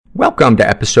Welcome to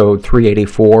episode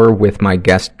 384 with my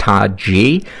guest Todd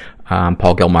G. I'm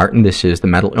Paul Gilmartin. This is the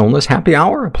Mental Illness Happy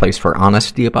Hour, a place for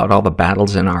honesty about all the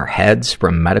battles in our heads,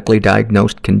 from medically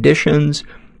diagnosed conditions,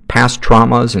 past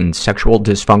traumas, and sexual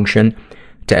dysfunction,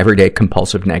 to everyday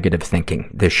compulsive negative thinking.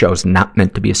 This show's not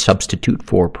meant to be a substitute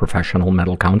for professional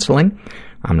mental counseling.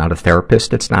 I'm not a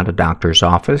therapist. It's not a doctor's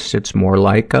office. It's more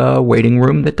like a waiting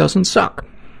room that doesn't suck.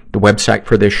 The website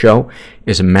for this show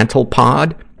is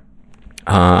mentalpod.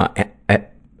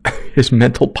 Is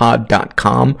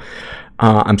mentalpod.com.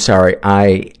 I'm sorry,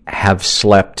 I have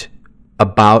slept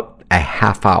about a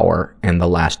half hour in the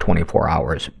last 24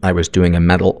 hours. I was doing a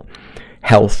mental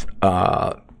health,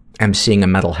 emceeing a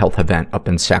mental health event up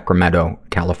in Sacramento,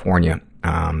 California,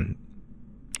 and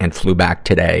flew back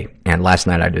today. And last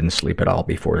night I didn't sleep at all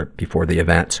before the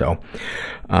event. So,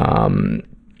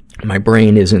 my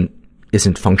brain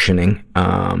isn't functioning.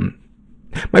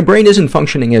 My brain isn't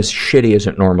functioning as shitty as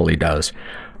it normally does.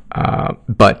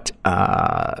 But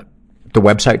the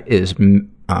website is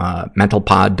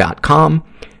mentalpod.com.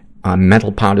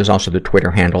 Mentalpod is also the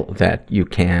Twitter handle that you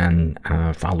can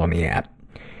follow me at.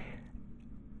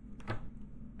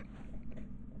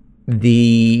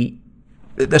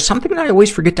 There's something that I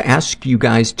always forget to ask you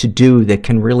guys to do that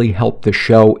can really help the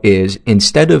show is,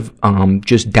 instead of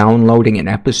just downloading an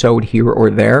episode here or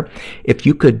there, if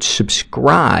you could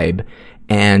subscribe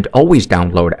and always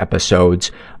download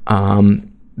episodes,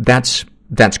 that's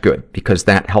good, because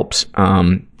that helps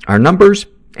our numbers,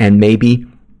 and maybe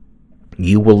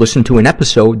you will listen to an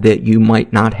episode that you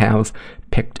might not have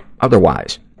picked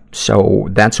otherwise. So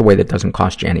that's a way that doesn't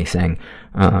cost you anything,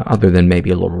 other than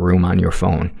maybe a little room on your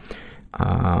phone.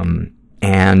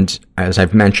 And as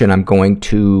I've mentioned, I'm going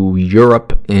to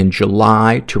Europe in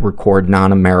July to record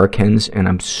Non-Americans, and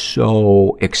I'm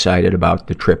so excited about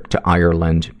the trip to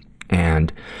Ireland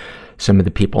and some of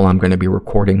the people I'm going to be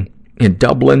recording in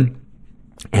Dublin,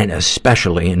 and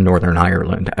especially in Northern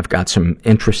Ireland. I've got some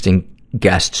interesting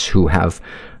guests who have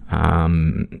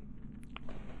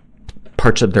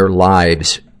parts of their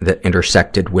lives that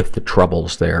intersected with the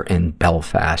troubles there in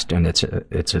Belfast, and it's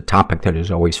a topic that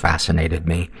has always fascinated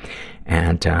me.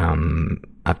 And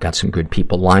I've got some good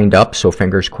people lined up, so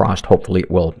fingers crossed, hopefully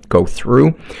it will go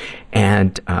through.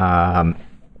 And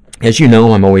as you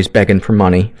know, I'm always begging for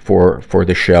money for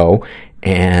the show,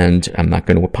 and I'm not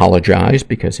going to apologize,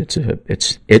 because it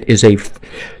is a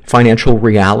financial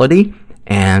reality,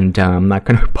 and I'm not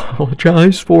going to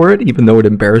apologize for it, even though it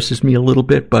embarrasses me a little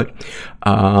bit. But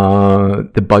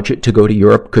the budget to go to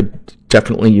Europe could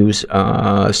definitely use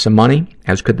some money,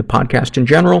 as could the podcast in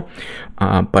general.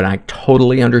 But I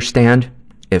totally understand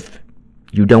if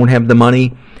you don't have the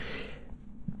money.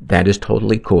 That is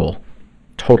totally cool.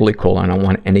 Totally cool. I don't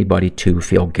want anybody to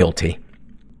feel guilty.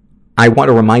 I want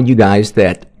to remind you guys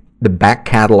that the back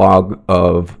catalog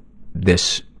of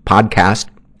this podcast,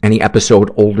 any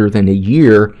episode older than a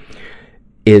year,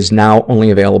 is now only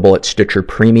available at Stitcher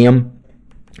Premium,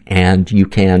 and you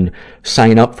can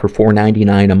sign up for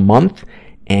 $4.99 a month,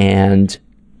 and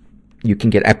you can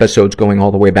get episodes going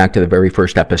all the way back to the very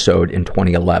first episode in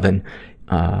 2011.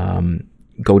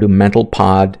 Go to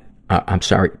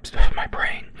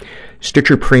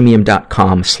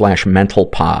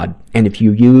StitcherPremium.com/mentalpod. And if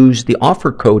you use the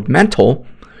offer code MENTAL,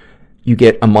 you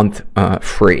get a month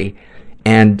free.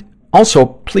 And also,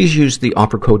 please use the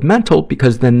offer code MENTAL,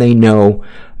 because then they know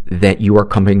that you are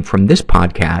coming from this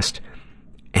podcast,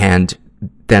 and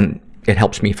then it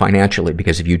helps me financially,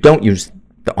 because if you don't use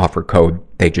the offer code,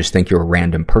 they just think you're a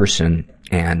random person,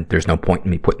 and there's no point in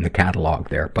me putting the catalog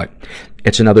there. But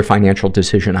it's another financial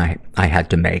decision I had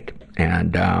to make,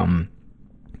 and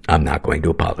I'm not going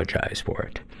to apologize for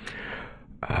it.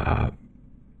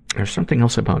 There's something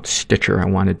else about Stitcher I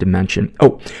wanted to mention.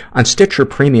 Oh, on Stitcher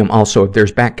Premium also,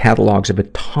 there's back catalogs of a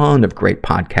ton of great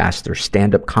podcasts. There's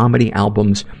stand-up comedy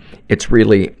albums. It's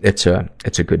a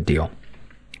good deal.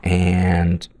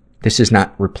 And this has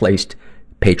not replaced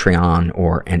Patreon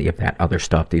or any of that other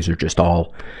stuff. These are just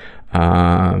all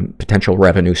potential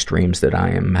revenue streams that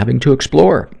I am having to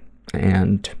explore.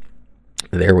 And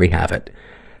there we have it.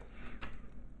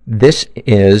 This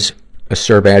is a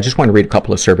survey. I just want to read a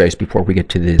couple of surveys before we get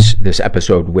to this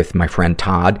episode with my friend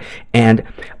Todd. And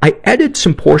I edited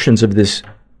some portions of this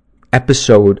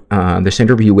episode, this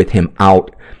interview with him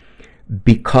out,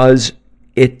 because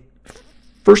it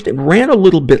ran a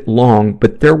little bit long,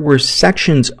 but there were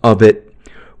sections of it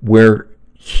where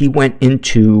he went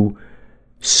into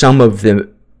some of the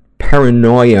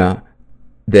paranoia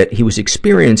that he was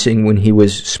experiencing when he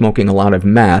was smoking a lot of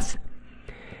meth,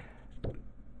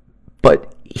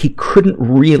 but he couldn't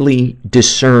really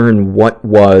discern what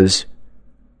was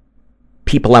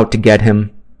people out to get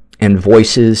him and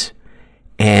voices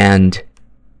and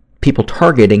people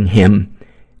targeting him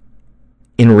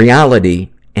in reality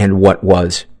and what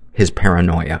was his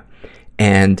paranoia.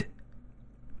 And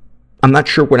I'm not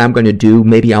sure what I'm going to do.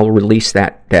 Maybe I'll release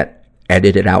that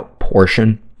edited out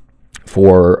portion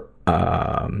for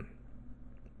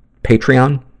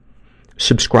Patreon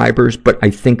subscribers, but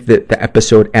I think that the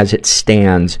episode as it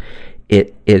stands,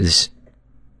 it is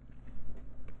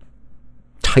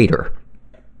tighter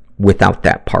without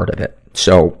that part of it.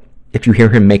 So if you hear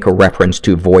him make a reference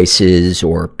to voices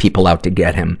or people out to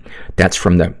get him, that's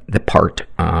from the part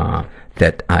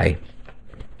that I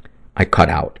cut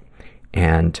out.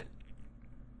 And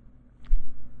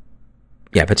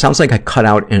yeah, if it sounds like I cut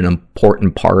out an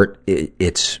important part,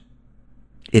 it's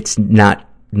not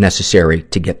necessary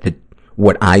to get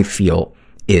what I feel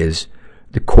is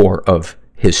the core of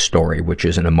his story, which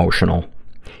is an emotional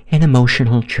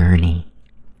journey.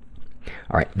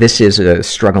 All right, this is a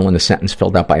struggle in a sentence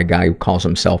filled out by a guy who calls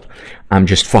himself, I'm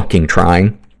just fucking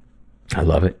trying. I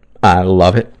love it. I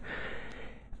love it.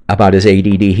 About his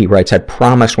ADD, he writes, I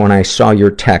promise when I saw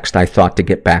your text, I thought to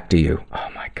get back to you. Oh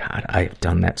my God, I've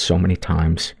done that so many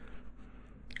times.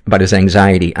 About his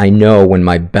anxiety, I know when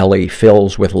my belly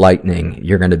fills with lightning,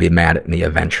 you're going to be mad at me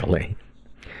eventually.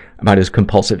 About his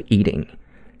compulsive eating,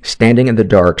 standing in the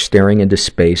dark, staring into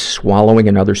space, swallowing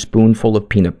another spoonful of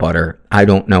peanut butter. I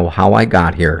don't know how I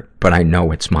got here, but I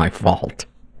know it's my fault.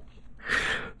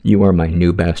 You are my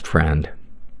new best friend.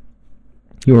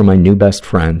 You are my new best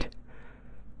friend.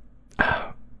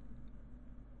 I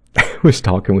was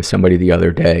talking with somebody the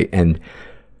other day, and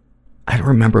I don't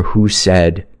remember who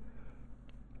said,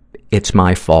 it's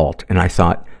my fault. And I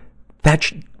thought, that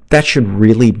should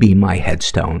really be my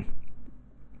headstone.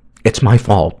 It's my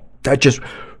fault. That just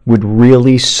would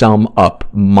really sum up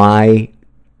my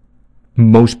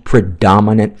most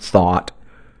predominant thought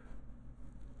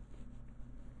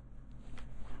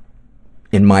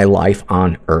in my life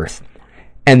on earth.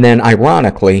 And then,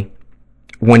 ironically,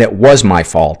 when it was my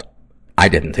fault, I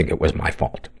didn't think it was my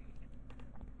fault.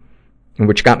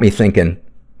 Which got me thinking,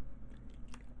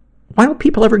 why don't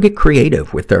people ever get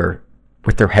creative with their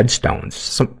headstones?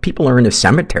 Some people are in a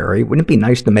cemetery. Wouldn't it be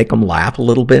nice to make them laugh a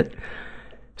little bit?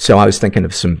 So I was thinking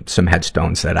of some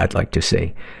headstones that I'd like to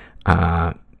see.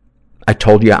 I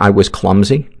told you I was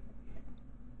clumsy.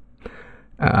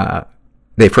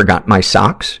 They forgot my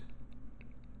socks.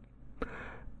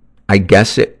 I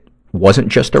guess it wasn't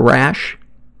just a rash.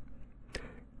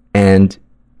 And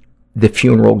the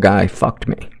funeral guy fucked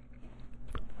me.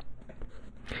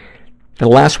 The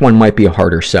last one might be a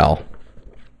harder sell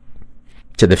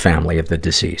to the family of the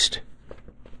deceased,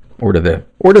 or to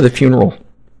the funeral.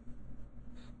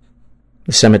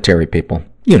 The cemetery people.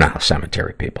 You know how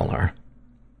cemetery people are.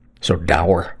 So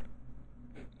dour.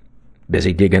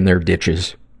 Busy digging their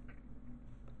ditches.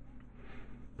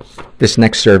 This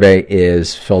next survey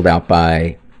is filled out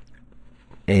by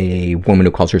a woman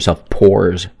who calls herself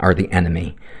Pores Are the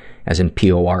Enemy, as in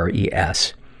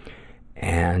P-O-R-E-S.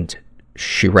 And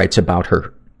she writes about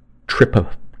her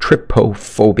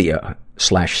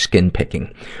trypophobia/skin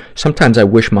picking. Sometimes I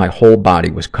wish my whole body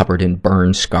was covered in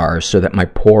burn scars so that my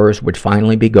pores would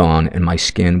finally be gone and my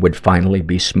skin would finally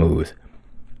be smooth.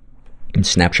 And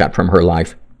snapshot from her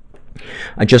life.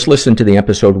 I just listened to the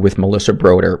episode with Melissa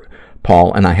Broder,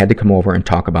 Paul, and I had to come over and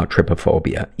talk about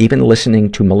trypophobia. Even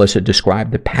listening to Melissa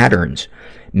describe the patterns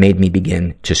made me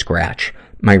begin to scratch.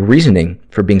 My reasoning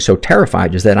for being so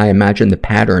terrified is that I imagine the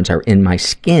patterns are in my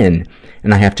skin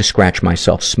and I have to scratch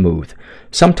myself smooth.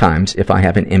 Sometimes, if I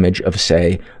have an image of,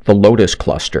 say, the lotus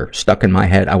cluster stuck in my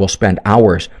head, I will spend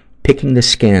hours picking the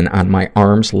skin on my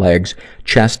arms, legs,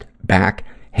 chest, back,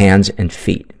 hands, and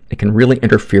feet. It can really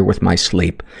interfere with my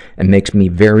sleep and makes me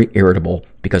very irritable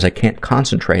because I can't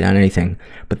concentrate on anything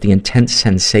but the intense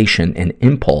sensation and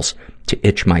impulse to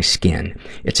itch my skin.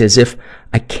 It's as if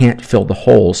I can't fill the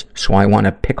holes, so I want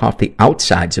to pick off the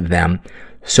outsides of them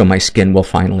so my skin will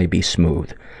finally be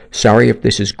smooth. Sorry if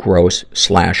this is gross /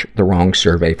 the wrong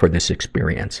survey for this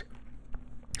experience.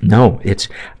 No,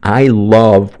 I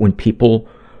love when people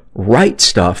write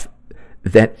stuff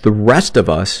that the rest of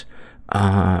us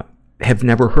have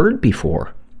never heard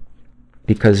before,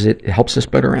 because it helps us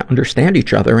better understand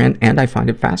each other, and I find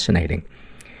it fascinating.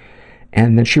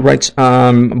 And then she writes,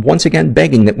 once again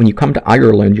begging that when you come to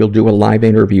Ireland, you'll do a live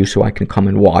interview so I can come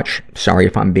and watch. Sorry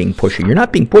if I'm being pushy. You're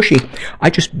not being pushy. I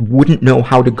just wouldn't know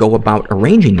how to go about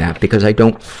arranging that, because I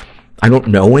don't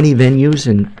know any venues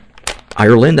in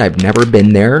Ireland. I've never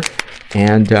been there.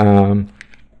 And I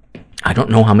don't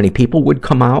know how many people would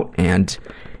come out, and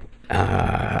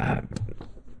I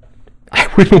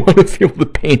wouldn't want to feel the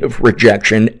pain of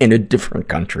rejection in a different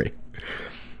country.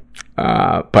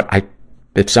 But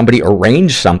if somebody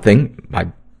arranged something,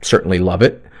 I certainly love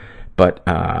it. But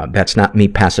that's not me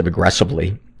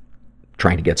passive-aggressively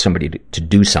trying to get somebody to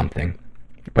do something.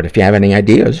 But if you have any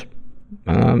ideas,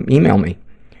 email me.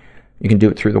 You can do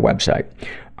it through the website.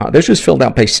 This was filled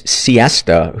out by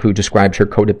Siesta, who describes her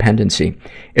codependency.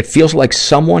 It feels like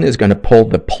someone is going to pull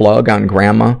the plug on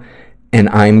grandma, and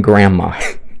I'm grandma.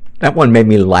 That one made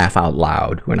me laugh out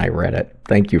loud when I read it.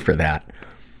 Thank you for that.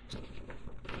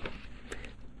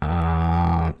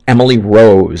 Emily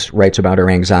Rose writes about her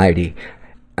anxiety.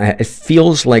 It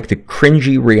feels like the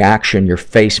cringy reaction your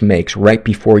face makes right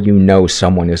before you know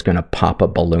someone is going to pop a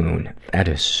balloon. That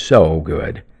is so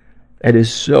good. That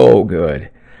is so good.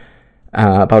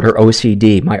 About her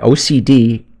OCD. My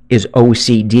OCD is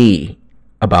OCD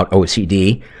about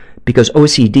OCD because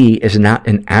OCD is not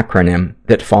an acronym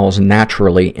that falls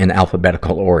naturally in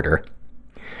alphabetical order.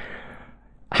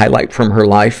 Highlight from her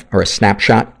life, or a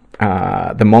snapshot.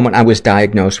 The moment I was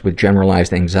diagnosed with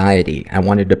generalized anxiety, I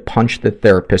wanted to punch the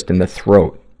therapist in the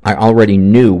throat. I already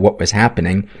knew what was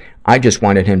happening. I just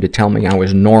wanted him to tell me I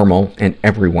was normal, and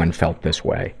everyone felt this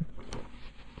way.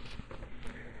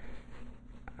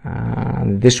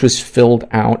 This was filled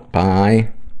out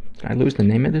by... Did I lose the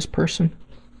name of this person?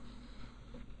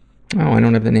 Oh, I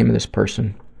don't have the name of this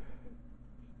person.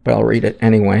 But I'll read it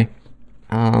anyway.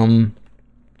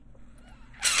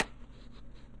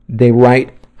 They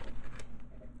write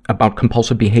about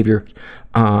compulsive behavior,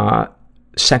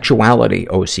 sexuality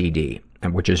OCD,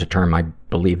 which is a term I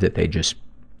believe that they just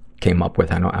came up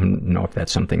with. I don't know if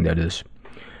that's something that is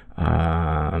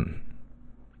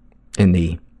in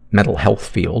the mental health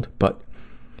field, but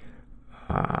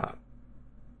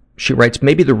she writes,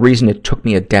 maybe the reason it took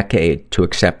me a decade to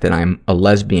accept that I'm a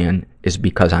lesbian is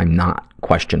because I'm not, ?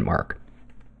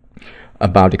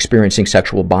 About experiencing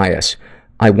sexual bias.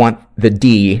 I want the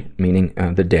D, meaning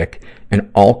the dick, in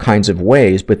all kinds of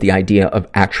ways, but the idea of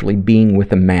actually being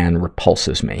with a man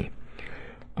repulses me.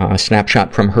 A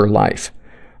snapshot from her life.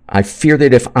 I fear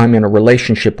that if I'm in a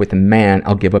relationship with a man,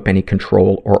 I'll give up any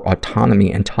control or autonomy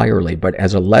entirely, but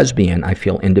as a lesbian, I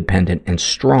feel independent and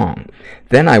strong.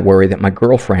 Then I worry that my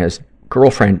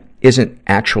girlfriend isn't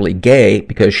actually gay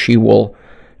because she will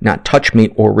not touch me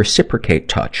or reciprocate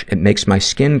touch. It makes my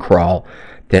skin crawl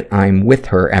that I'm with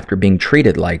her after being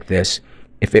treated like this.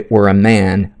 If it were a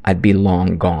man, I'd be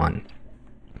long gone.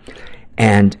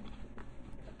 And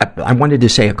I wanted to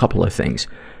say a couple of things.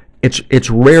 It's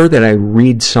rare that I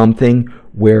read something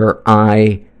where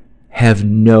I have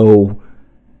no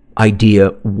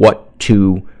idea what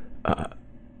to,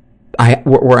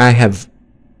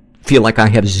 feel like I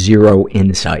have zero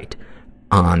insight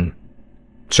on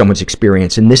someone's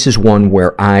experience. And this is one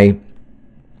where I'm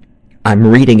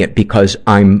reading it because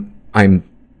I'm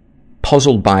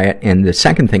puzzled by it. And the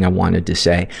second thing I wanted to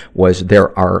say was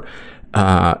there are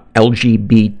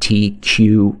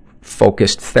LGBTQ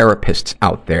focused therapists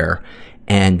out there,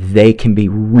 and they can be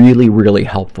really, really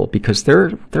helpful because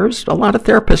there's a lot of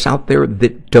therapists out there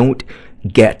that don't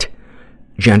get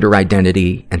gender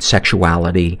identity and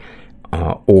sexuality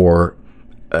or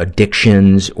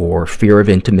addictions or fear of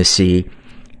intimacy,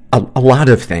 a lot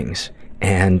of things.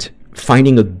 And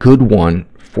finding a good one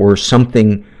for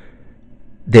something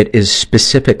that is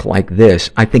specific like this,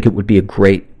 I think it would be a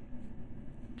great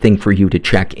thing for you to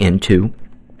check into,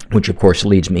 which of course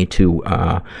leads me to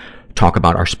talk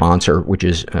about our sponsor, which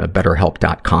is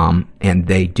BetterHelp.com, and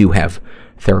they do have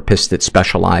therapists that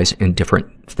specialize in different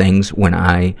things. When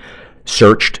I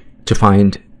searched to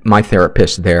find my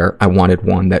therapist there, I wanted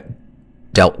one that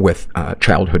dealt with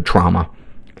childhood trauma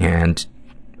and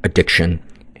addiction,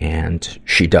 and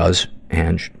she does,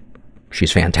 and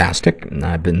she's fantastic. And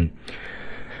I've been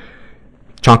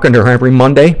talking to her every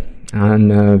Monday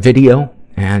on video,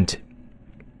 and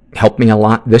helped me a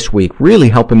lot this week, really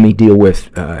helping me deal with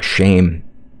shame.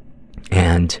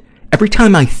 And every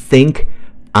time I think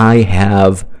I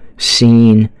have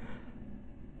seen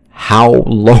how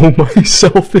low my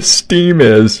self-esteem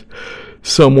is,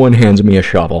 someone hands me a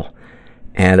shovel,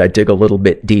 and I dig a little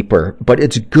bit deeper. But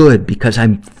it's good because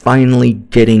I'm finally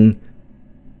getting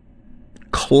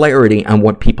clarity on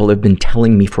what people have been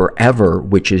telling me forever,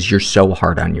 which is you're so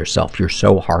hard on yourself. You're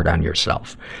so hard on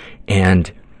yourself.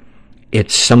 And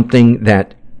it's something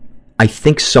that I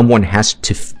think someone has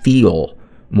to feel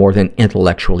more than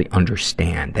intellectually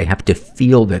understand. They have to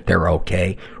feel that they're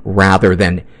okay rather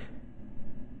than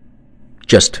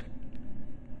just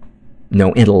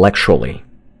know intellectually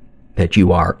that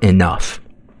you are enough,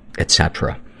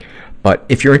 etc. But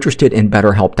if you're interested in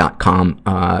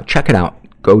BetterHelp.com, check it out.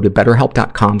 Go to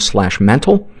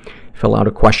BetterHelp.com/mental. Fill out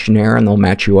a questionnaire, and they'll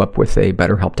match you up with a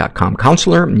BetterHelp.com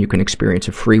counselor, and you can experience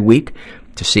a free week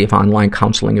to see if online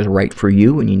counseling is right for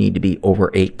you, and you need to be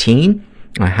over 18.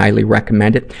 I highly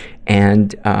recommend it.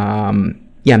 And,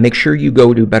 make sure you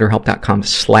go to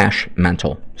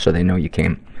BetterHelp.com/mental so they know you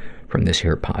came from this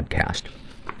here podcast.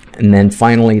 And then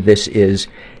finally, this is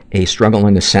a struggle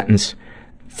in a sentence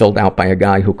filled out by a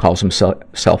guy who calls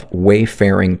himself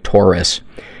Wayfaring Taurus.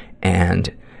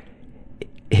 And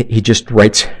he just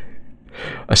writes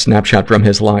a snapshot from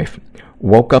his life.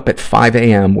 Woke up at 5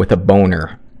 a.m. with a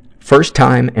boner. First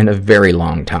time in a very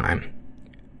long time.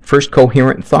 First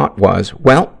coherent thought was,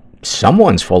 well,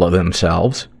 someone's full of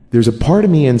themselves. There's a part of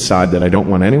me inside that I don't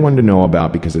want anyone to know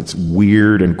about because it's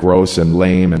weird and gross and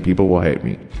lame and people will hate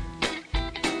me.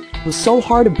 It was so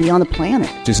hard to be on the planet.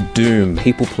 Just doom,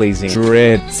 people-pleasing,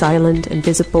 dread. Silent,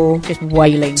 invisible, just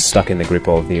wailing. Stuck in the grip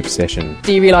of the obsession.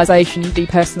 Derealization,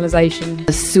 depersonalization.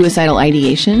 A suicidal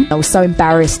ideation. I was so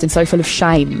embarrassed and so full of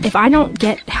shame. If I don't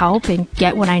get help and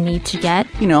get what I need to get...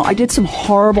 I did some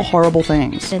horrible, horrible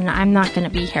things. Then I'm not going to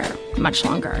be here much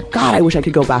longer. God, I wish I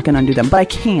could go back and undo them, but I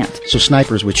can't. So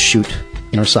snipers would shoot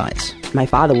in our sides. My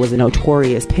father was a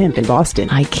notorious pimp in Boston.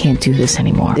 I can't do this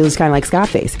anymore. It was kind of like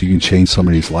Scarface. You can change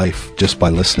somebody's life just by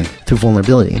listening. Through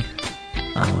vulnerability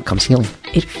comes healing.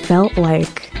 It felt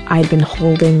like I'd been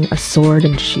holding a sword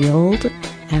and shield,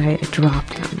 and I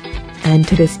dropped them. And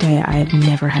to this day, I have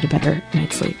never had a better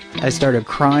night's sleep. I started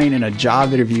crying in a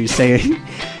job interview saying,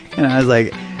 and I was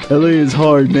like, LA is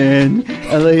hard, man.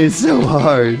 LA is so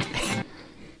hard.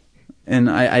 And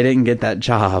I didn't get that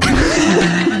job.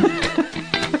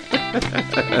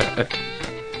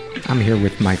 I'm here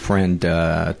with my friend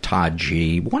Todd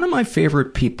G., one of my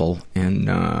favorite people in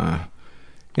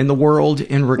the world,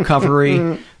 in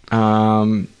recovery.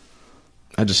 I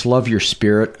just love your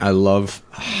spirit. I love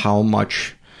how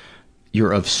much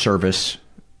you're of service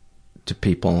to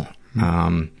people.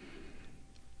 And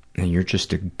you're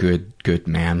just a good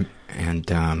man. And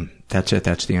that's it.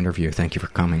 That's the interview. Thank you for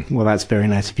coming. Well, that's very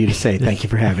nice of you to say. Thank you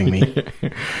for having me.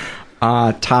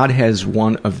 Todd has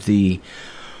one of the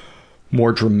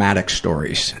more dramatic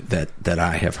stories that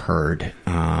I have heard.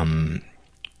 And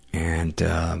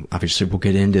obviously we'll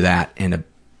get into that in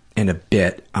a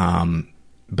bit.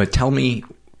 But tell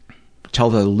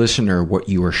the listener what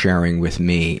you were sharing with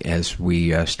me as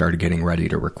we started getting ready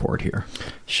to record here.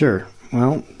 Sure.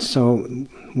 Well, so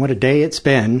what a day it's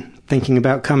been thinking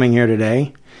about coming here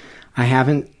today. I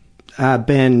haven't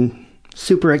been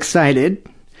super excited.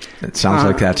 It sounds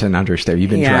like that's an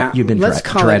understatement. You've been let's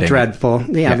call dreading. It dreadful.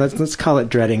 Yeah. Let's call it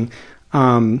dreading.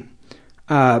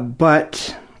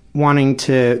 But wanting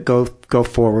to go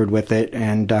forward with it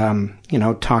and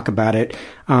talk about it.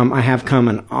 I have come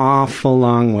an awful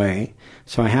long way.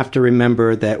 So I have to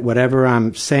remember that whatever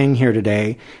I'm saying here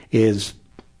today is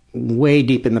way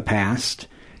deep in the past,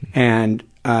 and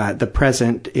the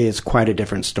present is quite a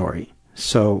different story.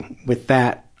 So with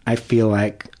that, I feel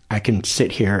like I can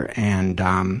sit here and,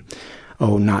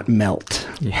 not melt.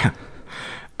 Yeah.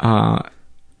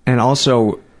 And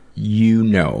also,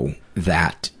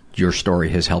 that your story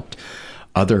has helped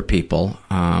other people.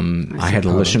 I had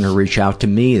a listener reach out to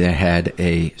me that had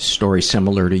a story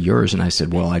similar to yours, and I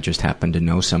said, well, I just happen to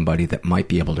know somebody that might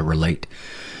be able to relate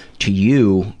to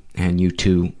you, and you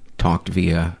two talked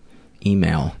via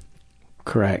email.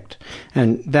 Correct.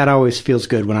 And that always feels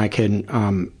good when I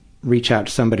can reach out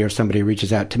to somebody or somebody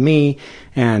reaches out to me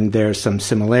and there's some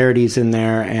similarities in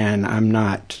there and I'm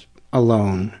not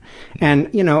alone.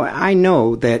 And, I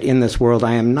know that in this world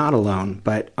I am not alone,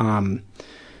 but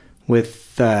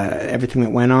with everything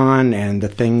that went on and the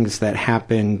things that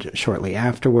happened shortly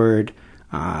afterward,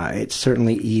 it's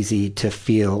certainly easy to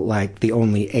feel like the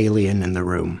only alien in the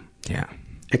room. Yeah.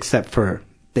 Except for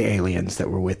the aliens that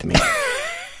were with me.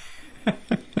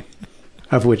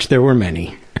 Of which there were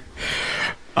many.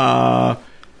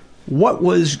 What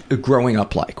was growing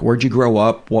up like? Where'd you grow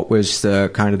up? What was the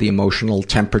kind of the emotional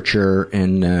temperature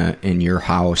in your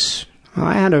house? Well,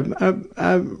 I had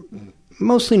a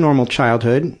mostly normal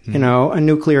childhood, a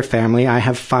nuclear family. I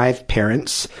have 5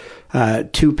 parents,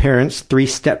 2 parents, 3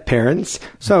 step-parents.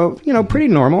 So, pretty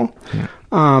normal. Yeah.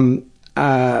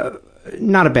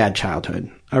 Not a bad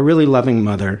childhood. A really loving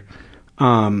mother.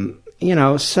 Some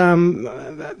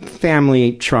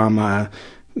family trauma,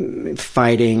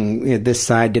 fighting. This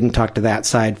side didn't talk to that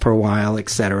side for a while,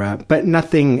 etc. But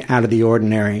nothing out of the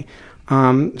ordinary.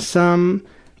 Some,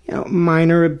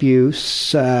 minor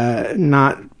abuse,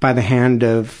 not by the hand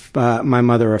of my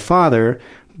mother or father,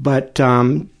 but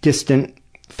distant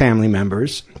family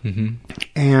members. Mm-hmm.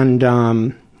 And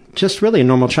just really a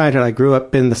normal childhood. I grew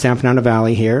up in the San Fernando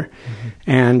Valley here,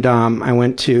 and I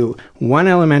went to one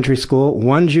elementary school,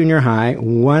 one junior high,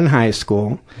 one high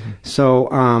school. So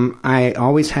I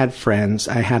always had friends.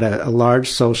 I had a large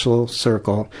social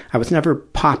circle. I was never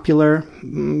popular,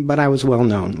 but I was well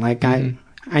known. Like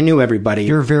I knew everybody.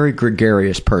 You're a very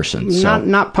gregarious person. So.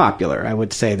 Not popular, I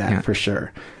would say that for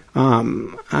sure.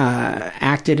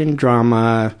 Acted in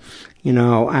drama. You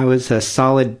know, I was a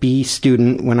solid B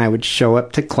student when I would show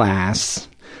up to class.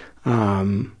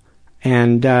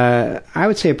 And I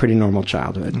would say a pretty normal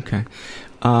childhood. Okay.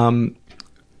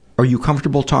 Are you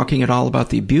comfortable talking at all about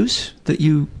the abuse that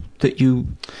you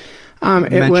mentioned?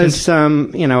 It was,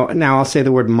 you know, now I'll say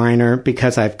the word minor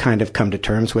because I've kind of come to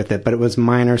terms with it, but it was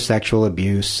minor sexual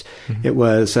abuse. It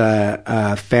was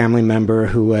a family member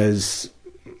who was,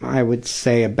 I would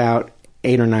say, about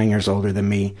 8 or 9 years older than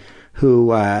me,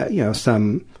 who, you know,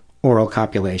 some oral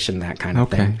copulation, that kind of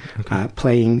thing,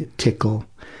 playing tickle.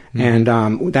 And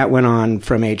that went on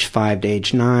from age 5 to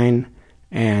age 9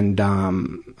 and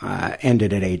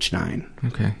ended at age 9.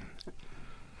 Okay.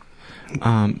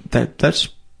 That's,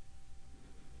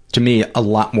 to me, a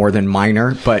lot more than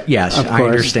minor, but yes, I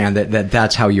understand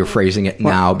that's how you're phrasing it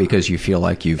now because you feel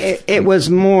like you've... It was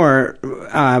more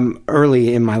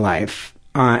early in my life.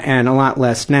 And a lot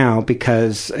less now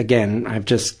because, again, I've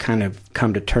just kind of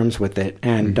come to terms with it.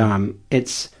 And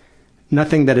it's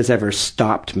nothing that has ever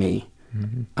stopped me.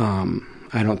 I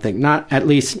don't think. At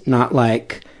least not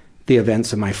like the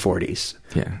events of my 40s.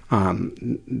 Yeah.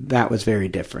 That was very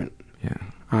different. Yeah.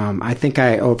 I think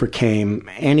I overcame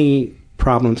any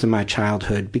problems in my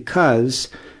childhood because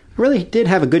I really did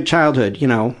have a good childhood, you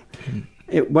know.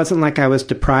 It wasn't like I was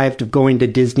deprived of going to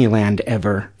Disneyland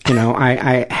ever. You know,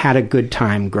 I had a good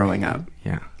time growing up.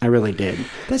 Yeah. I really did.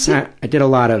 That's it. I did a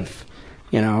lot of,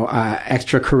 you know,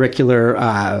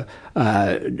 extracurricular,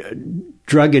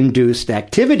 drug-induced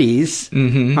activities.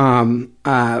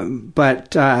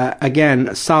 But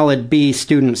again, solid B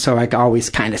student, so I always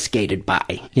kind of skated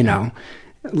by, you know.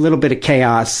 A little bit of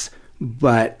chaos,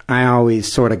 but I always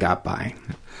sort of got by.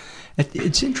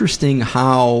 It's interesting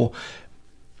how...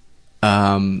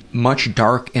 much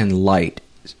dark and light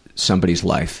somebody's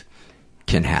life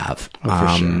can have. For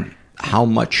sure. How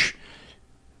much,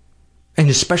 and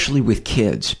especially with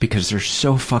kids, because they're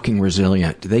so fucking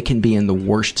resilient. They can be in the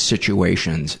worst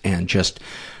situations and just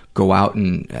go out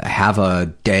and have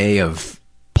a day of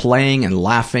playing and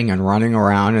laughing and running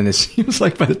around. And it seems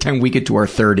like by the time we get to our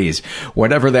 30s,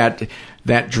 whatever that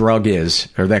drug is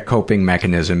or that coping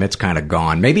mechanism, it's kind of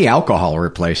gone. Maybe alcohol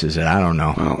replaces it. I don't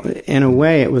know. Well, in a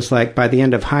way, it was like by the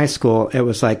end of high school, it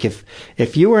was like if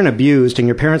you weren't abused and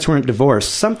your parents weren't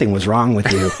divorced, something was wrong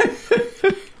with you.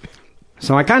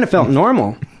 So I kind of felt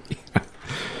normal.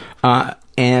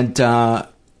 And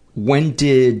when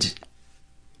did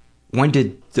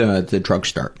the drug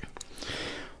start?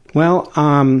 Well,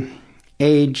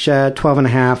 age 12 and a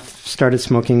half, started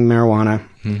smoking marijuana,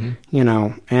 you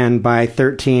know, and by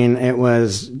 13, it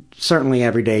was certainly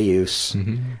everyday use.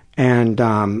 And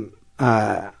I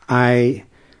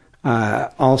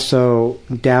also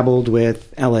dabbled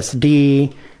with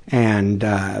LSD and,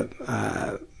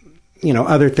 you know,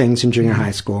 other things in junior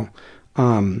high school.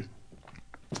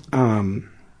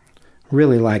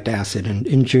 Really liked acid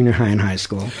in junior high and high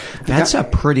school. That's a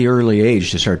pretty early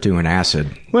age to start doing acid.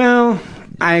 Well,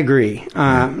 I agree.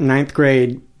 Ninth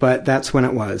grade, but that's when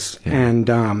it was. Yeah. And,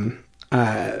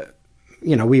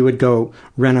 you know, we would go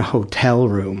rent a hotel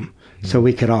room so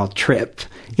we could all trip.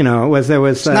 You know, there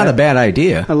was... It's not a bad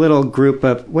idea. A little group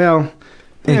of, well...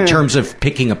 In terms of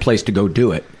picking a place to go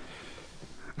do it.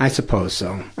 I suppose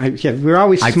so. We're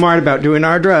always smart about doing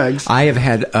our drugs. I have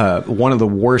had one of the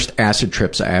worst acid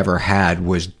trips I ever had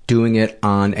was doing it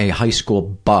on a high school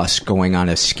bus going on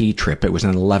a ski trip. It was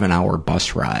an 11-hour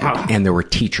bus ride, and there were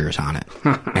teachers on it.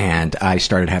 And I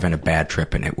started having a bad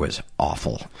trip, and it was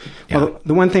awful. Yeah. Well,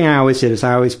 the one thing I always did is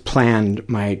I always planned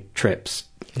my trips.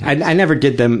 Yeah. I never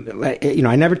did them, you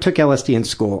know, I never took LSD in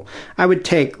school. I would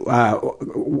take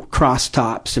cross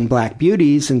tops and black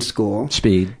beauties in school.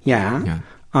 Speed. Yeah.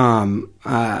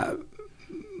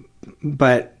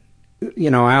 But, you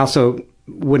know, I also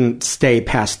wouldn't stay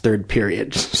past third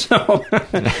period. So,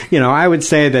 you know, I would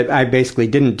say that I basically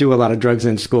didn't do a lot of drugs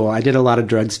in school. I did a lot of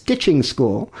drugs ditching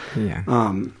school.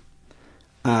 Yeah.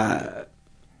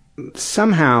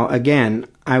 Somehow, again,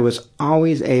 I was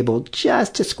always able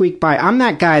just to squeak by. I'm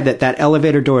that guy that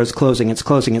elevator door is closing, it's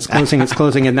closing,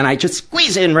 and then I just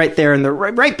squeeze in right there, and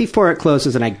right before it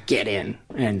closes, and I get in,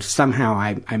 and somehow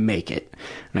I make it.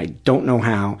 And I don't know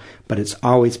how, but it's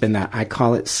always been that. I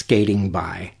call it skating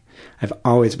by. I've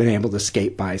always been able to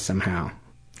skate by somehow.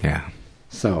 Yeah.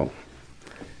 So,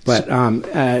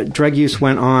 But drug use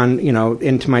went on,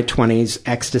 into my 20s,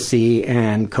 ecstasy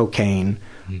and cocaine.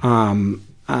 And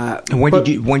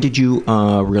when did you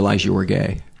realize you were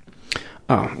gay?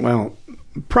 Oh, well,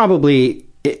 probably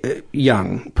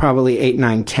young, probably 8,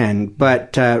 9, 10,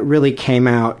 but really came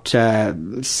out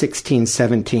 16,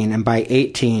 17, and by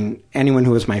 18, anyone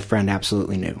who was my friend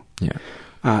absolutely knew.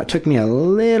 Yeah. It took me a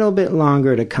little bit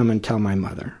longer to come and tell my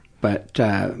mother, but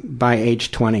by age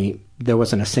 20, there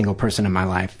wasn't a single person in my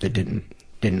life that didn't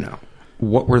know.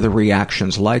 What were the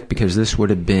reactions like? Because this would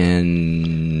have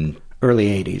been early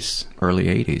 80s. Early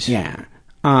 80s. Yeah.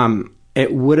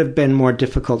 It would have been more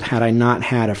difficult had I not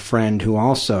had a friend who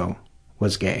also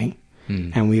was gay,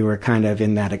 and we were kind of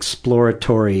in that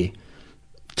exploratory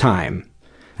time.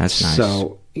 That's nice.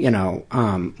 So,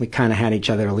 we kind of had each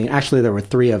other to lean. Actually, there were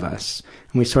 3 of us,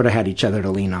 and we sort of had each other to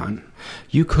lean on.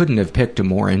 You couldn't have picked a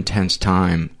more intense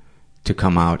time to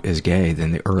come out as gay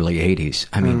than the early 80s.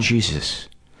 I mean, Jesus.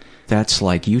 That's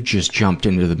like you just jumped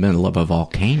into the middle of a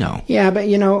volcano. Yeah, but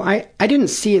I didn't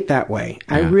see it that way.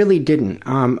 Yeah. I really didn't.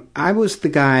 I was the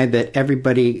guy that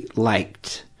everybody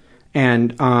liked.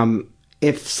 And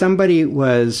if somebody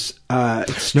was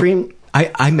extreme... No,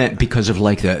 I meant because of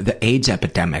like the AIDS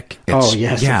epidemic.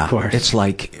 Of course. It's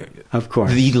like of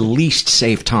course the least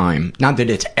safe time. Not that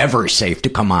it's ever safe to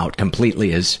come out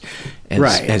completely as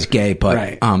gay,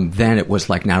 but then it was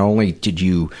like not only did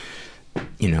you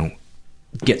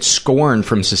get scorned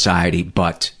from society,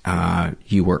 but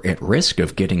you were at risk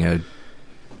of getting a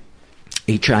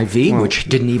HIV, which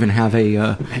didn't even have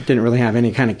it didn't really have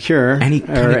any kind of cure.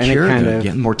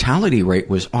 The mortality rate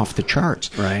was off the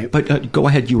charts. Right. But go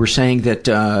ahead. You were saying that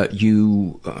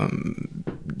you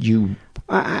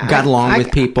got along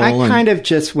with people. I kind of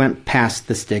just went past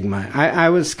the stigma. I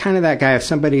was kind of that guy. If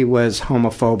somebody was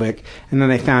homophobic and then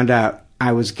they found out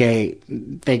I was gay,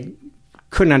 they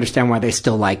couldn't understand why they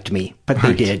still liked me, but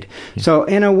they did. Yeah. So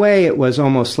in a way, it was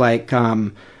almost like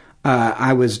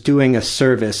I was doing a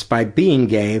service by being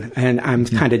gay, and I'm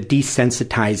kind of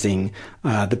desensitizing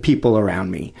the people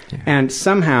around me. Yeah. And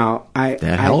somehow I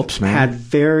had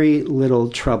very little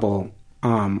trouble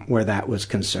where that was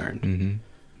concerned. Mm-hmm.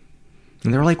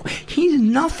 And they're like, he's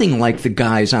nothing like the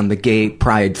guys on the gay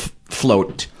pride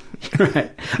float.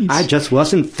 Right. I just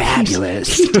wasn't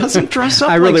fabulous. He doesn't dress up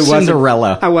like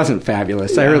Cinderella. I wasn't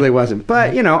fabulous. Yeah. I really wasn't.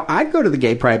 But, I'd go to the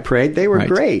gay pride parade. They were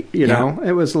great.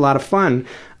 It was a lot of fun.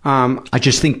 I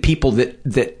just think people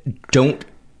that don't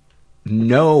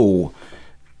know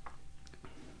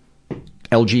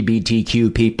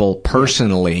LGBTQ people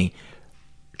personally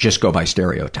just go by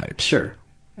stereotypes. Sure.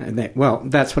 Well,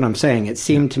 that's what I'm saying. It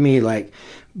seemed to me like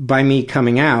by me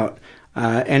coming out,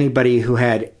 anybody who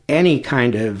had any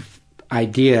kind of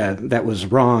idea that was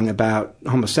wrong about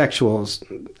homosexuals,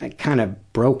 I kind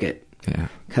of broke it. Yeah.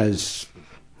 Because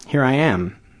here I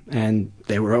am, and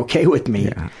they were okay with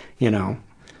me,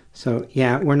 So,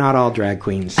 we're not all drag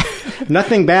queens.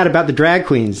 Nothing bad about the drag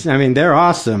queens. I mean, they're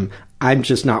awesome. I'm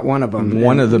just not one of them.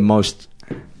 One of the most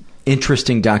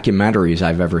interesting documentaries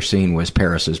I've ever seen was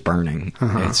Paris is Burning.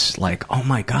 Uh-huh. It's like, oh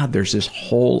my God, there's this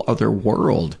whole other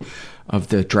world of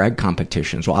the drag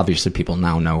competitions. Well, obviously people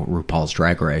now know RuPaul's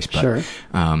Drag Race. But, sure.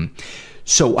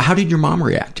 So how did your mom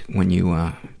react when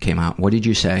you came out? What did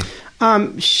you say?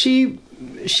 She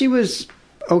was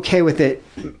okay with it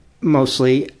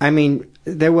mostly. I mean,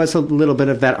 there was a little bit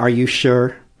of that, are you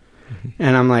sure? Mm-hmm.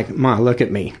 And I'm like, Ma, look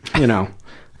at me,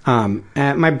 And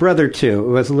my brother, too, it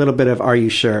was a little bit of, are you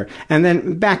sure? And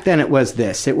then back then it was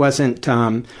this. It wasn't,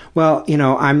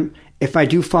 if I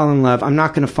do fall in love, I'm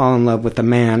not going to fall in love with a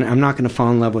man. I'm not going to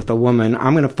fall in love with a woman.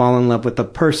 I'm going to fall in love with a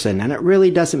person. And it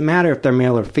really doesn't matter if they're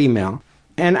male or female.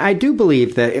 And I do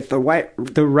believe that if the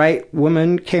right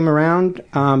woman came around,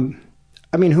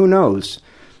 who knows?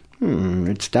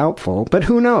 It's doubtful, but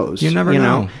who knows? You never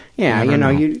know. Yeah,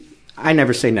 I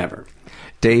never say never.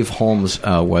 Dave Holmes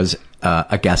was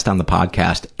a guest on the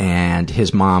podcast, and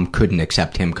his mom couldn't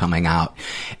accept him coming out.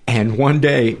 And one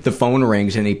day, the phone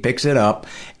rings, and he picks it up,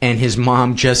 and his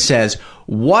mom just says,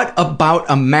 "What about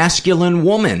a masculine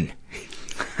woman?"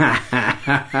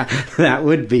 That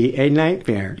would be a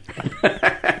nightmare.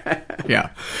 Yeah.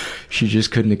 She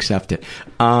just couldn't accept it.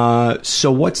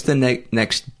 So what's the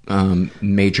next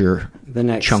major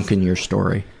chunk in your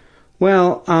story?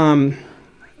 Well,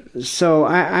 so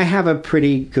I have a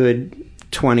pretty good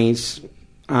 20s.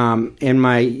 In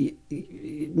my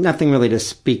nothing really to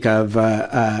speak of,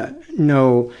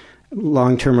 no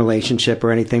long-term relationship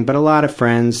or anything, but a lot of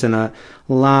friends and a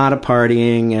lot of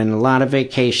partying and a lot of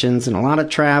vacations and a lot of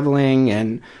traveling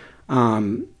and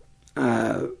I'm,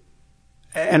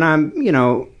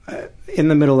 in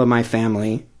the middle of my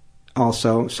family.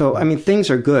 also. So, I mean, things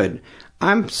are good.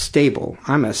 I'm stable.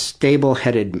 I'm a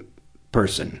stable-headed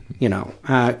person, you know.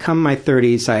 Come my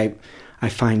 30s, I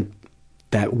find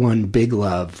that one big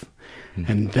love,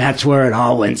 and that's where it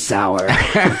all went sour.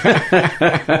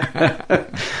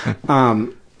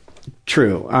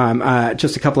 True.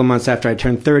 Just a couple of months after I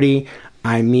turned 30,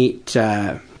 I meet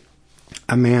a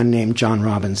man named John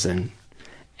Robinson,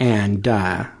 and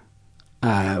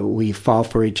we fall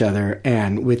for each other,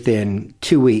 and within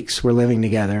 2 weeks, we're living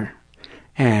together,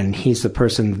 and he's the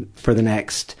person for the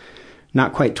next,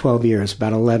 not quite 12 years,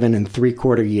 about 11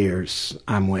 3/4 years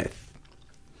I'm with.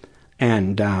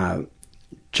 And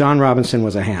John Robinson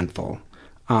was a handful.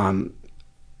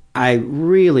 I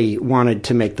really wanted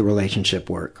to make the relationship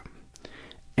work.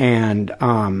 And,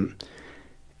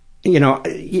 you know,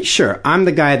 sure, I'm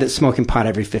the guy that's smoking pot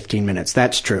every 15 minutes.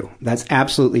 That's true. That's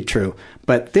absolutely true.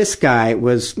 But this guy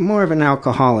was more of an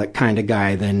alcoholic kind of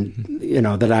guy than, you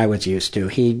know, that I was used to.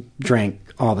 He drank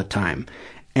all the time.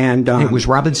 And was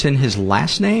Robinson his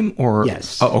last name, or?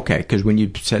 Yes. Oh, okay. Because when you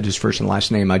said his first and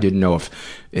last name, I didn't know if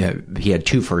he had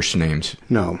two first names.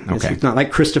 No. Okay. It's not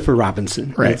like Christopher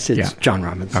Robinson. Right. It's John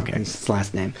Robinson. Okay. It's his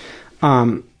last name.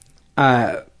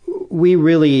 We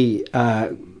really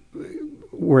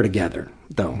were together,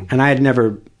 though. And I had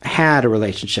never had a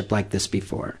relationship like this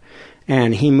before.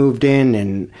 And he moved in,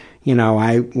 and, you know,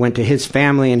 I went to his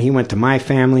family, and he went to my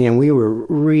family, and we were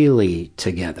really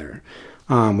together.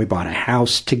 We bought a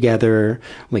house together.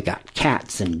 We got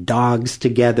cats and dogs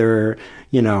together.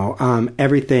 You know,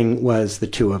 everything was the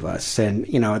two of us. And,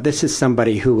 you know, this is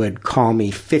somebody who would call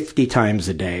me 50 times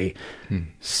a day.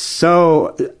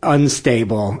 So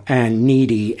unstable and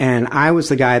needy. And I was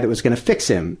the guy that was going to fix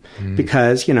him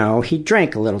because, you know, he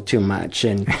drank a little too much.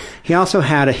 And he also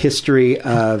had a history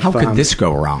of... How could this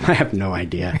go wrong? I have no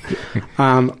idea.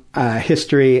 A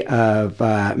history of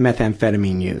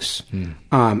methamphetamine use.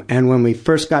 And when we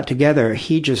first got together,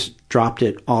 he just dropped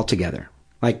it altogether.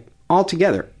 Like,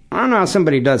 altogether. I don't know how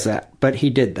somebody does that, but he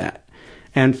did that.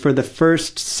 And for the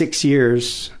first 6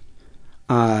 years,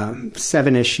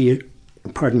 seven-ish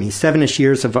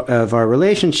years of our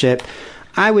relationship,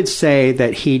 I would say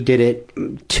that he did it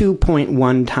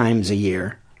 2.1 times a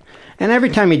year. And every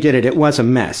time he did it, it was a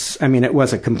mess. I mean, it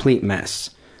was a complete mess.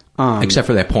 Except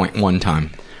for that 0.1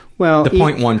 time. Well, the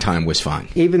 0.1 time was fine.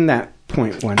 Even that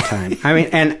 0.1 time. I mean,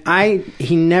 and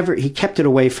he kept it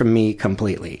away from me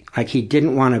completely. Like, he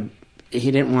didn't want to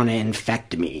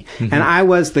infect me. And I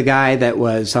was the guy that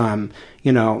was,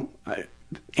 you know,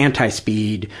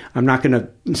 anti-speed. I'm not going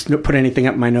to put anything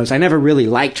up my nose. I never really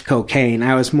liked cocaine.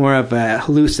 I was more of a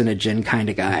hallucinogen kind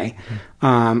of guy.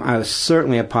 I was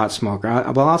certainly a pot smoker.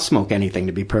 I'll smoke anything,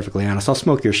 to be perfectly honest. I'll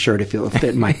smoke your shirt if it'll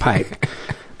fit in my pipe.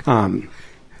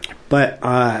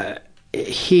 But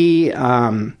he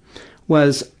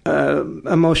was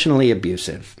emotionally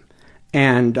abusive.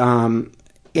 And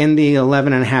in the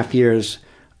 11 and a half years,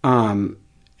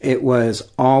 it was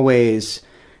always,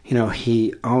 you know,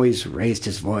 he always raised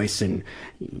his voice and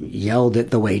yelled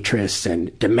at the waitress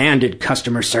and demanded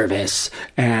customer service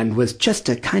and was just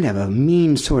a kind of a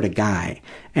mean sort of guy.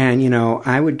 And, you know,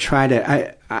 I would try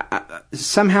to,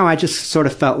 somehow I just sort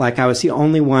of felt like I was the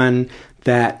only one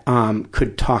that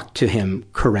could talk to him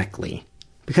correctly,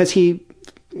 because he,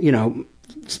 you know,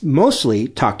 mostly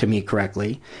talked to me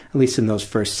correctly, at least in those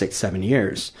first 6-7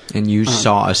 years. And you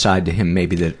saw a side to him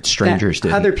maybe that strangers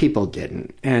didn't. Other people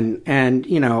didn't. And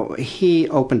you know, he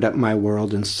opened up my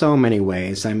world in so many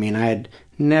ways. I mean, I had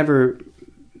never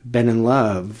been in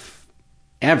love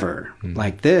ever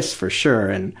like this, for sure.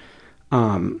 And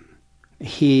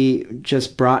he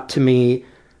just brought to me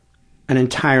an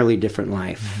entirely different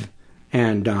life.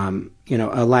 And, you know,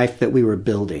 a life that we were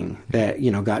building that,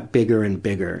 you know, got bigger and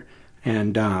bigger.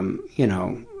 And, you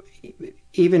know,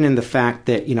 even in the fact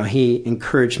that, you know, he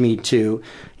encouraged me to,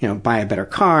 you know, buy a better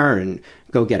car and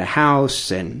go get a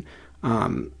house. And,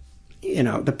 you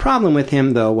know, the problem with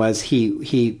him, though, was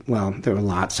well, there were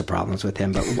lots of problems with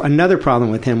him, but another problem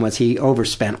with him was he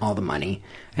overspent all the money,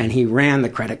 and he ran the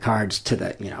credit cards to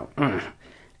the, you know,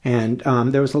 and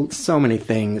there was so many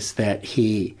things that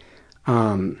he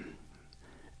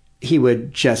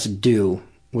would just do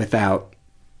without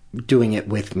doing it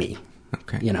with me.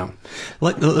 Okay. You know,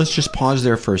 let's just pause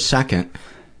there for a second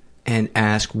and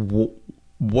ask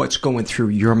what's going through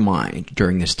your mind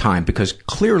during this time, because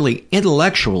clearly,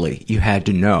 intellectually, you had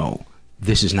to know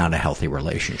this is not a healthy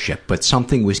relationship, but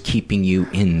something was keeping you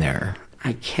in there.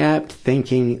 I kept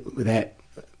thinking that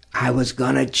I was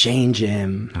going to change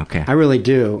him. Okay. I really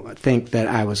do think that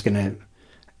I was going to,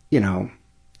 you know,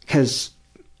 because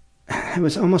it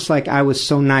was almost like I was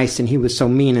so nice and he was so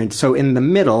mean. And so in the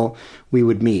middle, we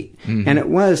would meet. Mm-hmm. And it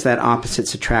was that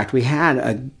opposites attract. We had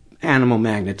a animal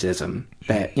magnetism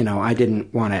that, I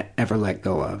didn't want to ever let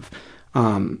go of.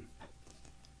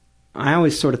 I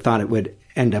always sort of thought it would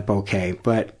end up okay,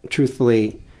 but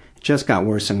truthfully, it just got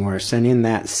worse and worse. And in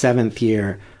that 7th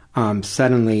year,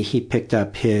 suddenly he picked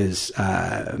up his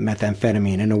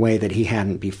methamphetamine in a way that he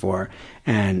hadn't before.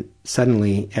 And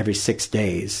suddenly, every 6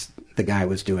 days, the guy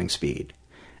was doing speed.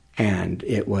 And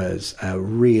it was a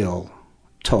real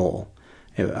toll.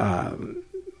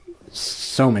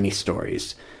 So many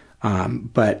stories.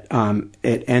 But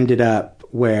it ended up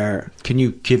where... Can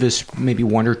you give us maybe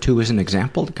one or two as an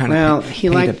example to kind of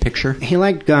paint a picture? He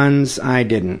liked guns. I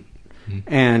didn't.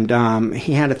 And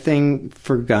he had a thing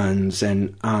for guns,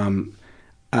 and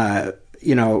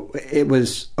it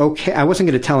was okay. I wasn't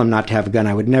going to tell him not to have a gun.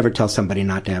 I would never tell somebody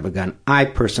not to have a gun. I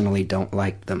personally don't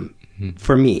like them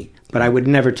for me, but I would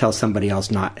never tell somebody else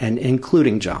not, and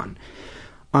including John.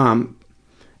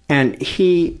 And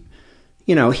he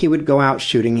would go out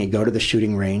shooting. He'd go to the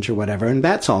shooting range or whatever, and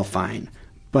that's all fine.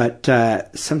 But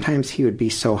sometimes he would be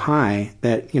so high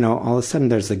that, all of a sudden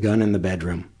there's a gun in the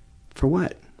bedroom. For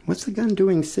what? What's the gun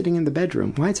doing sitting in the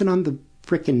bedroom? Why is it on the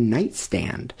frickin'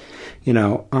 nightstand?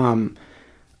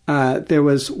 There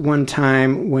was one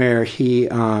time where he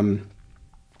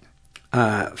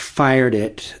fired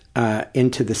it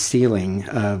into the ceiling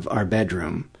of our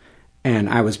bedroom, and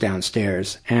I was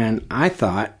downstairs, and I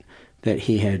thought that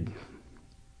he had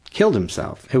killed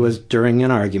himself. It was during an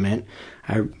argument.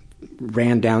 I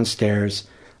ran downstairs.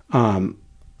 It's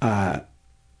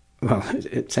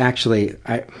actually...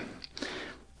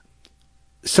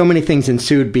 So many things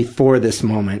ensued before this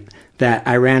moment that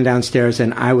I ran downstairs,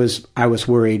 and I was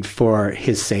worried for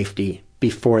his safety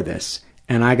before this.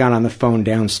 And I got on the phone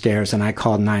downstairs and I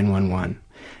called 911.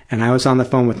 And I was on the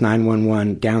phone with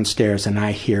 911 downstairs, and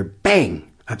I hear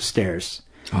bang upstairs.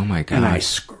 Oh my God. And I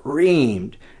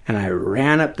screamed, and I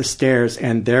ran up the stairs,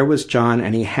 and there was John,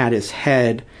 and he had his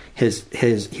head,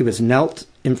 he was knelt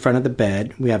in front of the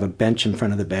bed. We have a bench in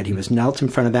front of the bed. He was knelt in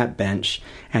front of that bench,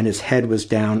 and his head was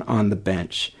down on the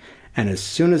bench. And as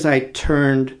soon as I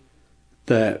turned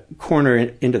the corner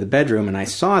into the bedroom and I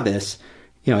saw this,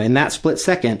 in that split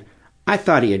second, I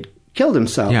thought he had killed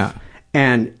himself. Yeah.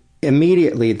 And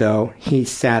immediately, though, he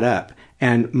sat up,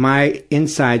 and my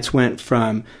insides went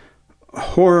from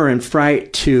horror and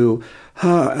fright to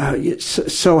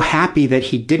so happy that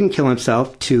he didn't kill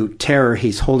himself to terror.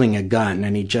 He's holding a gun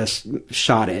and he just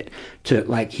shot it, to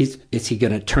like, is he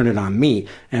going to turn it on me?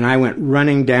 And I went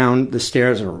running down the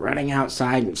stairs and running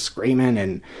outside and screaming,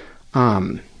 and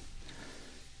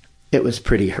it was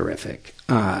pretty horrific.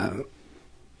 And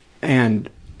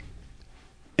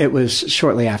it was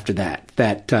shortly after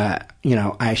that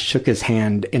I shook his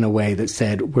hand in a way that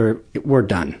said, we're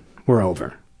done. We're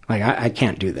over. Like, I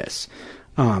can't do this.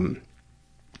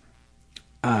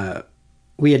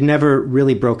 We had never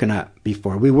really broken up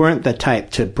before. We weren't the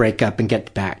type to break up and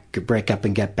get back, break up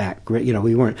and get back.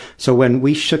 We weren't. So when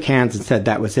we shook hands and said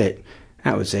that was it,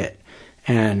 that was it.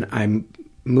 And I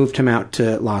moved him out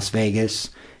to Las Vegas,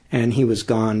 and he was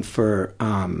gone for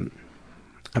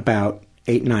about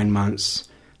 8-9 months.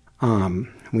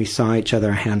 We saw each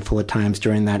other a handful of times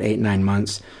during that 8-9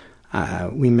 months.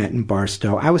 We met in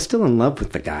Barstow. I was still in love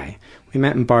with the guy. We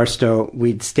met in Barstow.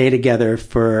 We'd stay together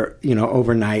for,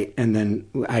 overnight, and then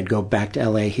I'd go back to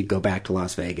LA. He'd go back to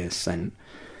Las Vegas. And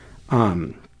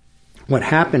what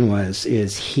happened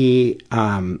is he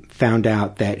found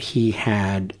out that he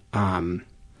had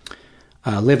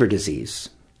liver disease,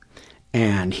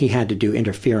 and he had to do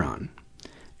interferon.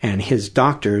 And his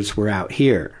doctors were out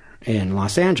here in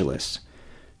Los Angeles.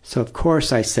 So, of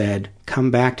course, I said, come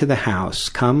back to the house,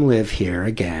 come live here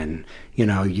again.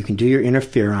 You can do your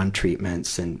interferon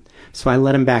treatments. And so I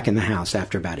let him back in the house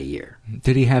after about a year.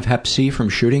 Did he have hep C from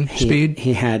shooting speed?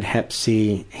 He had hep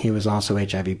C. He was also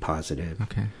HIV positive.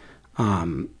 Okay.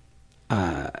 And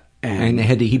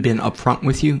had he been upfront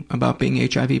with you about being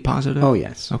HIV positive? Oh,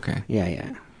 yes. Okay.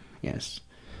 Yeah. Yes.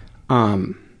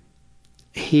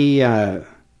 He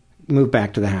moved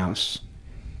back to the house.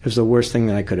 It was the worst thing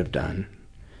that I could have done.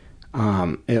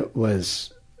 It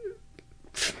was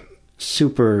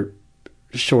super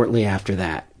shortly after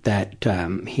that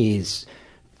he's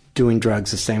doing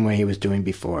drugs the same way he was doing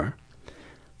before,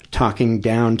 talking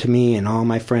down to me and all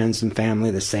my friends and family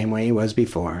the same way he was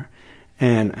before,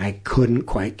 and I couldn't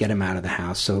quite get him out of the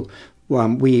house. So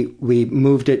we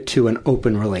moved it to an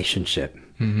open relationship.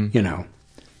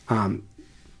 Mm-hmm.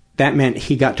 That meant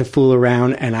he got to fool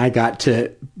around and I got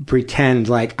to pretend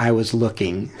like I was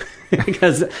looking.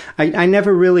 Because I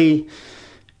never really,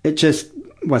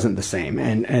 wasn't the same.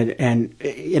 And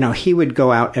you know, he would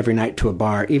go out every night to a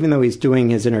bar, even though he's doing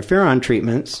his interferon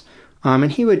treatments.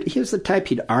 And he was the type,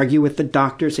 he'd argue with the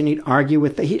doctors, and he argued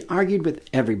with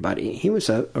everybody. He was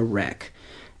a wreck.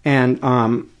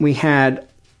 And we had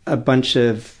a bunch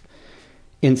of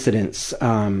incidents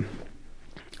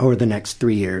over the next 4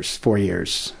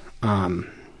 years,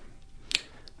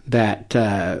 that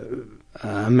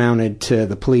amounted to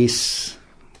the police,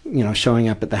 you know, showing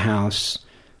up at the house,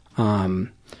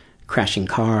 crashing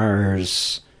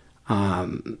cars.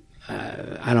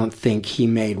 I don't think he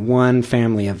made one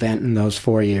family event in those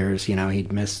 4 years. You know,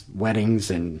 he'd miss weddings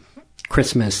and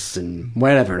Christmas and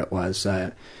whatever it was.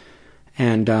 At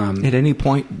any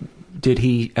point, did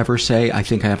he ever say, "I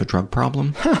think I have a drug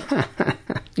problem"?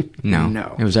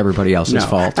 No. It was everybody else's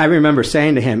fault. I remember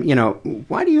saying to him, you know,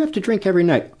 "Why do you have to drink every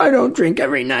night?" "I don't drink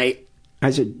every night."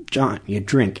 I said, "John, you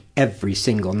drink every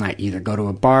single night. You either go to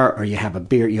a bar or you have a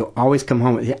beer. You always come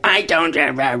home with, I don't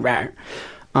drink."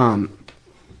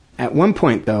 At one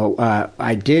point, though,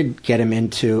 I did get him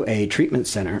into a treatment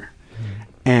center,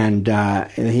 and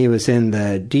he was in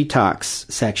the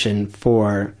detox section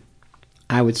for,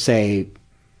 I would say,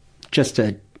 just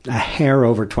a hair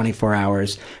over 24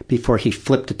 hours before he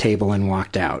flipped a table and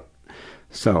walked out.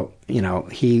 So, you know,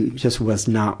 he just was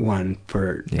not one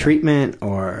for treatment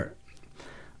or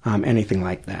anything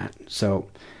like that. So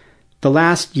the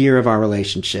last year of our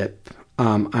relationship,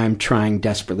 I'm trying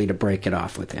desperately to break it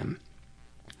off with him.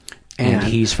 And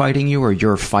he's fighting you, or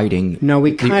you're fighting No,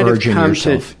 we kind of come to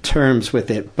yourself? terms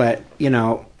with it, but, you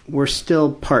know, we're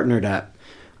still partnered up.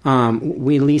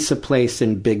 We lease a place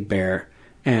in Big Bear,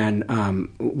 and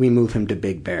we move him to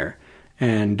Big Bear.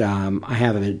 And I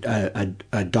have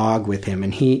a dog with him,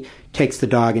 and he takes the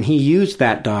dog, and he used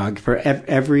that dog for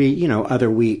every, you know,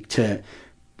 other week to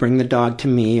bring the dog to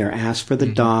me or ask for the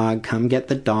dog, come get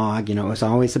the dog. You know, it was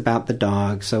always about the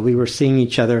dog. So we were seeing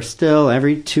each other still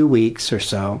every 2 weeks or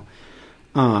so.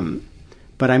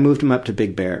 But I moved him up to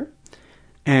Big Bear,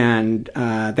 and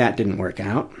that didn't work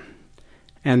out.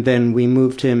 And then we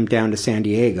moved him down to San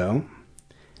Diego,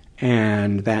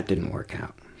 and that didn't work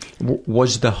out.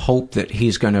 Was the hope that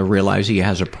he's going to realize he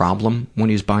has a problem when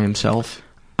he's by himself?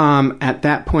 At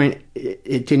that point,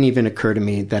 it didn't even occur to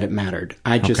me that it mattered.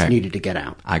 I just needed to get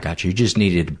out. I got you. You just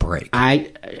needed a break.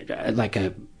 I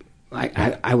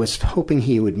was hoping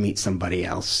he would meet somebody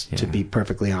else, to be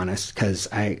perfectly honest, because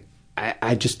I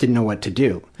just didn't know what to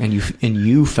do. And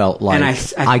you felt like,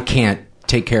 I can't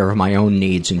take care of my own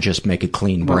needs and just make a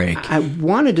clean break. I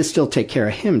wanted to still take care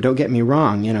of him. Don't get me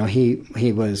wrong. You know,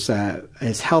 he was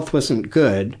his health wasn't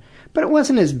good, but it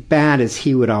wasn't as bad as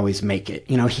he would always make it.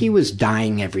 You know, he was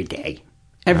dying every day,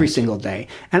 every single day.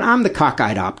 And I'm the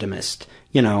cockeyed optimist.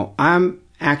 You know, I'm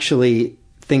actually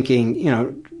thinking, you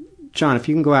know, John, if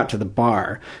you can go out to the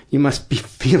bar, you must be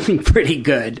feeling pretty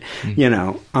good. You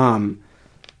know,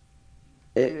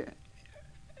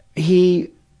 he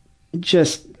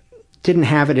just didn't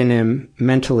have it in him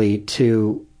mentally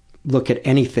to look at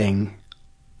anything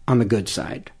on the good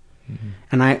side.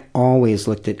 And I always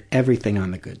looked at everything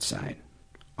on the good side.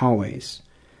 Always.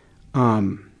 But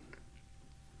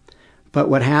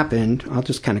what happened, I'll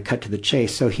just kind of cut to the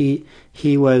chase. So he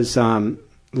was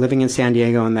living in San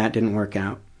Diego, and that didn't work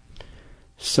out.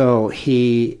 So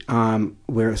he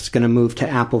was going to move to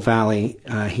Apple Valley.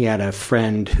 He had a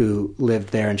friend who lived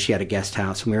there, and she had a guest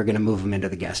house, and we were going to move him into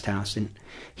the guest house. And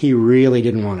he really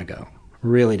didn't want to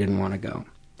go.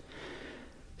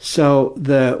 So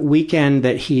the weekend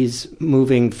that he's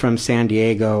moving from San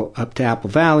Diego up to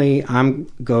Apple Valley, I'm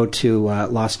go to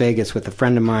Las Vegas with a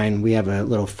friend of mine. We have a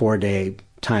little 4-day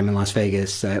time in Las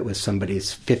Vegas. It was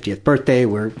somebody's 50th birthday.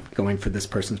 We're going for this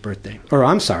person's birthday. Or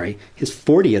I'm sorry, his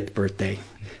 40th birthday.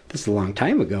 This is a long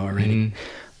time ago already.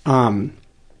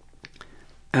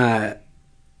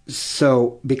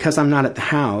 So because I'm not at the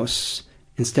house,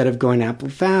 instead of going to Apple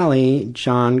Valley,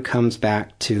 John comes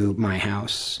back to my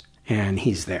house, and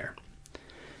he's there.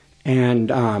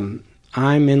 And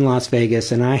I'm in Las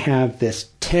Vegas, and I have this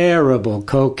terrible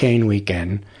cocaine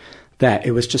weekend that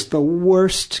it was just the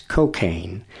worst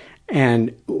cocaine.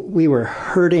 And we were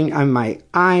hurting on my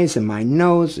eyes and my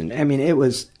nose. And I mean, it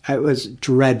was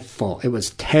dreadful. It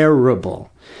was terrible.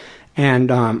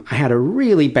 And I had a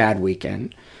really bad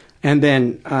weekend. And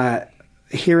then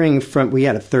we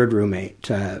had a third roommate.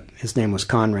 His name was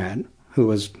Conrad, who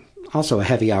was also a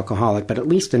heavy alcoholic, but at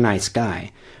least a nice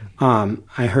guy.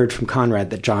 I heard from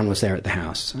Conrad that John was there at the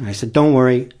house. And I said, "Don't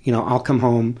worry, you know, I'll come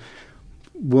home.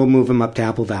 We'll move him up to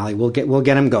Apple Valley. We'll get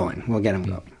him going. We'll get him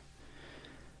going."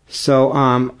 So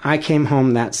I came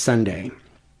home that Sunday,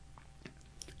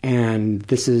 and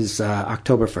this is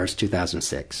October 1st,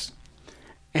 2006.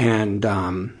 And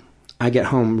I get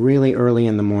home really early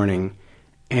in the morning,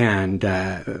 and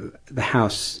the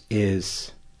house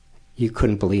is, you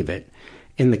couldn't believe it.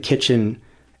 In the kitchen,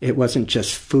 it wasn't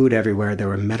just food everywhere. There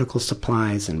were medical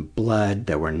supplies and blood.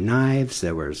 There were knives.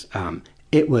 There was,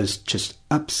 it was just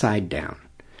upside down.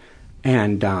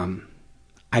 And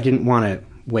I didn't want to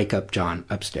wake up John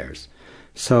upstairs.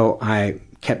 So I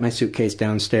kept my suitcase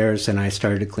downstairs, and I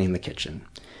started to clean the kitchen.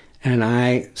 And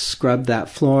I scrubbed that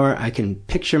floor. I can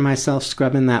picture myself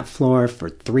scrubbing that floor for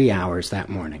 3 hours that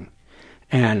morning.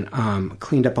 And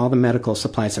cleaned up all the medical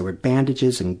supplies. There were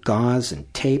bandages and gauze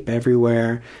and tape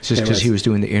everywhere. Is this because he was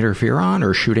doing the interferon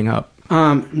or shooting up?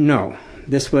 No.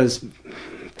 This was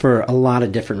for a lot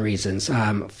of different reasons.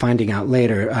 Finding out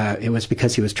later, it was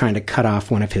because he was trying to cut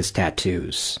off one of his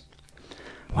tattoos.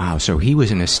 Wow, so he was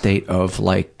in a state of,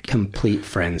 like... complete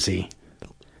frenzy.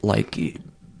 Like...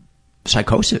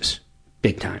 psychosis.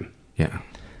 Big time. Yeah.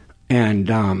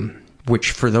 And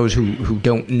which, for those who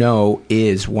don't know,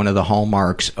 is one of the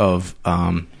hallmarks of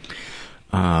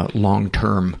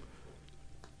long-term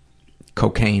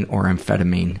cocaine or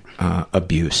amphetamine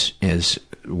abuse, is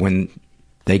when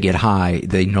they get high,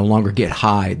 they no longer get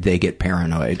high, they get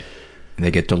paranoid,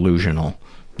 they get delusional,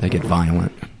 they get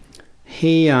violent.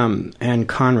 He and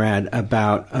Conrad,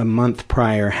 about a month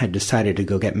prior, had decided to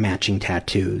go get matching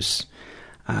tattoos.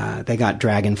 They got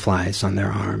dragonflies on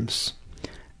their arms.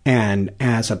 And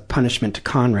as a punishment to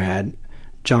Conrad,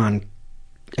 John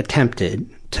attempted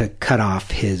to cut off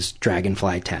his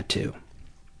dragonfly tattoo.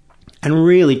 And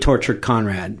really tortured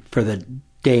Conrad for the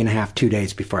day and a half, 2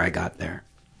 days before I got there.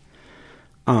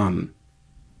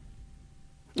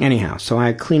 Anyhow, so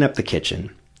I clean up the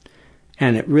kitchen.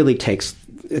 And it really takes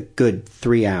a good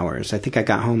 3 hours. I think I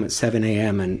got home at 7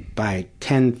 a.m. and by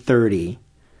 10:30...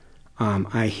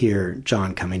 I hear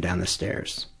John coming down the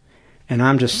stairs. And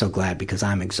I'm just so glad because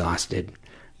I'm exhausted.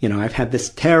 You know, I've had this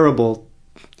terrible,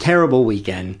 terrible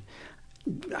weekend.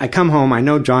 I come home, I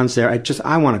know John's there.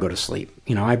 I want to go to sleep.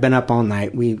 You know, I've been up all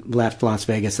night. We left Las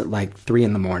Vegas at like 3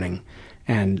 a.m.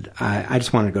 And I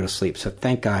just wanted to go to sleep. So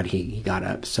thank God he got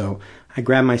up. So I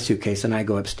grab my suitcase and I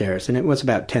go upstairs. And it was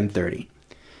about 10:30.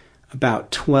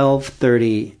 About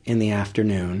 12:30 in the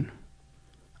afternoon,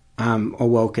 I'm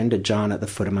awoken to John at the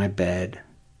foot of my bed,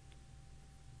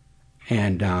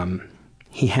 and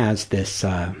he has this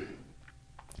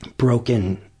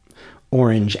broken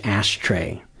orange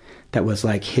ashtray that was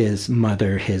like his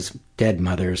dead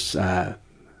mother's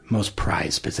most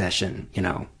prized possession, you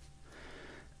know,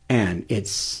 and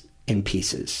it's in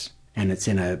pieces, and it's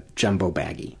in a jumbo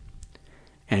baggie,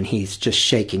 and he's just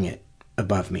shaking it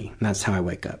above me, and that's how I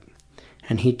wake up.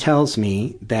 And he tells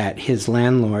me that his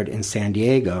landlord in San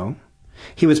Diego,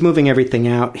 he was moving everything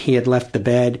out. He had left the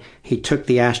bed. He took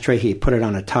the ashtray. He put it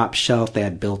on a top shelf. They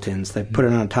had built-ins. They put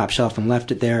it on a top shelf and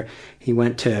left it there. He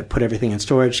went to put everything in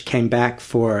storage, came back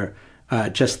for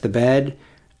just the bed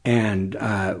and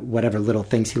whatever little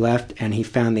things he left, and he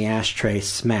found the ashtray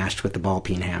smashed with the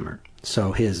ball-peen hammer.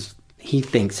 So he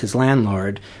thinks his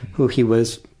landlord, who he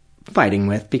was fighting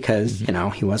with because, you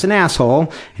know, he was an asshole,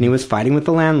 and he was fighting with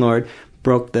the landlord,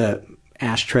 broke the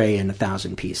ashtray in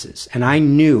 1,000 pieces. And I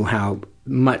knew how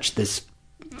much this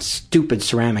stupid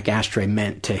ceramic ashtray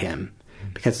meant to him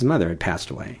because his mother had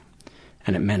passed away,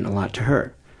 and it meant a lot to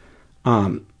her.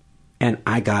 And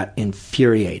I got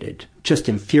infuriated, just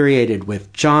infuriated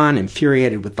with John,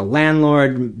 infuriated with the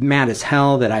landlord, mad as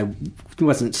hell that I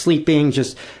wasn't sleeping,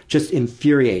 just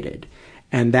infuriated.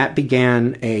 And that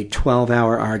began a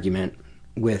 12-hour argument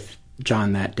with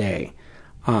John that day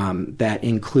that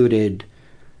included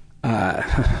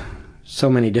so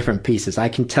many different pieces. I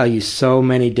can tell you so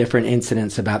many different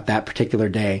incidents about that particular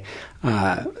day.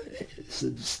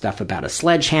 Stuff about a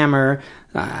sledgehammer,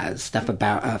 stuff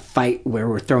about a fight where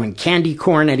we're throwing candy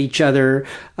corn at each other,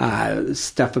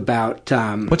 stuff about...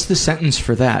 What's the sentence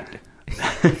for that?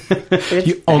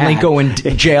 You only go in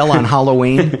jail on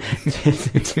Halloween?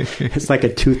 It's like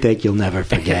a toothache you'll never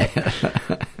forget.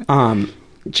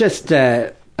 Just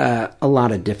a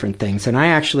lot of different things. And I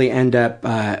actually end up,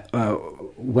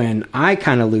 when I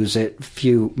kind of lose it, a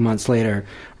few months later,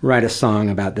 write a song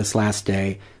about this last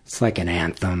day. It's like an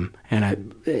anthem,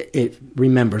 and it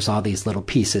remembers all these little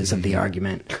pieces of the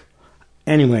argument.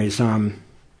 Anyways,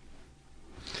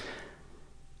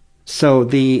 so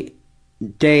the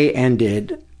day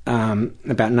ended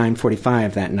about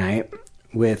 9:45 that night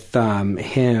with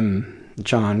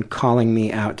John, calling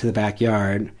me out to the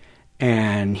backyard,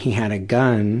 and he had a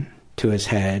gun to his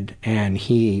head, and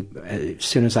he, as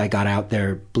soon as I got out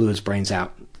there, blew his brains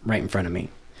out right in front of me.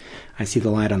 I see the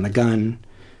light on the gun.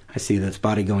 I see this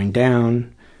body going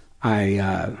down.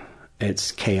 I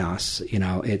it's chaos. You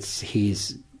know,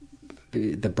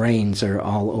 the brains are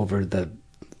all over the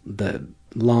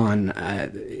lawn.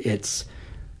 It's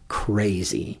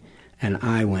crazy. And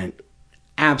I went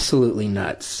absolutely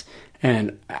nuts.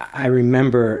 And I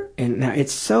remember, and now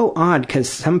it's so odd because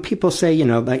some people say, you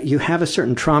know, like you have a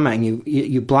certain trauma and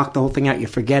you block the whole thing out, you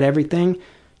forget everything.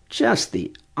 Just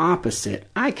the opposite.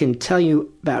 I can tell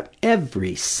you about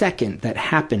every second that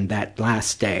happened that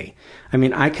last day. I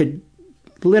mean, I could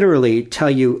literally tell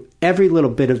you every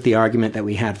little bit of the argument that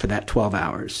we had for that 12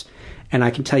 hours. And I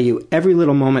can tell you every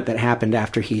little moment that happened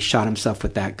after he shot himself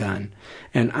with that gun.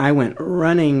 And I went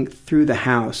running through the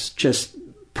house, just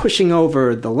pushing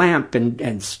over the lamp and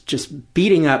just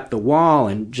beating up the wall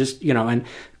and just, you know, and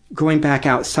going back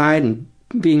outside and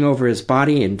being over his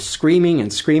body and screaming.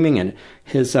 And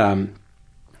his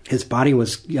body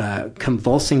was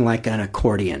convulsing like an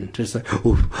accordion, just like,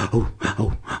 oh,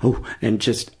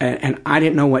 and I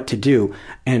didn't know what to do.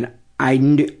 And I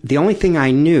knew, the only thing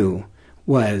I knew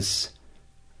was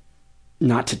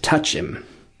not to touch him.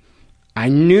 I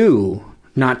knew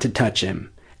not to touch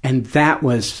him. And that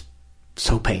was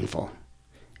so painful.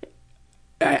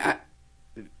 I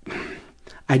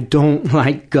don't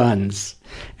like guns.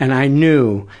 And I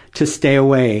knew to stay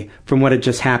away from what had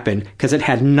just happened because it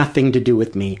had nothing to do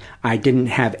with me. I didn't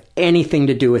have anything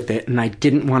to do with it, and I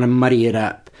didn't want to muddy it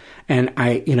up. And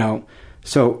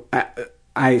so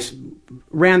I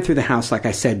ran through the house, like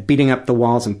I said, beating up the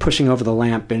walls and pushing over the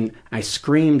lamp, and I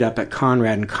screamed up at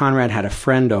Conrad, and Conrad had a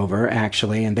friend over,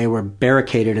 actually, and they were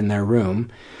barricaded in their room.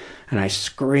 And I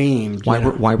screamed.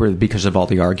 Why were because of all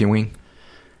the arguing?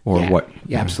 Or what?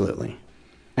 Yeah, absolutely.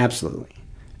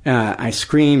 I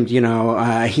screamed, he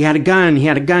had a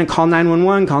gun, call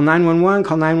 911, call 911,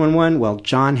 call 911. Well,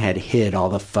 John had hid all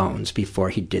the phones before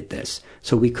he did this.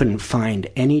 So we couldn't find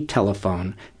any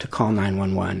telephone to call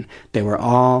 911. They were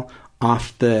all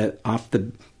off the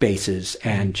bases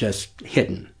and just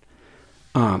hidden.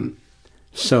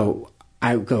 So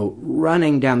I would go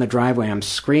running down the driveway. I'm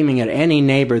screaming at any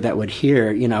neighbor that would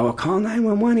hear, call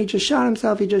 911. He just shot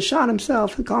himself.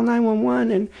 Call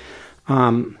 911. And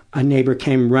a neighbor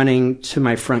came running to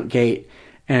my front gate,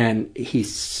 and he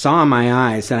saw my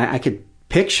eyes, and I could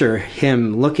picture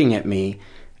him looking at me.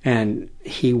 And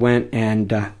he went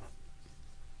and,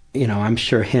 I'm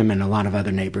sure him and a lot of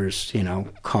other neighbors,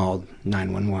 called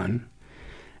 911.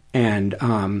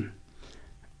 And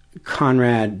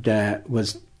Conrad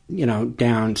was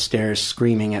downstairs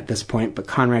screaming at this point, but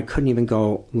Conrad couldn't even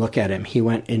go look at him. He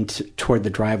went toward the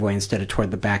driveway instead of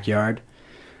toward the backyard.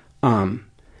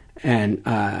 And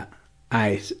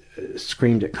I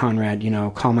screamed at Conrad,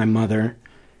 call my mother.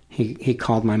 He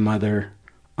called my mother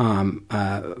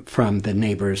from the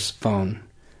neighbor's phone.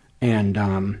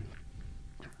 And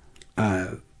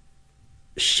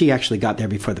she actually got there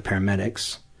before the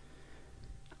paramedics.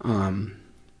 I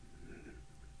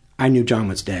knew John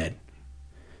was dead.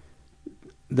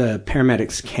 The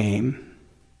paramedics came,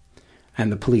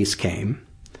 and the police came,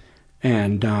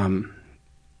 and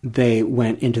they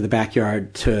went into the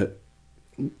backyard to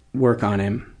work on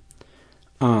him,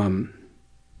 and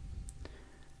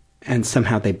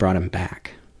somehow they brought him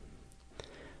back.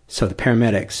 So the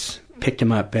paramedics picked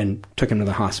him up and took him to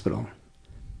the hospital.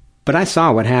 But I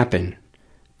saw what happened.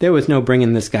 There was no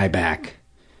bringing this guy back.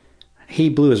 He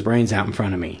blew his brains out in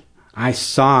front of me. I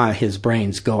saw his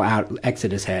brains go out,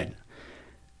 exit his head.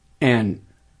 And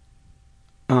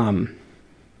I'm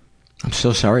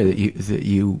so sorry that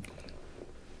you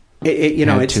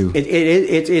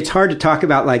it's hard to talk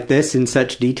about like this in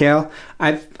such detail.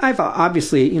 I've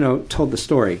obviously told the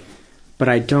story, but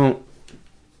I don't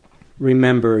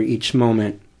remember each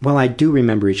moment. Well, I do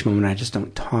remember each moment. I just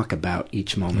don't talk about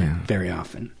each moment very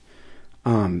often.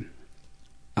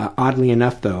 Oddly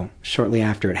enough, though, shortly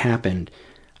after it happened,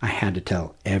 I had to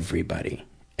tell everybody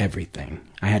everything.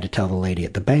 I had to tell the lady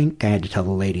at the bank. I had to tell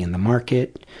the lady in the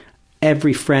market.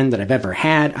 Every friend that I've ever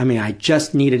had. I mean, I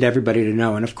just needed everybody to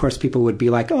know. And of course, people would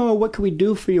be like, "Oh, what can we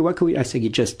do for you? What can we?" I said, "You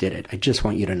just did it. I just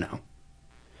want you to know."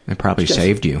 It probably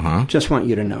saved you, huh? Just want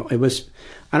you to know. It was,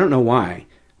 I don't know why,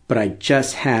 but I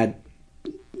just had,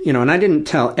 and I didn't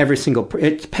tell every single.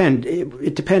 It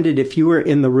depended if you were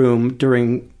in the room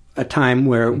during a time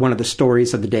where one of the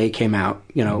stories of the day came out,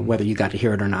 whether you got to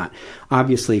hear it or not.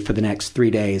 Obviously, for the next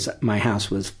 3 days, my house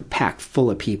was packed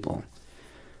full of people.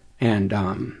 And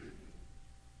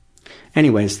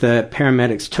anyways, the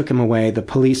paramedics took him away. The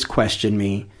police questioned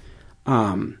me.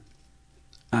 Another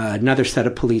set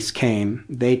of police came.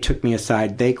 They took me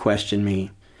aside. They questioned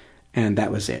me. And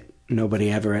that was it. Nobody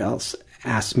ever else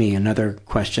asked me another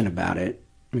question about it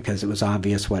because it was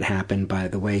obvious what happened by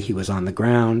the way he was on the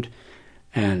ground.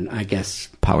 And I guess...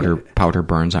 Powder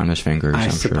burns on his fingers, I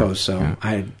I'm suppose sure. so. Yeah.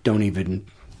 I don't even,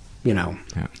 I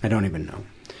don't even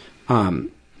know.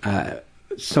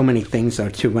 So many things, though,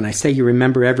 too. When I say you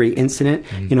remember every incident,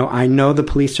 I know the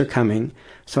police are coming,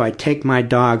 so I take my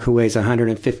dog, who weighs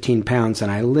 115 pounds,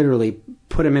 and I literally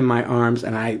put him in my arms,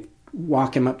 and I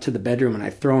walk him up to the bedroom, and I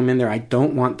throw him in there. I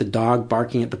don't want the dog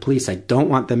barking at the police. I don't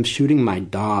want them shooting my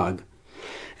dog.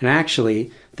 And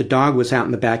actually, the dog was out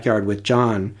in the backyard with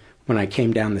John when I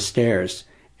came down the stairs,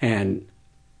 and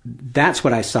that's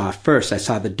what I saw first. I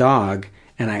saw the dog,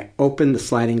 and I opened the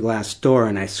sliding glass door,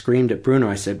 and I screamed at Bruno.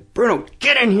 I said, "Bruno,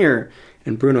 get in here!"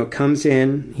 And Bruno comes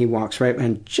in, he walks right,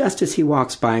 and just as he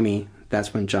walks by me,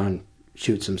 that's when John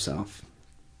shoots himself.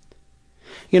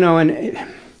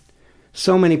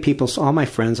 So many people, all my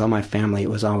friends, all my family, it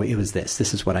was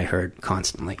this is what I heard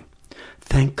constantly.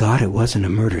 Thank God it wasn't a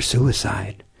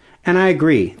murder-suicide. And I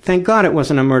agree. Thank God it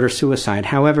wasn't a murder-suicide.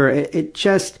 However,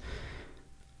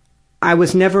 I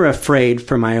was never afraid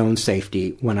for my own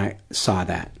safety when I saw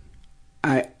that.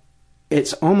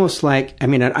 It's almost like,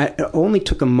 it only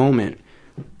took a moment,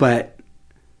 but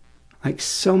like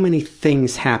so many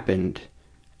things happened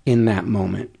in that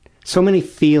moment. So many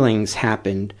feelings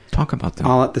happened. Talk about them.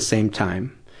 All at the same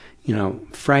time.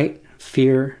 Fright,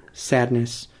 fear,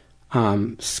 sadness,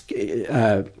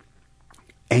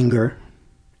 anger,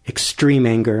 extreme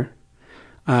anger,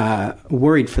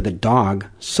 worried for the dog,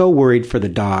 so worried for the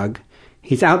dog.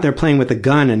 He's out there playing with a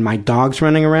gun and my dog's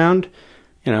running around,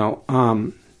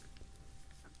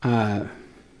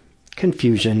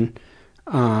 confusion,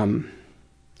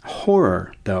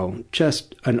 horror, though,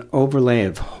 just an overlay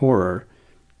of horror.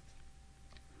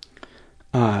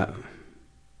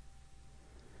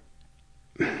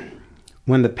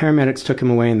 When the paramedics took him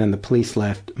away and then the police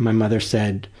left, my mother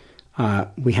said,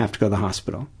 we have to go to the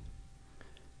hospital.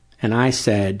 And I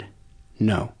said,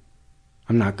 no,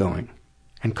 I'm not going.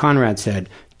 And Conrad said,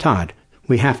 Todd,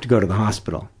 we have to go to the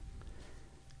hospital.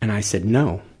 And I said,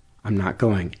 no, I'm not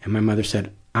going. And my mother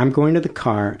said, I'm going to the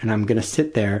car and I'm going to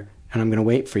sit there and I'm going to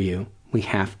wait for you. We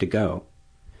have to go.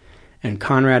 And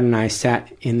Conrad and I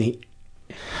sat in the...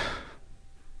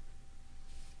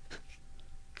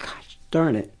 Gosh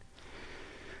darn it.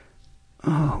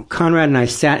 Oh, Conrad and I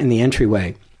sat in the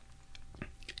entryway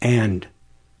and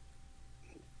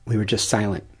we were just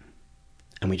silent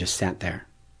and we just sat there.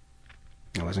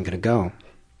 I wasn't going to go.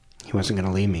 He wasn't going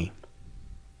to leave me.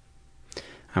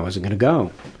 I wasn't going to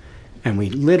go. And we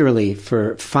literally,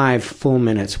 for 5 full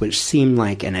minutes, which seemed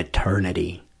like an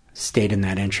eternity, stayed in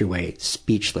that entryway,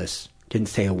 speechless, didn't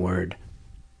say a word.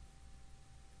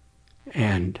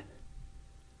 And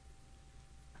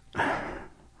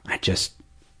I just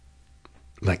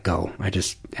let go. I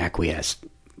just acquiesced.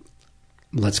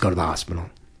 Let's go to the hospital.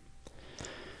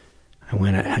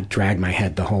 I dragged my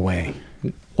head the whole way.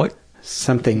 What?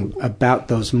 Something about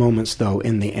those moments, though,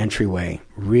 in the entryway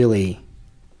really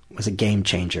was a game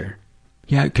changer.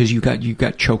 Yeah, because you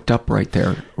got choked up right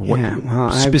there. Yeah,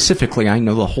 well, specifically, I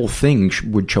know the whole thing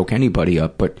would choke anybody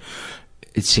up, but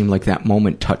it seemed like that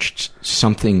moment touched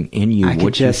something in you. I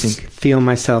could just feel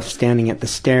myself standing at the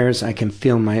stairs. I can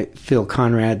feel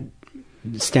Conrad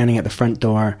standing at the front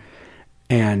door,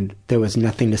 and there was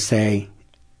nothing to say,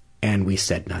 and we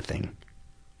said nothing.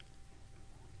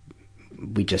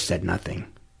 We just said nothing.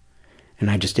 And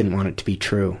I just didn't want it to be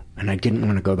true, and I didn't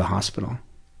want to go to the hospital.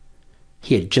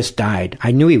 He had just died.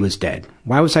 I knew he was dead.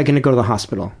 Why was I going to go to the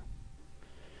hospital?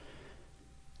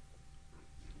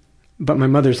 But my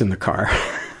mother's in the car.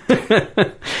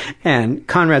 And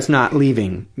Conrad's not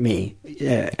leaving me.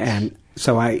 And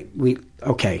so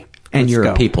okay. And you're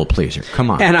go. A people pleaser. Come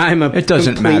on. And I'm it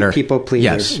doesn't matter. People pleaser.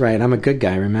 Yes. Right. I'm a good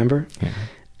guy, remember?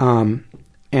 Yeah.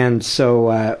 And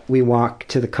so we walk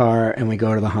to the car and we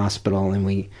go to the hospital and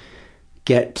we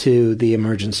get to the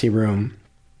emergency room.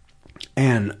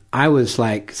 And I was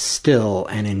like still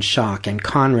and in shock, and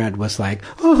Conrad was like,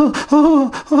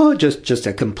 just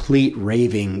a complete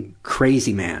raving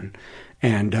crazy man.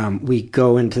 And we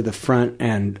go into the front,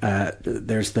 and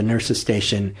there's the nurse's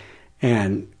station,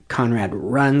 and Conrad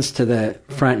runs to the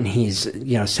front, and he's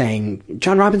saying,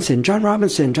 John Robinson, John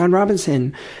Robinson, John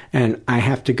Robinson. And I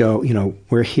have to go,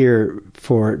 we're here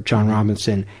for John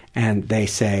Robinson. And they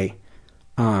say,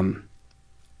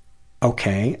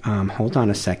 okay, hold on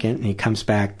a second. And he comes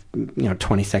back,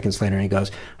 20 seconds later, and he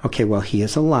goes, okay, well, he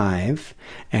is alive.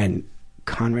 And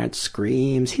Conrad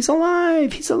screams, he's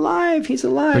alive, he's alive, he's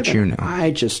alive. But I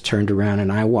just turned around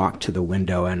and I walked to the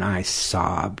window and I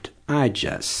sobbed. I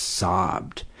just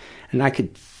sobbed. And I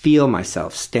could feel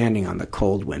myself standing on the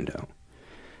cold window,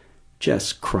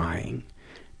 just crying.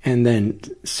 And then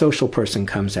social person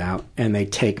comes out, and they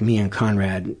take me and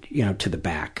Conrad, to the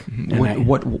back.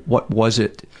 What was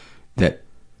it that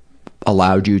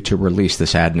allowed you to release the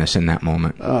sadness in that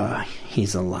moment?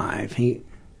 He's alive. He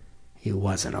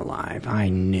wasn't alive. I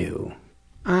knew.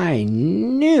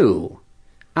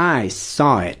 I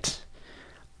saw it.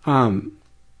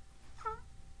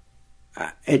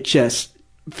 It just,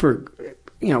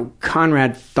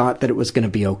 Conrad thought that it was going to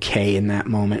be okay in that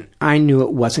moment. I knew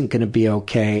it wasn't going to be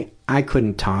okay. I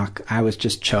couldn't talk. I was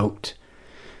just choked.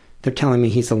 They're telling me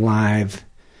he's alive.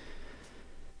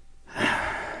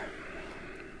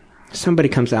 Somebody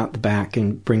comes out the back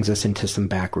and brings us into some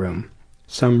back room.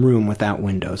 Some room without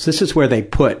windows. This is where they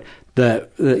put the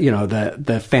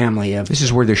family of... This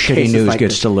is where the shitty news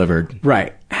gets delivered.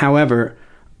 Right. However,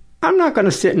 I'm not going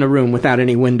to sit in a room without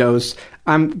any windows.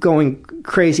 I'm going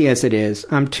crazy as it is.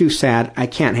 I'm too sad. I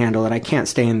can't handle it. I can't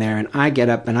stay in there. And I get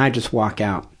up and I just walk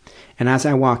out. And as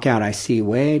I walk out, I see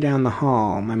way down the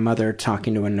hall my mother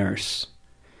talking to a nurse.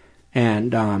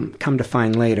 And come to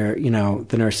find later,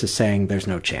 the nurse is saying, there's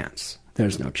no chance.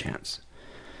 There's no chance.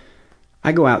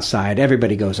 I go outside.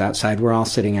 Everybody goes outside. We're all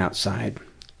sitting outside.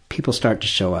 People start to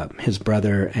show up. His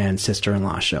brother and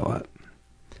sister-in-law show up.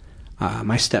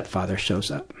 My stepfather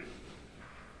shows up.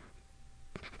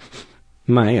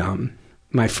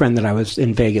 My friend that I was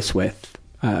in Vegas with,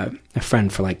 a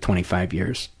friend for like 25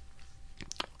 years,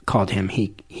 called him.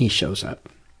 He shows up.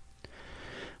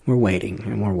 We're waiting,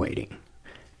 and we're waiting.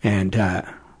 And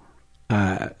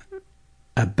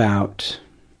about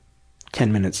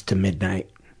 10 minutes to midnight,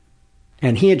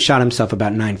 and he had shot himself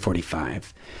about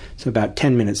 9:45. So about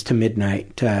 10 minutes to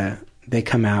midnight, they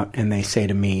come out and they say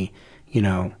to me,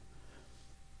 do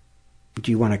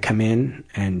you want to come in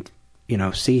and,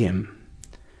 see him?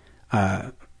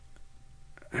 And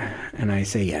I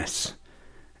say yes.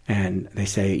 And they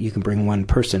say, you can bring one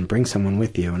person, bring someone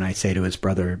with you. And I say to his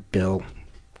brother, Bill,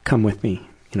 come with me.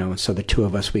 So the two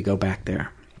of us, we go back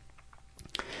there.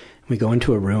 We go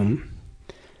into a room,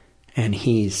 and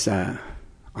he's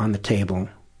on the table,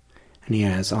 and he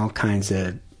has all kinds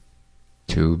of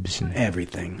tubes and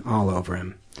everything all over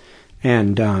him.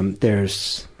 And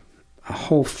there's a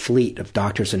whole fleet of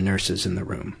doctors and nurses in the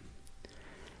room.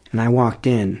 And I walked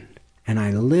in, and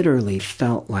I literally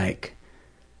felt like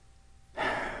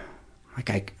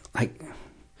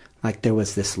there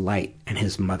was this light, and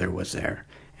his mother was there.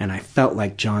 And I felt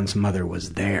like John's mother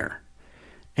was there.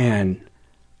 And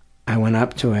I went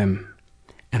up to him,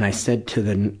 and I said to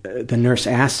the nurse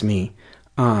asked me,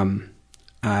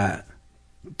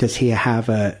 does he have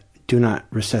a do not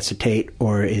resuscitate,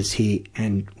 or is he,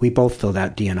 and we both filled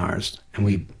out DNRs,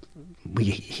 and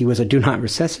he was a do not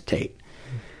resuscitate.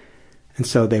 And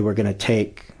so they were going to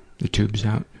take the tubes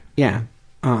out. Yeah.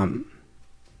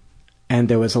 And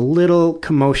there was a little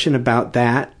commotion about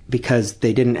that because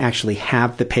they didn't actually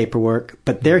have the paperwork,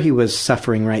 but there he was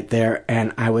suffering right there.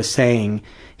 And I was saying,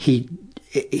 he's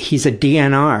a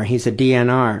DNR. He's a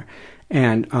DNR.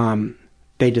 And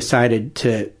they decided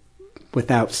to,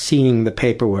 without seeing the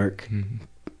paperwork,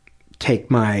 take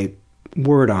my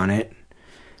word on it.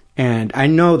 And I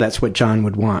know that's what John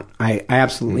would want. I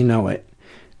absolutely know it.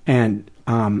 And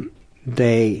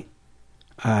they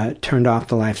turned off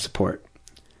the life support.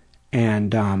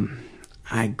 And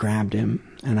I grabbed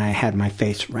him, and I had my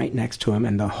face right next to him.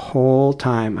 And the whole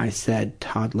time I said,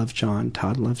 Todd loves John,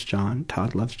 Todd loves John,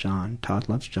 Todd loves John, Todd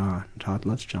loves John, Todd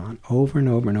loves John, over and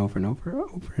over and over and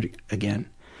over again.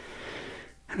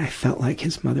 And I felt like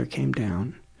his mother came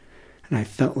down, and I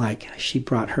felt like she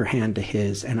brought her hand to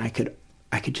his, and I could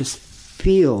just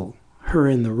feel her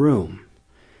in the room.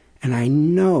 And I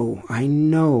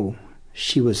know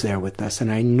she was there with us, and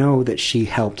I know that she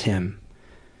helped him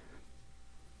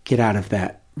get out of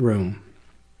that room.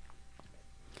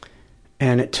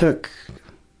 And it took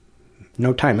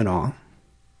no time at all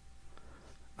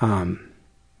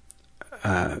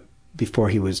before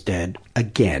he was dead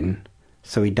again.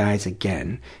 So he dies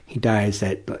again. He dies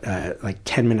at like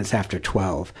 10 minutes after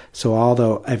 12. So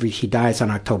although he dies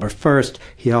on October 1st,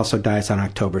 he also dies on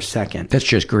October 2nd. That's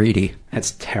just greedy.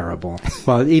 That's terrible.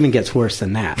 Well, it even gets worse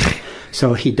than that.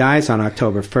 So he dies on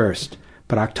October 1st.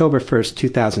 But October 1st,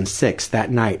 2006,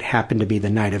 that night happened to be the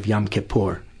night of Yom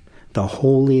Kippur, the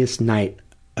holiest night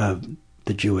of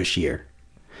the Jewish year,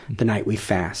 the night we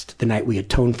fast, the night we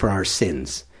atone for our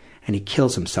sins. And he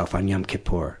kills himself on Yom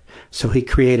Kippur. So he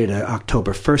created an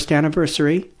October 1st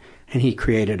anniversary, and he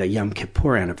created a Yom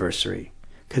Kippur anniversary.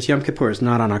 Because Yom Kippur is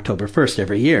not on October 1st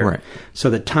every year. Right. So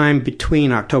the time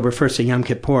between October 1st and Yom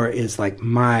Kippur is like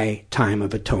my time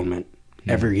of atonement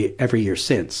every year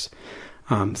since.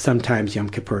 Sometimes Yom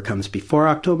Kippur comes before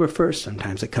October 1st,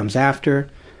 sometimes it comes after.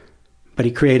 but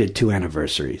he created 2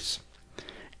 anniversaries.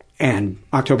 And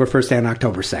October 1st and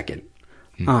October 2nd.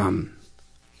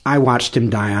 I watched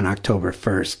him die on October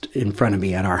 1st in front of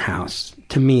me at our house.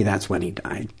 To me, that's when he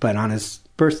died. But on his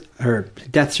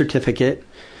death certificate,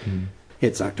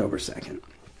 it's October 2nd.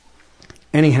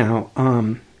 Anyhow,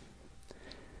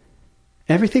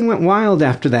 everything went wild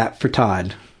after that for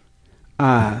Todd.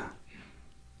 I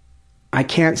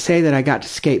can't say that I got to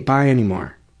skate by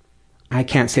anymore. I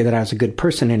can't say that I was a good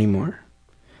person anymore.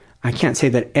 I can't say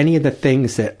that any of the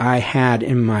things that I had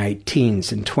in my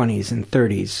teens and 20s and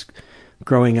 30s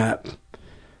growing up,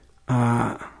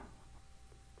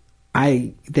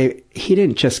 he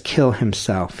didn't just kill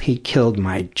himself. He killed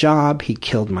my job. He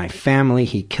killed my family.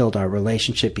 He killed our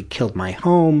relationship. He killed my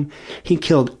home. He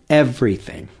killed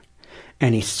everything.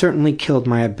 And he certainly killed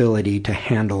my ability to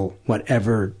handle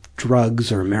whatever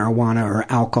drugs or marijuana or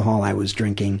alcohol I was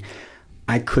drinking.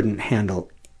 I couldn't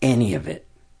handle any of it.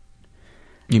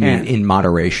 You mean in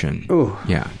moderation? Ooh.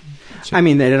 Yeah. So. I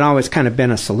mean, it had always kind of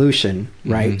been a solution,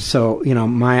 right? So,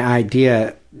 my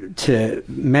idea to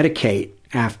medicate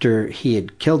after he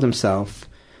had killed himself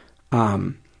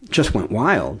just went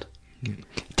wild.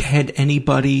 Had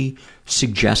anybody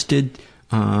suggested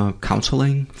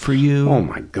counseling for you? Oh,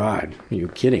 my God. Are you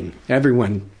kidding?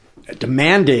 Everyone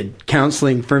demanded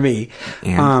counseling for me.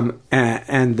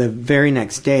 And the very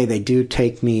next day, they do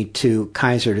take me to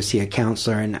Kaiser to see a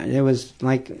counselor. And it was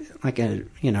like a,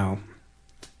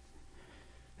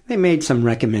 they made some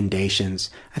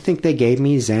recommendations. I think they gave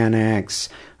me Xanax.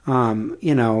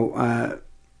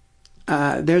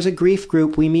 There's a grief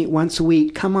group. We meet once a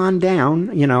week. Come on down.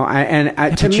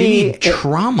 To me,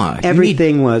 trauma.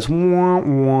 Everything was wah,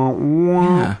 wah,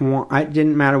 wah, wah. It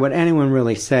didn't matter what anyone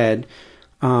really said.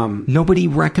 Nobody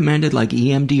recommended like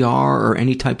EMDR or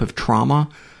any type of trauma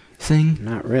thing?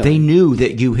 Not really. They knew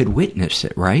that you had witnessed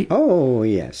it, right? Oh,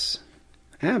 yes.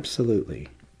 Absolutely.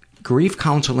 Grief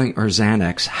counseling or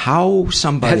Xanax, how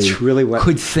somebody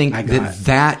could think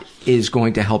that is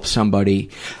going to help somebody.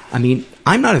 I mean,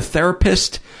 I'm not a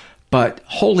therapist, but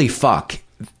holy fuck,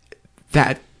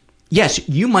 yes,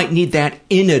 you might need that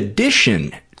in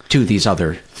addition to these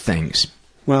other things.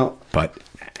 Well, but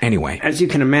anyway. As you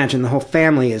can imagine, the whole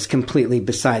family is completely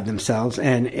beside themselves,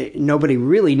 and nobody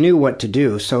really knew what to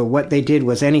do, so what they did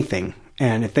was anything.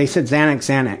 And if they said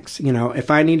Xanax, if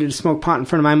I needed to smoke pot in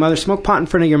front of my mother, smoke pot in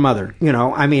front of your mother.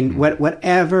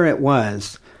 Whatever it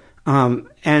was.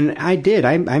 And I did.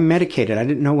 I medicated. I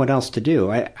didn't know what else to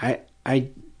do. I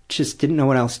just didn't know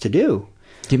what else to do.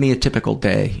 Give me a typical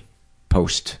day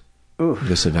post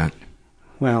this event.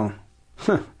 Well,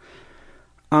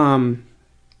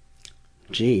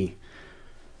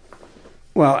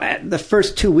 Well, the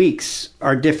first 2 weeks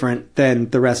are different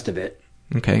than the rest of it.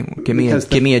 Okay, give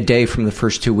me a day from the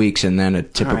first 2 weeks, and then a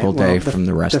typical day from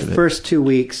the rest of it. The first 2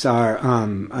 weeks are.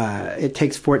 It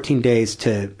takes 14 days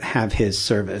to have his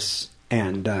service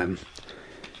and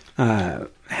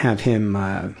have him.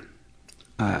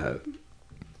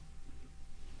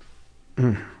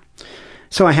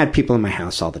 So I had people in my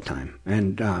house all the time,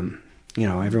 and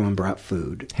everyone brought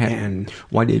food. And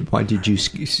why did you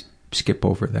skip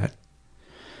over that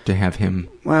to have him?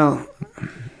 Well.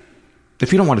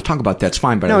 If you don't want to talk about that, it's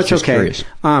fine, but I was just curious.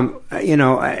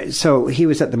 So he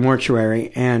was at the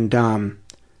mortuary, and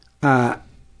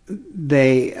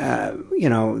they,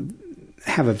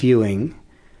 have a viewing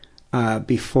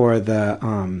before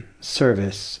the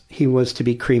service. He was to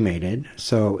be cremated,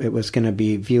 so it was going to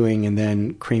be viewing and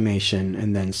then cremation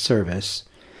and then service.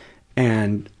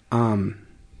 And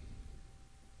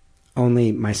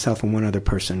only myself and one other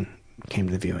person came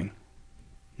to the viewing.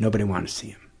 Nobody wanted to see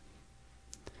him.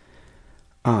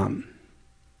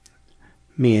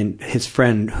 Me and his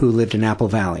friend who lived in Apple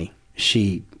Valley,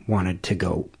 she wanted to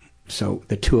go, so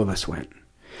the two of us went.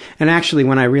 And actually,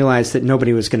 when I realized that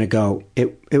nobody was going to go,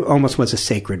 it almost was a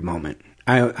sacred moment.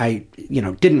 I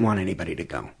didn't want anybody to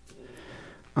go.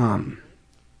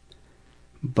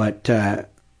 But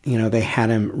they had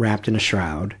him wrapped in a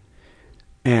shroud,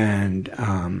 and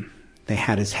they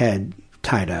had his head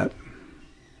tied up,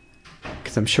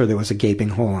 because I'm sure there was a gaping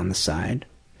hole on the side.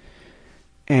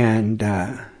 And,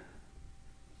 I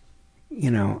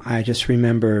just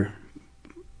remember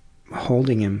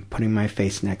holding him, putting my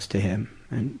face next to him,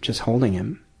 and just holding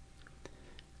him.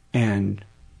 And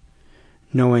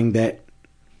knowing that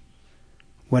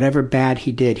whatever bad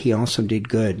he did, he also did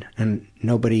good. And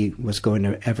nobody was going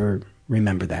to ever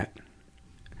remember that.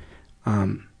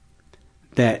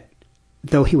 That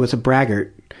though he was a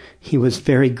braggart, he was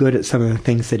very good at some of the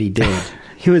things that he did.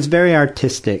 He was very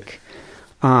artistic.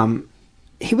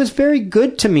 He was very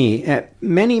good to me at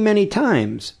many, many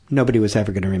times. Nobody was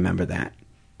ever going to remember that.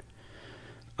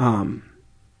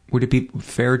 Would it be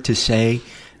fair to say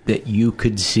that you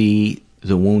could see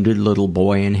the wounded little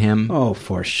boy in him? Oh,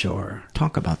 for sure.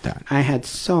 Talk about that. I had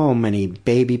so many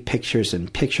baby pictures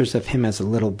and pictures of him as a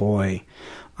little boy.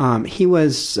 He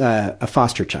was a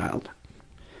foster child.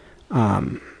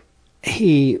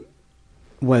 He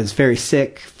was very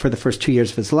sick for the first 2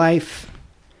 years of his life.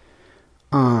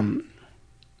 There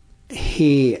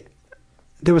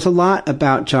was a lot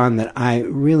about John that I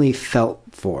really felt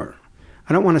for.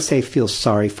 I don't want to say feel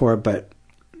sorry for, but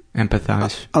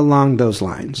empathize along those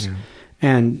lines. Yeah.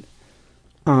 And,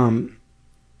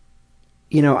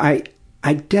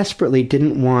 I desperately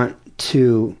didn't want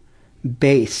to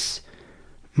base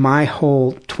my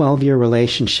whole 12-year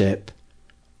relationship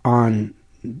on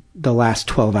the last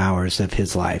 12 hours of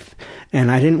his life.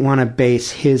 And I didn't want to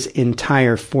base his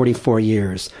entire 44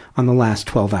 years on the last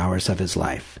 12 hours of his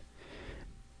life.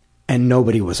 And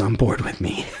nobody was on board with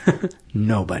me.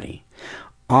 Nobody.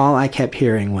 All I kept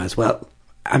hearing was, well,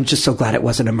 I'm just so glad it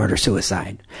wasn't a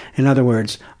murder-suicide. In other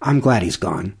words, I'm glad he's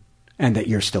gone and that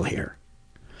you're still here.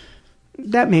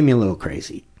 That made me a little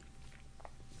crazy.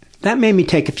 That made me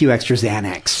take a few extra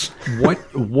Xanax.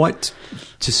 What,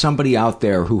 to somebody out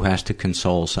there who has to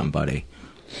console somebody,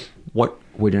 what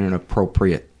would an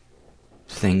appropriate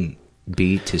thing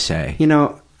be to say?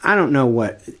 I don't know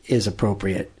what is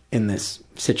appropriate in this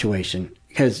situation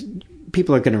because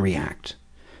people are going to react.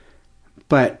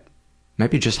 But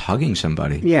maybe just hugging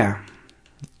somebody. Yeah.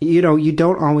 You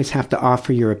don't always have to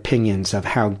offer your opinions of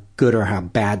how good or how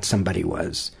bad somebody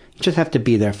was. You just have to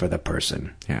be there for the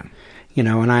person. Yeah.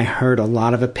 And I heard a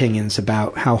lot of opinions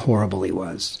about how horrible he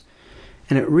was.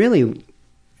 And it really,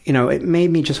 it made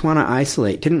me just want to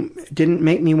isolate. Didn't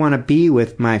make me want to be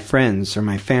with my friends or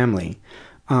my family.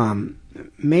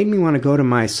 Made me want to go to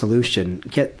my solution,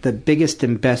 get the biggest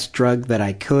and best drug that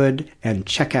I could, and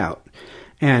check out.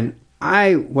 And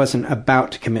I wasn't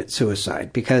about to commit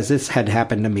suicide because this had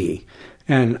happened to me.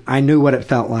 And I knew what it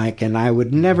felt like, and I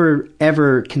would never,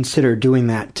 ever consider doing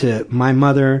that to my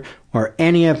mother or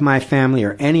any of my family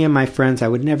or any of my friends. I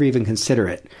would never even consider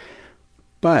it.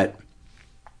 But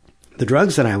the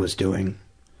drugs that I was doing,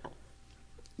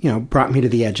 brought me to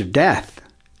the edge of death.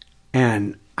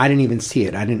 And I didn't even see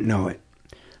it. I didn't know it.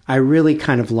 I really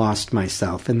kind of lost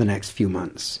myself in the next few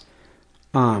months.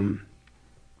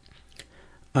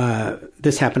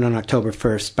 This happened on October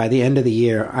 1st. By the end of the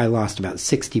year, I lost about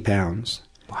 60 pounds.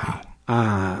 Wow.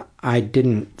 I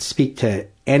didn't speak to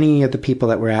any of the people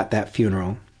that were at that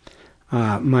funeral.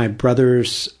 My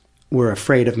brothers were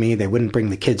afraid of me. They wouldn't bring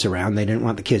the kids around. They didn't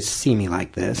want the kids to see me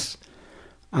like this.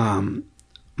 My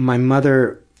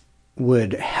mother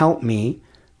would help me,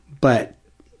 but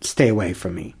stay away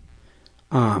from me.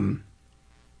 And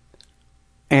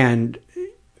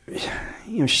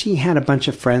she had a bunch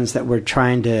of friends that were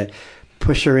trying to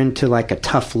push her into like a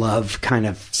tough love kind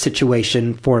of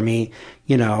situation for me.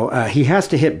 He has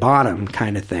to hit bottom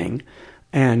kind of thing.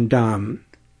 And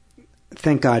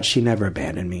thank God she never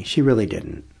abandoned me. She really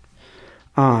didn't.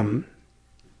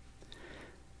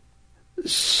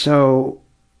 So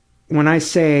when I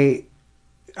say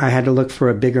I had to look for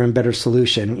a bigger and better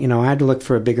solution, I had to look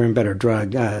for a bigger and better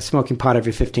drug. Smoking pot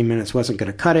every 15 minutes wasn't going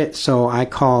to cut it, so I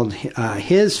called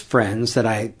his friends that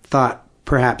I thought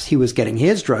perhaps he was getting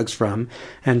his drugs from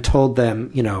and told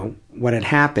them, what had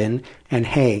happened, and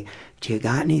hey, do you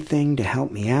got anything to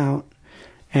help me out?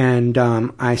 And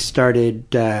I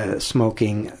started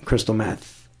smoking crystal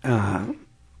meth on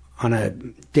a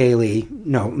daily,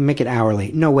 make it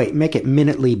hourly, make it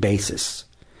minutely basis.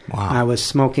 Wow. I was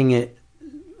smoking it.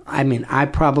 I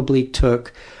probably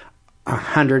took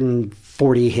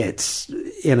 140 hits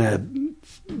in a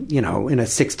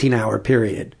 16-hour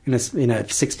period, in a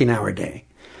 16-hour day.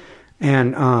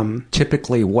 And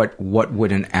typically, what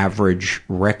would an average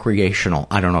recreational?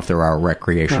 I don't know if there are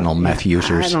recreational meth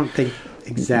users. I don't think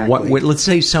exactly. Let's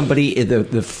say somebody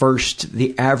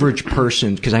the average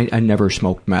person, because I never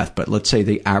smoked meth, but let's say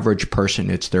the average person,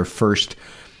 it's their first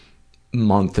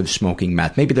month of smoking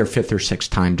meth, maybe their fifth or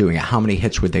sixth time doing it. How many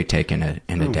hits would they take in a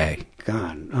day?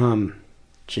 God,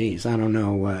 geez, I don't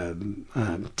know,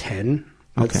 10.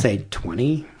 Let's say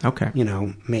 20. Okay.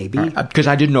 Maybe. Because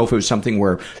I didn't know if it was something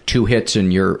where 2 hits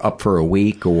and you're up for a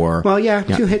week, or... Well, yeah,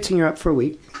 2 hits and you're up for a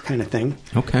week kind of thing.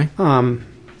 Okay.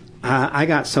 I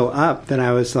got so up that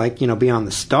I was like, beyond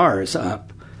the stars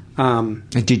up.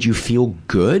 Did you feel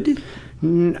good?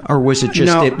 Or was it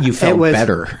just that you felt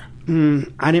better?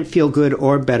 I didn't feel good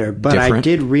or better, but different? I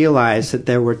did realize that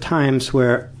there were times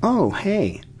where, oh,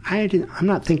 hey, I'm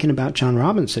not thinking about John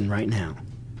Robinson right now.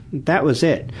 That was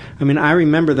it. I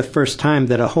remember the first time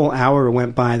that a whole hour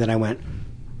went by that I went,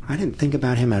 I didn't think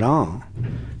about him at all.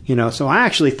 So I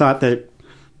actually thought that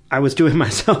I was doing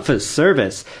myself a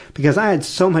service because I had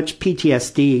so much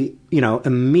PTSD,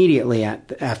 immediately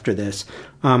after this.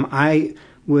 The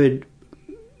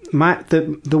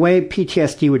way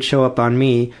PTSD would show up on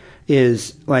me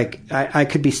is like I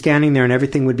could be standing there and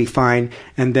everything would be fine,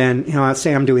 and then I'd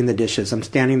say I'm doing the dishes. I'm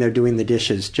standing there doing the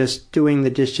dishes, just doing the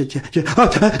dishes,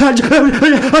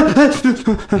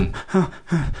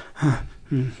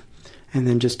 and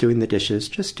then just doing the dishes.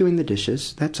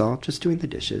 That's all, just doing the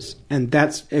dishes, and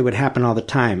it would happen all the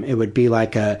time. It would be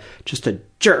like just a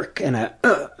jerk and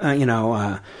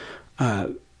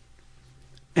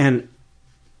and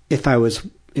if I was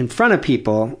in front of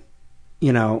people,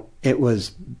 it was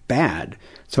bad.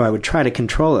 So I would try to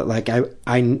control it. Like I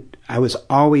was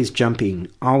always jumping,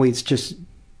 always just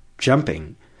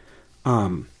jumping.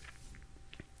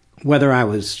 Whether I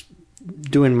was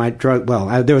doing my drug,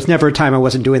 there was never a time I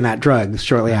wasn't doing that drug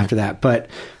shortly after that. But,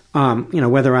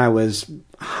 whether I was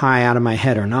high out of my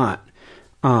head or not,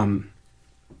 I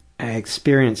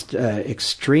experienced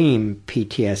extreme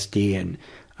PTSD and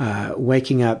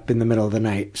waking up in the middle of the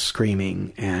night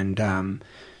screaming. And,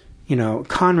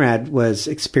 Conrad was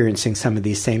experiencing some of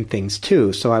these same things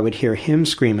too. So I would hear him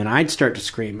scream and I'd start to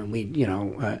scream, and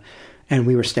and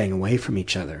we were staying away from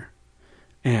each other.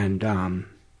 And,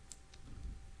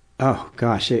 oh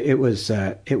gosh, it was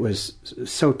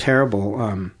so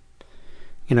terrible.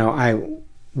 I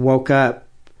woke up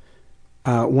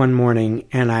one morning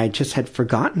and I just had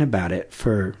forgotten about it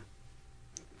for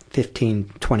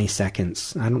 15, 20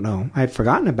 seconds. I don't know. I had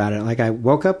forgotten about it. Like I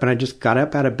woke up and I just got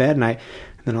up out of bed, and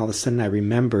then all of a sudden I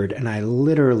remembered, and I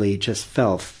literally just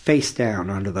fell face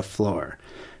down onto the floor.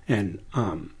 And,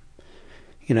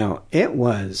 it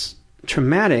was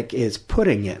traumatic is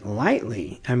putting it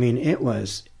lightly. I mean, it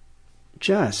was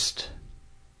just,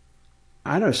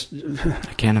 I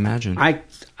can't imagine. I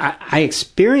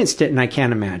experienced it and I can't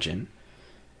imagine.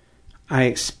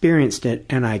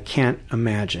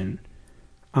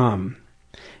 And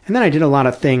then I did a lot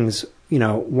of things,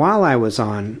 while I was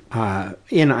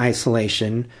in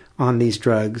isolation on these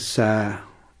drugs.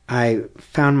 I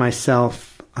found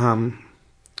myself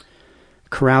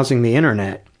carousing the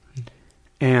internet,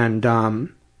 and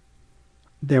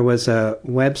there was a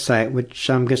website, which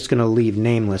I'm just going to leave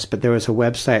nameless, but there was a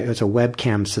website, it was a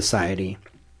webcam society.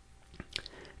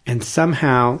 And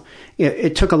somehow,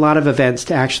 it took a lot of events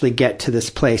to actually get to this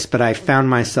place, but I found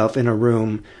myself in a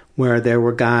room where there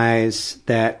were guys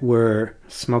that were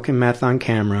smoking meth on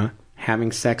camera,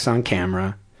 having sex on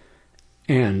camera,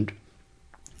 and,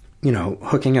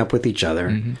 hooking up with each other.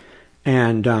 Mm-hmm.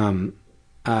 And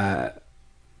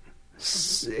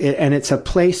it's a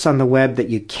place on the web that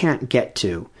you can't get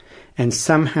to. And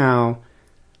somehow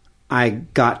I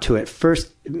got to it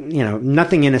first,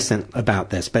 nothing innocent about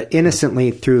this, but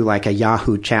innocently through like a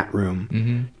Yahoo chat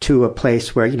room to a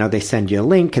place where, they send you a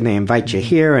link and they invite you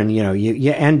here, and,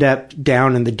 you end up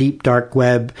down in the deep dark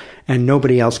web and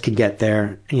nobody else can get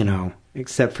there,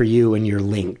 except for you and your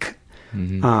link.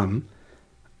 Mm-hmm.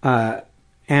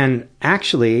 And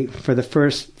actually for the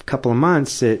first couple of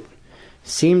months, it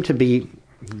seemed to be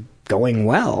going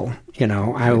well.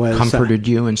 I was comforted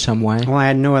you in some way. Well, I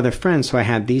had no other friends, so I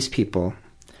had these people,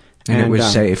 and it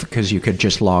was safe because you could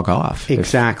just log off.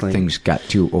 Exactly. If things got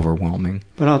too overwhelming.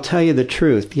 But I'll tell you the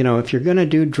truth. If you're going to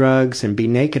do drugs and be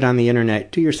naked on the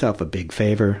internet, do yourself a big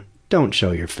favor. Don't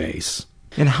show your face.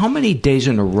 And how many days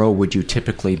in a row would you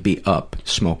typically be up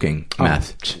smoking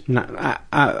meth?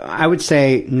 I would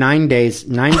say 9 days.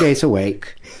 9 days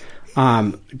awake,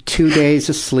 2 days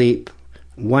asleep,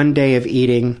 1 day of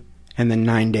eating, and then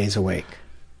 9 days awake.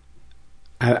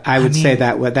 I would say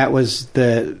that was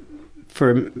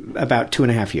for about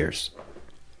 2.5 years.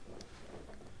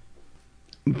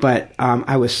 But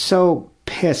I was so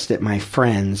pissed at my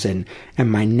friends and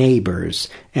my neighbors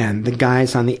and the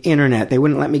guys on the internet. They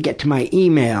wouldn't let me get to my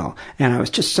email. And I was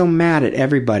just so mad at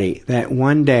everybody that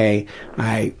one day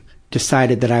I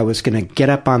decided that I was going to get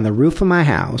up on the roof of my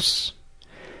house.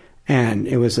 And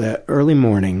it was an early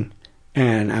morning,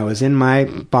 and I was in my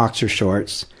boxer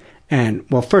shorts. And,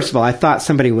 well, first of all, I thought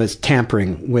somebody was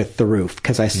tampering with the roof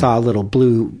because I saw little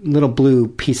blue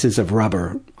pieces of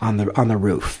rubber on the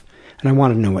roof, and I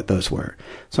wanted to know what those were.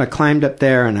 So I climbed up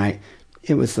there, and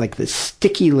it was like this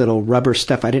sticky little rubber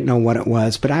stuff. I didn't know what it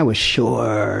was, but I was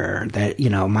sure that,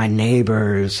 my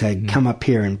neighbors had come up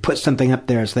here and put something up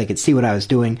there so they could see what I was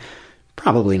doing.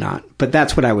 Probably not, but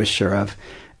that's what I was sure of.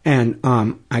 And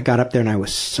I got up there, and I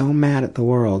was so mad at the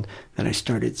world that I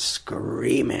started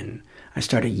screaming. I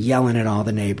started yelling at all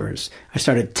the neighbors. I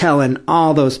started telling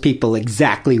all those people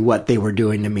exactly what they were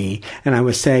doing to me. And I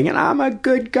was saying, and I'm a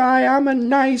good guy. I'm a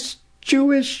nice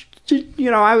Jewish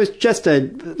I was just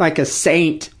like a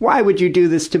saint. Why would you do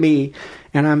this to me?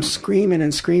 And I'm screaming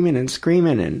and screaming and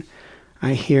screaming. And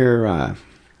I hear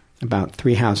about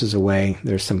 3 houses away,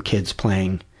 there's some kids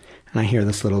playing. And I hear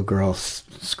this little girl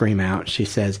scream out. She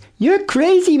says, "You're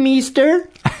crazy, mister."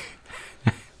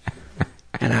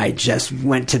 And I just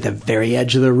went to the very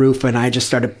edge of the roof, and I just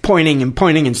started pointing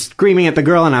and screaming at the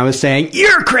girl. And I was saying,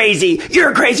 "You're crazy, and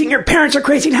your parents are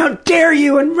crazy, and how dare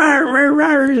you," and rah, rah,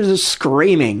 rah, just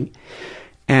screaming.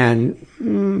 And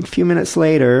a few minutes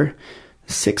later,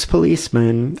 6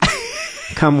 policemen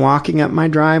come walking up my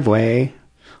driveway,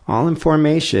 all in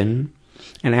formation,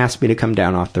 and asked me to come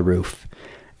down off the roof.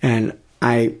 And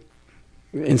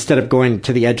instead of going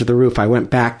to the edge of the roof, I went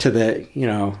back to the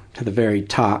very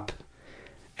top.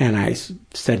 And I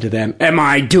said to them, "Am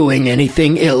I doing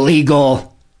anything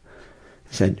illegal?"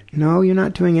 I said, "No, you're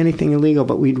not doing anything illegal,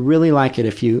 but we'd really like it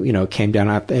if you, came down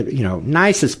up,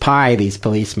 nice as pie, these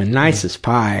policemen, nice as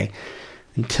pie,"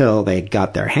 until they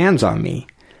got their hands on me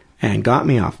and got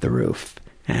me off the roof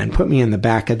and put me in the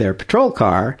back of their patrol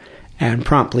car and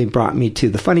promptly brought me to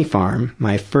the Funny Farm,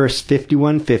 my first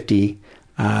 5150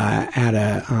 at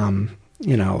a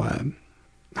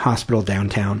hospital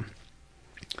downtown.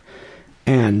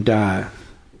 And the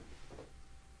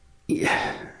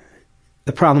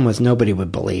problem was nobody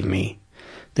would believe me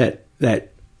that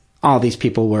all these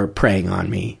people were preying on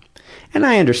me. And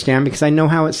I understand because I know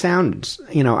how it sounds.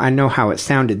 I know how it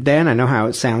sounded then. I know how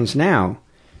it sounds now.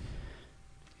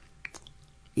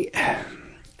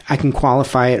 I can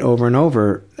qualify it over and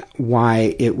over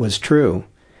why it was true,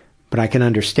 but I can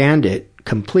understand it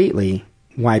completely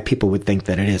why people would think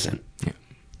that it isn't. Yeah.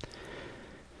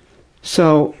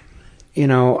 So,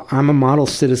 I'm a model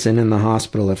citizen in the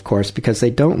hospital, of course, because they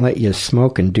don't let you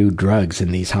smoke and do drugs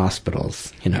in these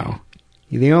hospitals,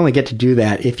 You only get to do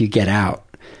that if you get out.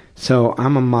 So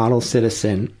I'm a model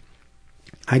citizen.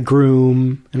 I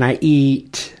groom and I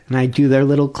eat and I do their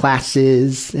little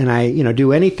classes and I,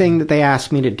 do anything that they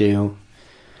ask me to do.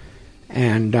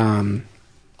 And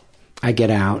I get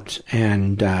out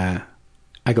and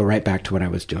I go right back to what I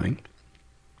was doing.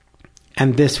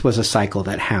 And this was a cycle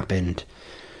that happened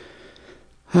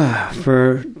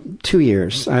for 2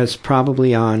 years. I was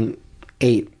probably on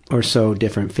 8 or so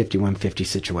different 5150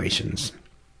 situations.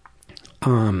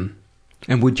 And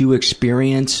would you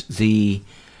experience the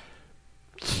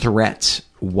threats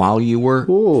while you were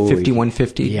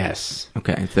 5150? Yes.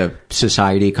 Okay. The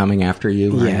society coming after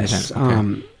you? Yes.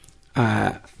 Okay.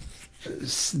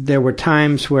 There were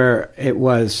times where it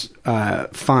was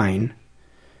fine.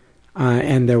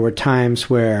 And there were times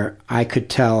where I could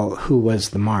tell who was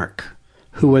the mark.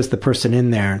 Who was the person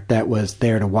in there that was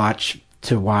there to watch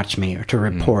me or to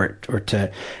report or to,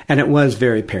 and it was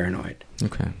very paranoid.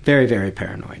 Okay. Very, very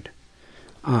paranoid.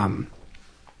 I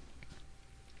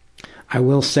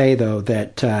will say though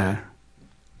that,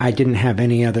 I didn't have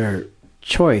any other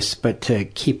choice but to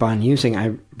keep on using.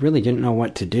 I really didn't know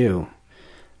what to do.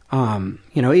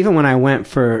 Even when I went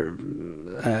for,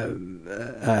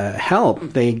 help,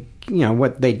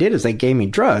 what they did is they gave me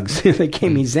drugs. They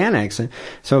gave me Xanax. And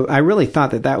so I really thought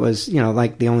that was,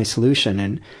 like the only solution.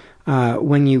 And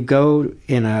when you go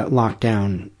in a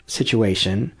lockdown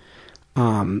situation,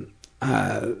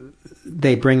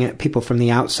 they bring people from the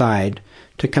outside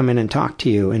to come in and talk to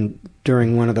you. And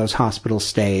during one of those hospital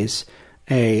stays,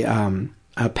 a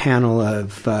panel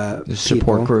of the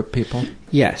support group people?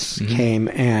 Yes, came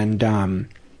and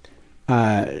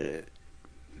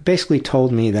basically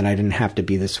told me that I didn't have to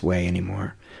be this way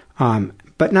anymore.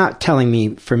 But not telling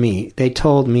me for me. They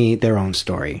told me their own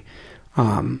story,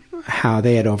 how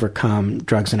they had overcome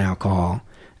drugs and alcohol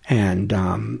and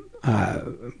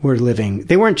were living.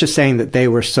 They weren't just saying that they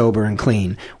were sober and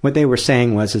clean. What they were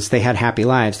saying was they had happy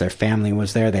lives. Their family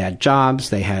was there. They had jobs.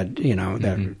 They had,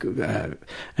 a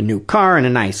new car and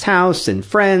a nice house and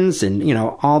friends and,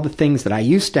 all the things that I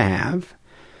used to have.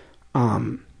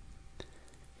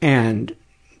 And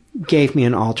gave me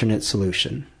an alternate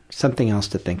solution, something else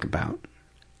to think about.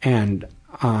 And,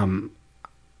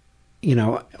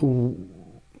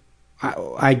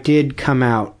 I did come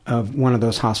out of one of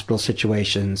those hospital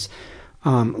situations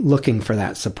looking for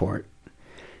that support.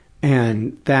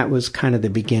 And that was kind of the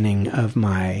beginning of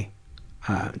my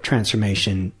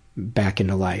transformation back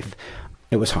into life.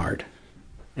 It was hard.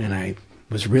 And I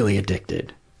was really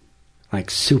addicted, like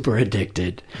super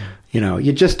addicted.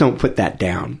 You just don't put that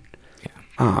down.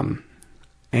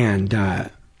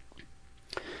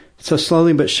 So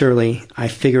slowly but surely, I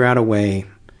figure out a way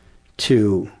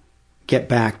to get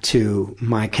back to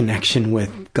my connection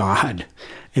with God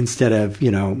instead of,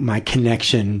 my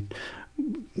connection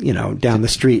down the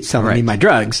street selling me my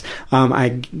drugs.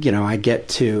 I get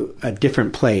to a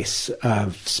different place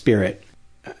of spirit.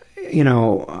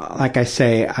 Like I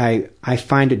say, I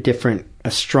find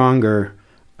a stronger,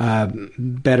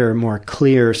 better, more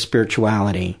clear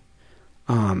spirituality.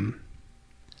 And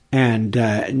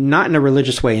not in a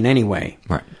religious way in any way.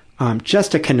 Right.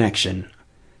 Just a connection.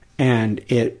 And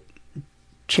it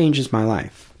changes my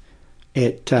life.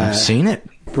 I've seen it.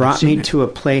 Brought me to a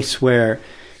place where,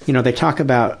 they talk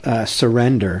about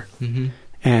surrender. Mm-hmm.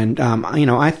 And,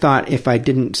 I thought if I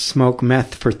didn't smoke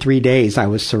meth for 3 days, I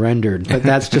was surrendered. But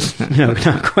that's just,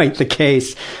 not quite the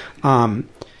case. I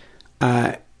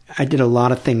did a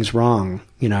lot of things wrong,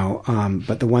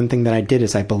 but the one thing that I did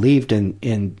is I believed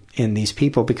in these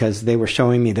people because they were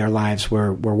showing me their lives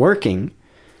were working.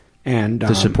 And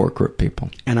the support group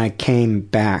people. And I came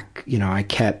back, I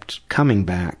kept coming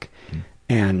back.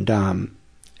 And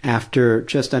after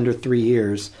just under 3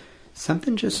 years,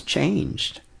 something just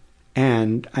changed.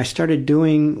 And I started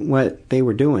doing what they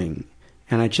were doing.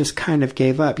 And I just kind of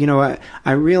gave up.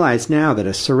 I realize now that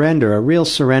a real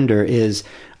surrender is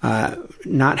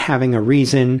not having a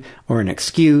reason or an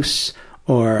excuse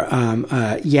or,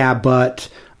 but...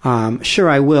 sure,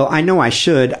 I will. I know I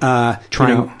should.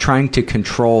 Trying to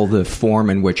control the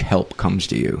form in which help comes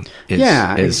to you is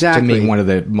exactly. To me, one of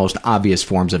the most obvious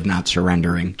forms of not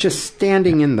surrendering. Just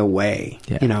standing in the way.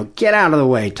 Yeah. Get out of the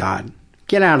way, Todd.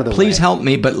 Get out of the way. Please help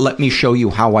me, but let me show you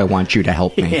how I want you to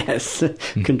help me. Yes,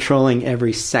 controlling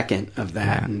every second of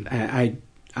that. Yeah. And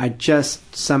I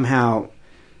just somehow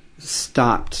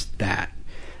stopped that.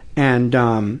 And,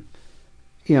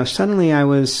 suddenly I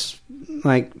was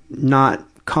like not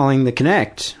calling the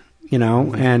Connect,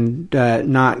 and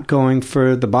not going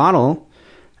for the bottle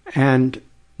and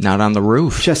not on the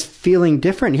roof. Just feeling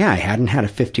different. Yeah, I hadn't had a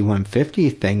 5150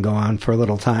 thing go on for a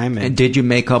little time. And did you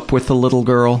make up with the little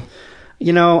girl?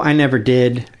 I never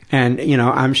did. And,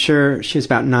 I'm sure she was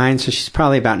about 9, so she's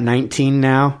probably about 19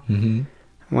 now. Mm-hmm.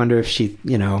 I wonder if she,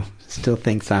 still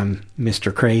thinks I'm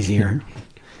Mr. Crazier.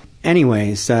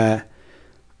 Anyways, I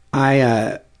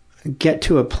get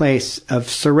to a place of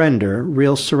surrender,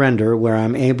 real surrender, where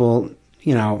I'm able,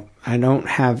 I don't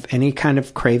have any kind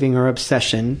of craving or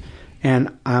obsession,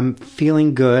 and I'm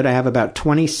feeling good. I have about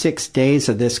 26 days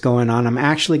of this going on. I'm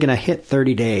actually going to hit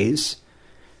 30 days,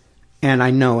 and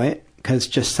I know it because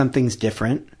just something's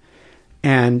different.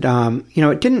 And,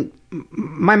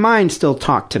 my mind still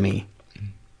talked to me,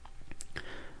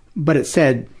 but it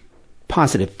said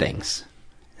positive things.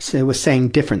 So it was saying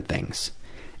different things.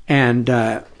 And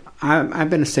I've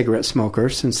been a cigarette smoker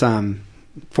since I'm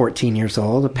 14 years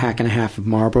old, a pack and a half of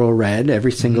Marlboro Red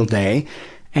every single day.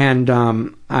 And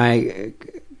I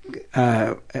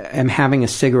am having a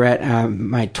cigarette,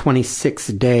 my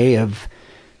 26th day of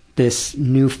this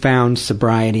newfound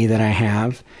sobriety that I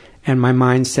have. And my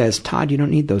mind says, Todd, you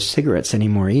don't need those cigarettes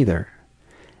anymore either.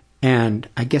 And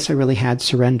I guess I really had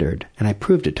surrendered. And I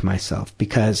proved it to myself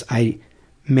because I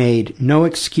made no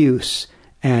excuse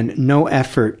and no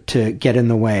effort to get in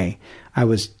the way. I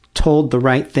was told the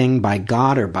right thing by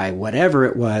God or by whatever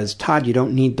it was, Todd, you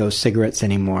don't need those cigarettes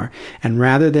anymore. And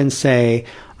rather than say,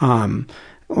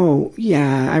 oh,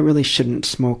 yeah, I really shouldn't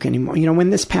smoke anymore. When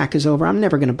this pack is over, I'm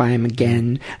never going to buy them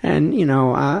again. And,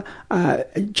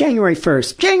 January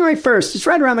 1st is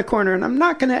right around the corner, and I'm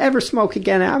not going to ever smoke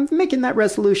again. I'm making that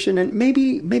resolution, and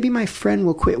maybe my friend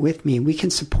will quit with me. We can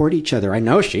support each other. I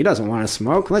know she doesn't want to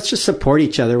smoke. Let's just support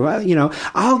each other. Well,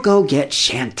 I'll go get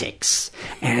Chantix.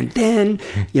 And then,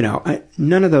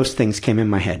 none of those things came in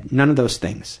my head. None of those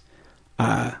things.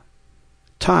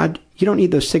 Todd, you don't need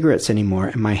those cigarettes anymore.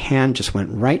 And my hand just went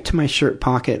right to my shirt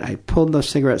pocket. I pulled those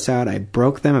cigarettes out. I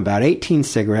broke them, about 18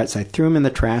 cigarettes. I threw them in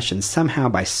the trash, and somehow,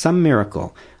 by some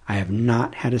miracle, I have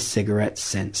not had a cigarette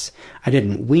since. I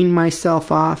didn't wean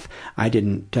myself off. I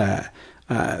didn't,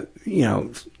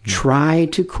 try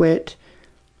to quit.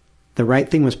 The right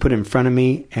thing was put in front of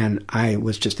me, and I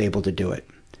was just able to do it.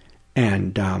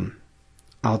 And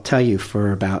I'll tell you,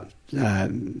 for about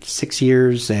 6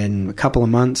 years and a couple of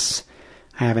months,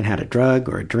 I haven't had a drug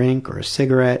or a drink or a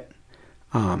cigarette.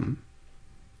 And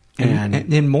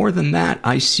more than that,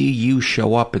 I see you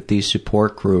show up at these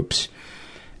support groups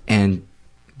and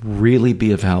really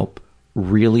be of help,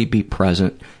 really be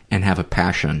present, and have a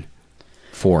passion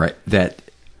for it that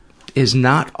is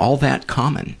not all that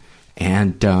common.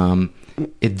 And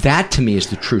that, to me, is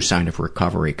the true sign of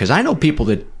recovery. Because I know people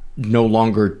that no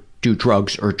longer do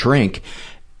drugs or drink,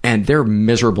 and they're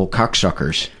miserable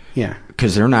cocksuckers. Yeah.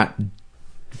 Because they're not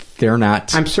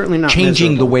I'm certainly not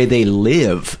changing miserable. The way they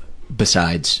live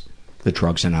besides the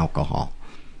drugs and alcohol.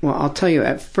 Well, I'll tell you,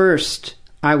 at first,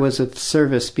 I was of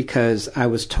service because I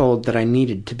was told that I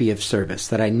needed to be of service,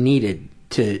 that I needed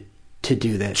to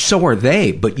do this. So are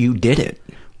they, but you did it.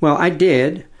 Well, I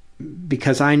did,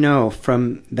 because I know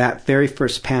from that very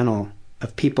first panel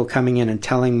of people coming in and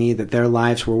telling me that their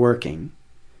lives were working,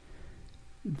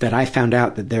 that I found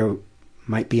out that there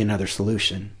might be another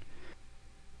solution.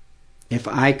 If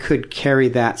I could carry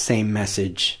that same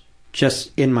message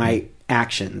just in my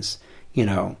actions,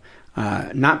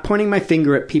 not pointing my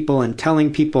finger at people and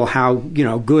telling people how,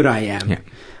 good I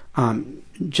am,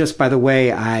 just by the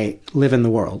way I live in the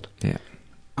world,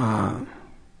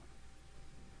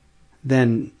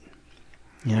 then,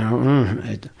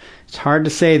 it's hard to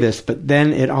say this, but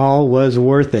then it all was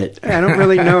worth it. I don't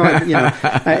really know.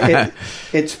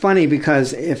 It's funny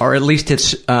because or at least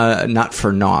it's not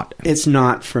for naught. It's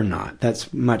not for naught.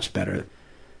 That's much better.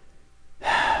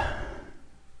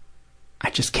 I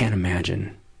just can't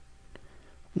imagine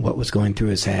what was going through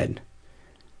his head.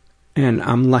 And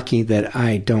I'm lucky that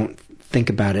I don't think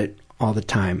about it all the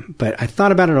time. But I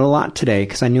thought about it a lot today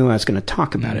because I knew I was going to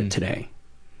talk about it today.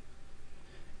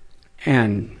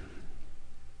 And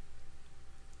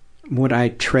would I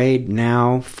trade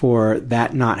now for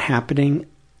that not happening?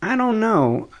 I don't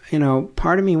know.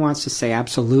 Part of me wants to say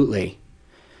absolutely.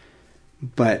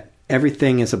 But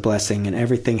everything is a blessing, and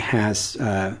everything has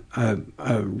a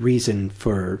reason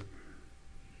for...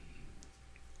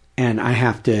 And I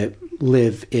have to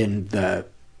live in the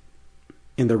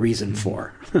reason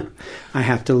for. I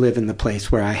have to live in the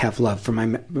place where I have love for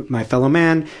my fellow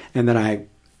man, and that I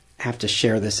have to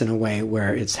share this in a way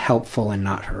where it's helpful and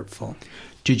not hurtful.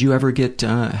 Did you ever get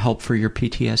help for your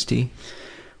PTSD?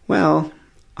 Well,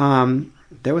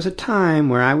 there was a time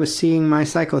where I was seeing my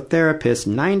psychotherapist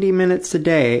 90 minutes a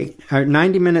day, or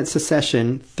 90 minutes a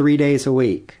session, 3 days a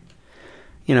week.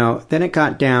 Then it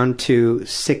got down to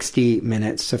 60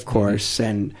 minutes, of course,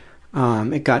 and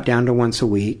it got down to once a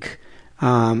week.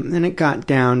 Then it got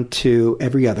down to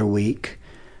every other week.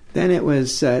 Then it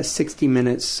was 60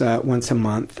 minutes once a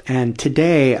month. And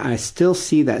today I still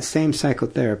see that same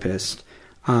psychotherapist,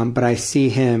 but I see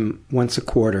him once a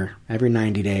quarter, every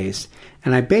 90 days.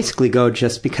 And I basically go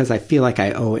just because I feel like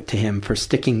I owe it to him for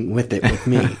sticking with it with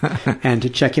me and to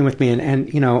check in with me.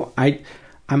 And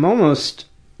I'm almost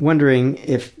wondering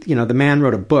if, the man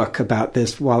wrote a book about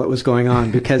this while it was going on,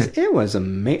 because it was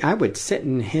amazing. I would sit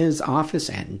in his office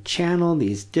and channel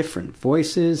these different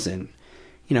voices, and,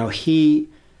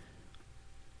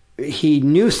 he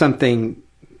knew something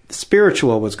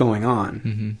spiritual was going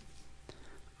on.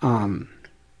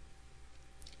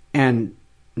 And,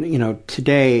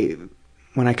 today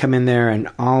when I come in there and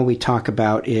all we talk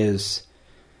about is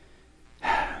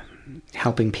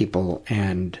helping people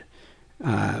and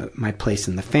my place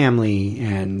in the family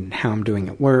and how I'm doing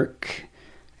at work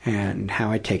and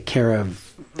how I take care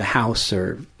of the house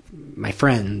or my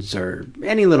friends or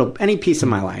any piece of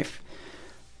my life.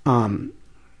 I'm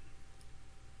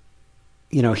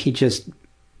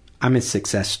his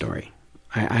success story.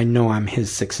 I know I'm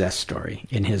his success story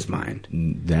in his mind.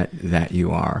 That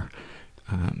you are.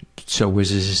 So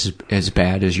was this as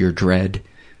bad as your dread?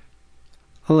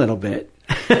 A little bit.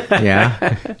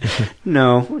 Yeah?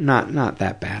 No, not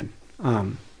that bad.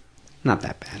 Not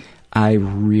that bad. I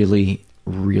really,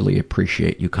 really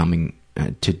appreciate you coming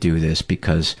to do this,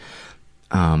 because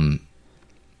I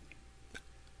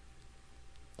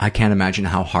can't imagine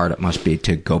how hard it must be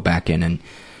to go back in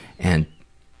and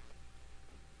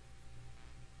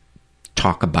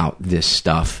talk about this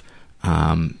stuff.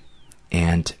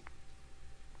 And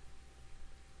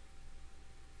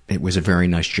it was a very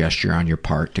nice gesture on your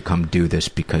part to come do this,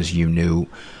 because you knew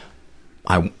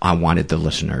I wanted the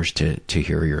listeners to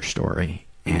hear your story.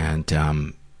 And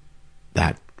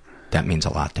that means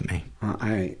a lot to me. Well,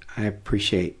 I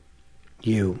appreciate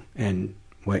you and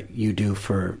what you do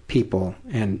for people,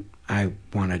 and I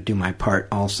want to do my part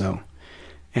also.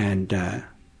 And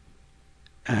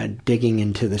digging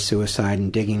into the suicide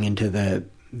and digging into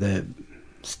the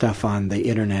stuff on the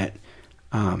internet,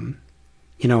 I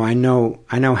know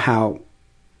how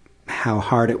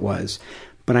hard it was,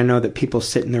 but I know that people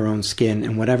sit in their own skin,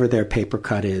 and whatever their paper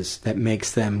cut is that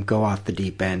makes them go off the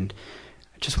deep end,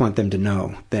 I just want them to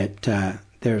know that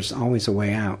there's always a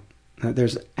way out.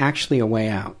 There's actually a way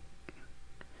out,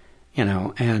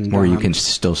 and where you can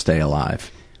still stay alive.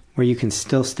 Where you can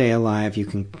still stay alive, you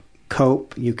can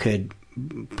cope, you could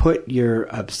put your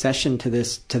obsession to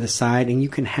the side, and you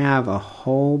can have a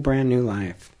whole brand new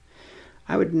life.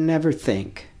 I would never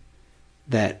think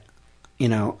that,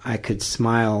 I could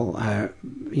smile.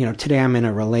 Today I'm in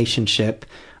a relationship.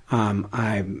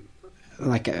 I'm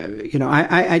like,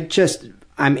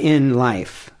 I'm in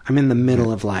life. I'm in the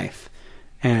middle of life.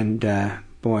 And,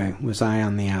 Boy, was I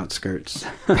on the outskirts.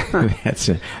 That's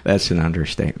an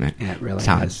understatement. Yeah, it really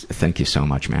Todd, is. thank you so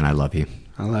much, man. I love you.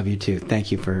 I love you too.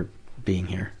 Thank you for being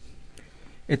here.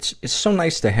 It's so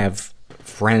nice to have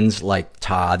friends like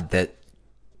Todd that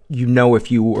you know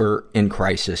if you were in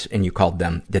crisis and you called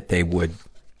them, that they would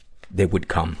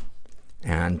come.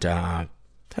 And that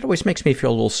always makes me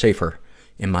feel a little safer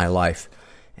in my life.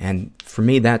 And for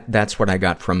me, that's what I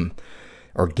got from,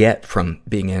 or get from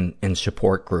being in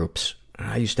support groups.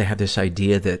 I used to have this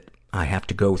idea that I have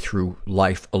to go through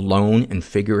life alone and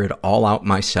figure it all out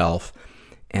myself.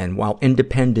 And while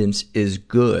independence is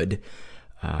good,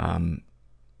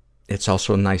 it's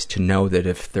also nice to know that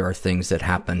if there are things that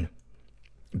happen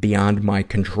beyond my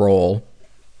control,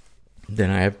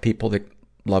 then I have people that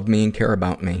love me and care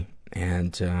about me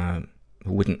and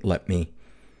who wouldn't let me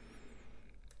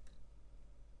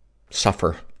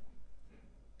suffer.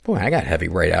 Boy, I got heavy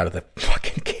right out of the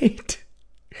fucking gate.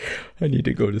 I need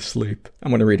to go to sleep. I'm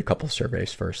going to read a couple of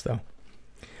surveys first, though.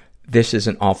 This is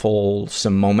an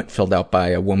awfulsome moment filled out by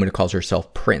a woman who calls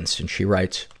herself Prince, and she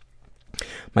writes,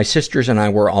 my sisters and I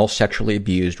were all sexually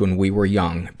abused when we were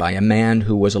young by a man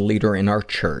who was a leader in our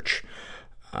church.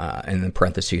 In the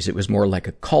parentheses, it was more like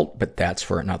a cult, but that's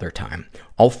for another time.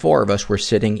 All four of us were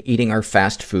sitting eating our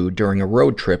fast food during a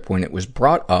road trip when it was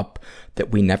brought up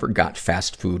that we never got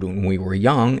fast food when we were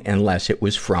young unless it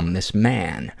was from this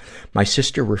man. My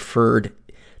sister referred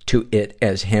to it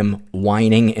as him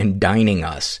whining and dining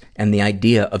us, and the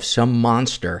idea of some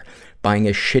monster buying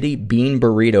a shitty bean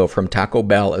burrito from Taco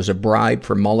Bell as a bribe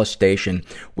for molestation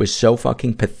was so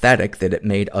fucking pathetic that it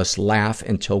made us laugh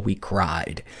until we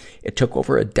cried. It took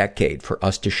over a decade for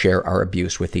us to share our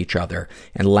abuse with each other,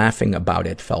 and laughing about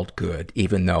it felt good,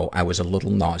 even though I was a little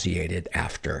nauseated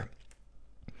after.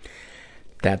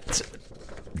 Those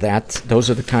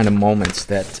are the kind of moments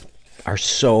that are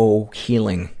so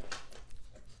healing.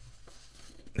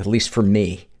 At least for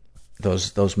me,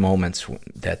 those moments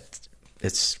that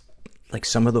it's like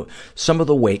some of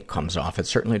the weight comes off. It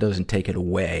certainly doesn't take it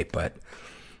away, but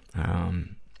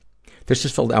this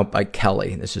is filled out by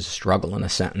Kelly. This is a struggle in a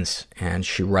sentence, and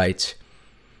she writes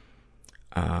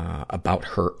about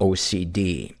her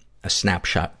OCD, a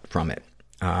snapshot from it.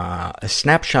 A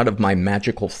snapshot of my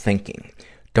magical thinking.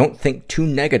 Don't think too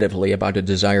negatively about a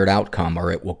desired outcome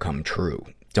or it will come true.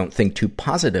 Don't think too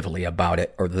positively about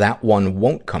it or that one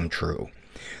won't come true.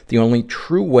 The only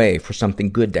true way for something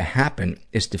good to happen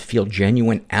is to feel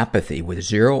genuine apathy with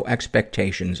zero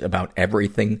expectations about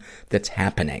everything that's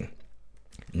happening.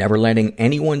 Never letting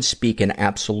anyone speak in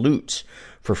absolutes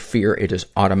for fear it is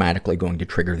automatically going to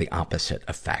trigger the opposite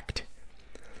effect.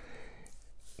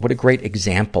 What a great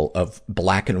example of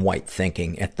black and white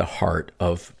thinking at the heart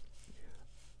of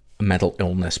a mental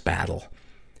illness battle.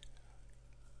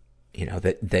 You know,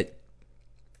 that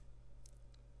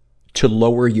to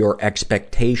lower your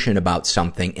expectation about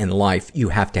something in life, you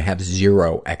have to have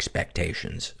zero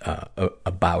expectations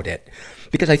about it.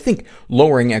 Because I think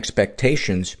lowering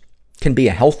expectations can be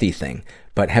a healthy thing,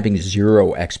 but having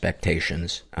zero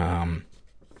expectations, I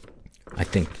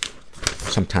think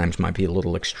sometimes might be a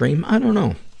little extreme. I don't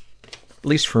know. At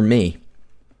least for me.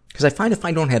 Because I find if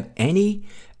I don't have any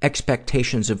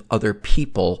expectations of other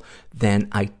people, then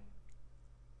I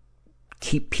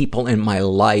keep people in my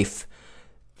life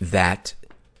that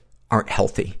aren't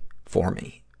healthy for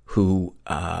me, who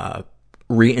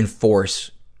reinforce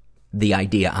the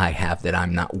idea I have that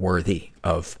I'm not worthy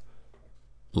of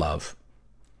love.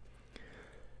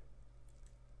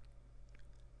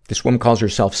 This woman calls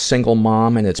herself single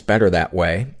mom, and it's better that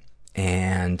way.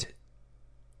 And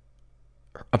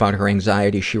about her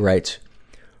anxiety, she writes,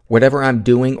 whatever I'm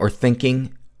doing or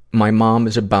thinking, my mom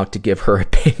is about to give her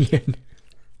opinion.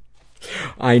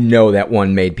 I know that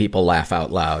one made people laugh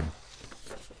out loud.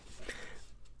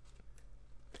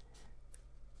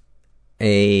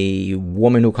 A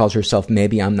woman who calls herself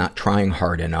Maybe I'm Not Trying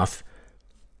Hard Enough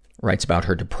writes about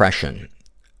her depression.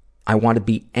 I want to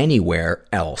be anywhere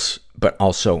else, but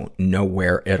also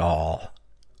nowhere at all.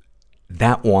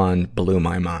 That one blew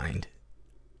my mind.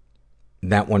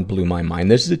 That one blew my mind.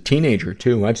 This is a teenager,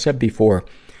 too. I've said before,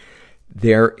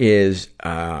 there is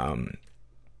a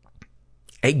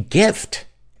gift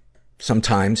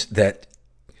sometimes that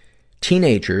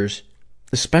teenagers,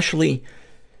 especially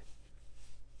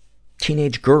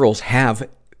teenage girls, have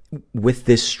with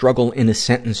this struggle in a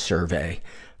sentence survey.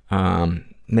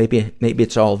 Maybe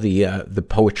it's all the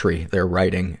poetry they're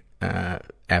writing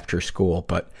after school,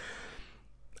 but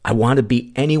I want to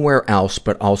be anywhere else,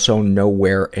 but also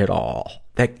nowhere at all.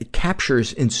 That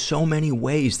captures in so many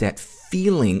ways that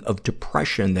feeling of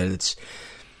depression, that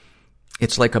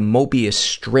it's like a Mobius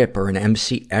strip or an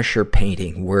M.C. Escher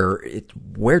painting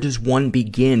where does one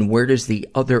begin? Where does the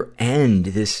other end?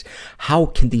 How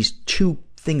can these two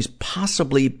things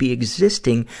possibly be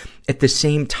existing at the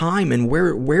same time? And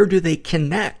where do they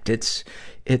connect? It's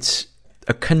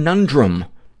a conundrum.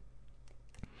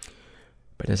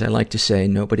 But as I like to say,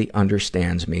 nobody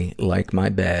understands me like my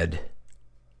bed.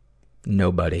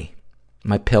 Nobody.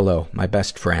 My pillow, my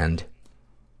best friend.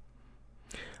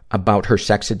 About her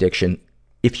sex addiction,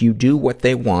 if you do what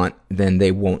they want, then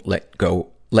they won't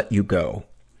let you go.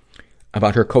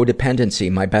 About her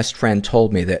codependency, my best friend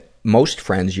told me that most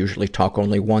friends usually talk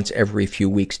only once every few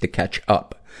weeks to catch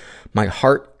up. My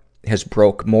heart has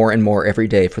broke more and more every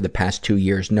day for the past 2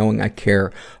 years, knowing I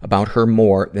care about her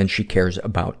more than she cares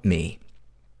about me.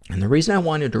 And the reason I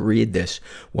wanted to read this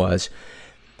was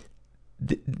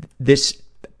this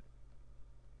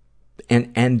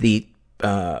and the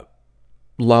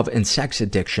love and sex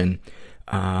addiction.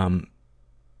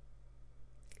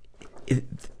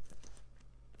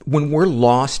 When we're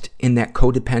lost in that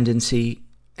codependency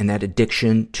and that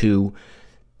addiction to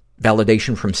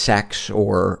validation from sex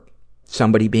or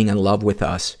somebody being in love with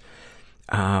us,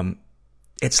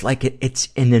 it's like it's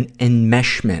in an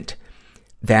enmeshment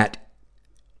that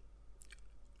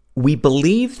we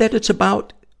believe that it's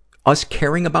about us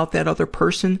caring about that other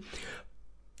person,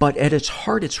 but at its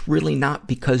heart, it's really not,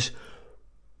 because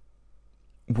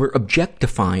we're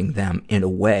objectifying them in a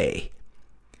way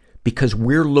because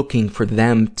we're looking for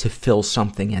them to fill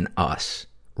something in us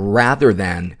rather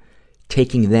than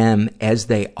taking them as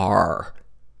they are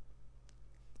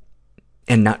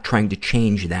and not trying to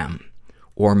change them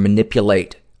or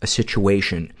manipulate a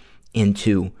situation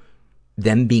into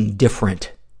them being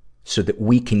different so that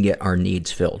we can get our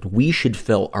needs filled. We should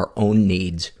fill our own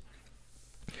needs,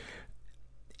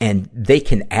 and they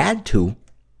can add to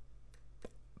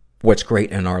what's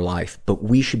great in our life, but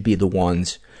we should be the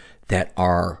ones that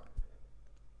are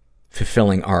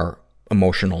fulfilling our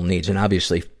emotional needs. And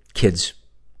obviously, kids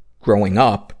growing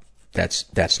up,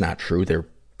 that's not true. Their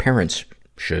parents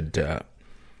should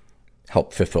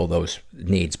help fulfill those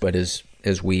needs. But as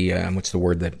we, what's the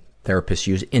word that therapists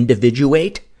use?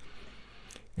 Individuate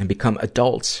and become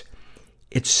adults.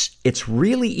 It's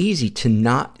really easy to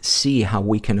not see how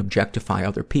we can objectify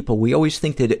other people. We always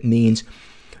think that it means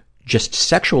just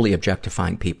sexually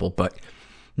objectifying people, but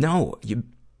no,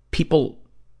 people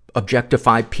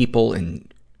objectify people,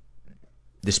 and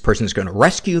this person is going to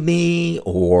rescue me,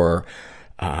 or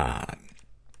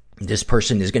this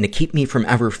person is going to keep me from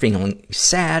ever feeling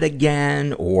sad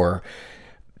again, or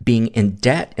being in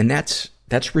debt. And that's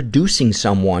reducing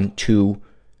someone to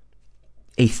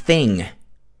a thing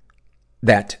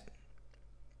that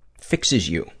fixes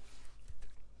you.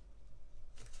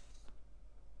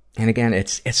 And again,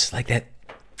 it's like that.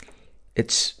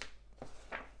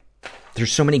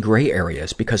 There's so many gray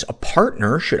areas, because a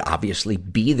partner should obviously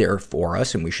be there for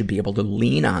us and we should be able to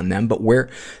lean on them. But where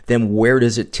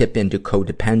does it tip into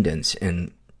codependence?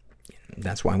 And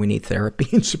that's why we need therapy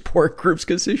and support groups,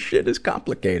 because this shit is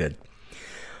complicated.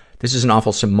 This is an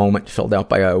awfulsome moment filled out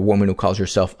by a woman who calls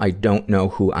herself I Don't Know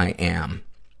Who I Am.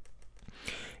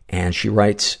 And she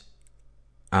writes,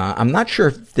 I'm not sure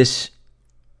if this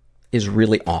is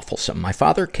really awfulsome. My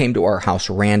father came to our house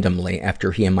randomly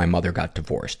after he and my mother got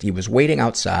divorced. He was waiting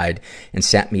outside and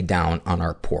sat me down on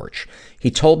our porch.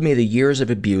 He told me the years of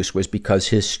abuse was because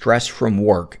his stress from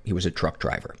work. He was a truck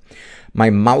driver. My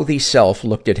mouthy self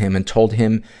looked at him and told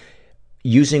him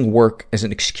using work as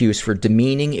an excuse for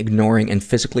demeaning, ignoring, and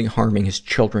physically harming his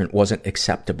children wasn't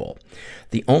acceptable.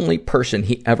 The only person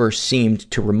he ever seemed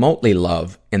to remotely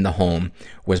love in the home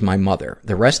was my mother.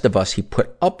 The rest of us he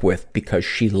put up with because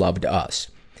she loved us.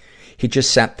 He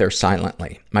just sat there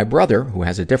silently. My brother, who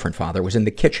has a different father, was in the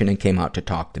kitchen and came out to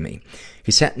talk to me.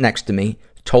 He sat next to me,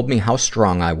 told me how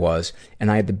strong I was,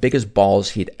 and I had the biggest balls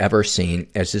he'd ever seen,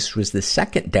 as this was the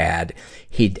second dad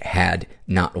he'd had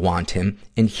not want him,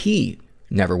 and he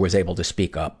never was able to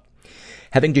speak up.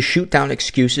 Having to shoot down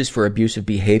excuses for abusive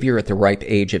behavior at the ripe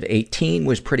age of 18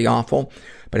 was pretty awful,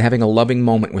 but having a loving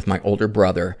moment with my older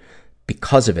brother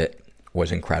because of it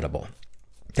was incredible.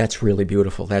 That's really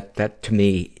beautiful. That to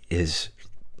me is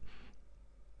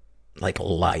like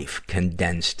life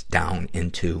condensed down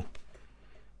into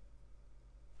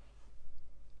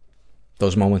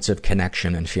those moments of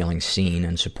connection and feeling seen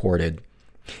and supported.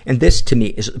 And this to me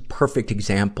is a perfect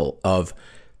example of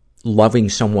loving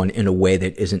someone in a way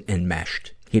that isn't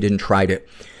enmeshed.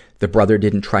 The brother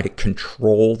didn't try to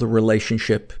control the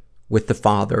relationship with the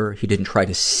father. He didn't try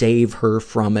to save her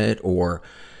from it or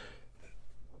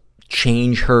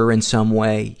change her in some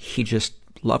way. He just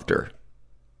loved her.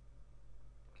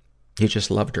 He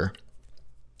just loved her.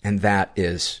 And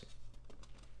that's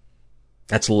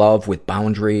love with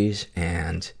boundaries,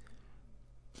 and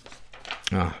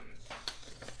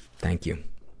thank you.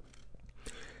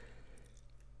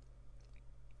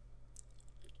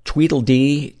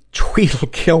 Tweedledee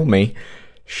Kill Me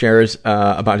shares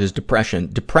about his depression.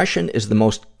 Depression is the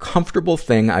most comfortable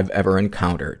thing I've ever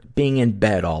encountered. Being in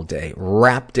bed all day,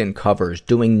 wrapped in covers,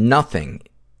 doing nothing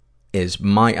is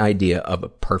my idea of a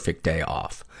perfect day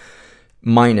off.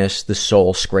 Minus the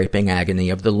soul-scraping agony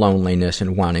of the loneliness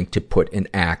and wanting to put an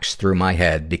axe through my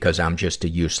head because I'm just a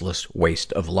useless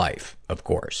waste of life, of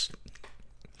course.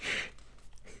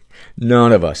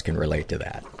 None of us can relate to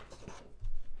that.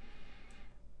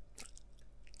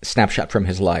 Snapshot from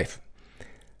his life.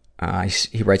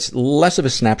 He writes, less of a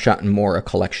snapshot and more a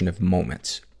collection of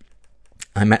moments.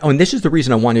 And this is the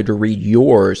reason I wanted to read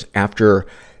yours after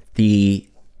the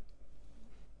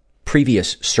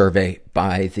previous survey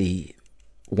by the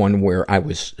one where I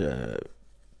was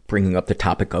bringing up the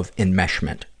topic of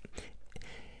enmeshment.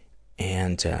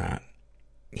 And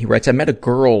he writes, I met a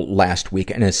girl last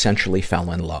week and essentially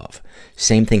fell in love.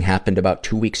 Same thing happened about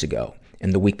 2 weeks ago,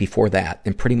 and the week before that,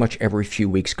 and pretty much every few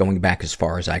weeks going back as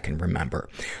far as I can remember.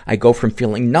 I go from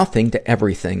feeling nothing to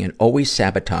everything and always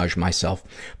sabotage myself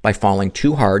by falling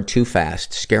too hard, too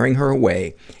fast, scaring her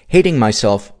away, hating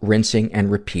myself, rinsing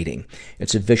and repeating.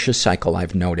 It's a vicious cycle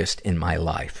I've noticed in my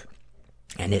life.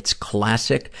 And it's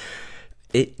classic.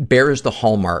 It bears the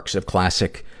hallmarks of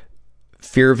classic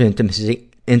fear of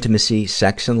intimacy,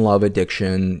 sex and love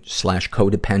addiction /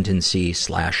 codependency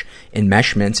 /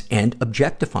 enmeshments, and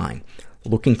objectifying.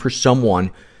 Looking for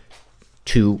someone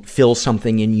to fill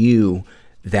something in you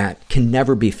that can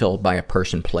never be filled by a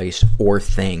person, place, or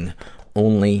thing,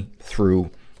 only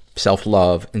through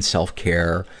self-love and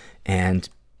self-care and,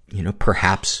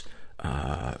 perhaps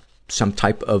some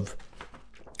type of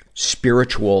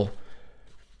spiritual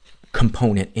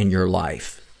component in your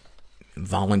life.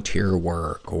 Volunteer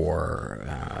work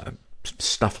or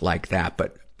stuff like that.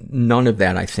 But none of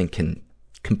that, I think, can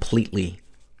completely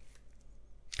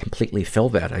fill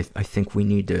that. I think we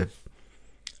need to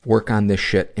work on this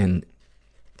shit in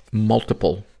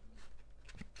multiple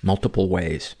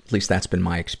ways. At least that's been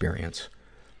my experience.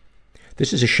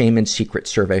 This is a shame and secret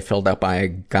survey filled out by a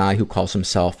guy who calls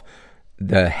himself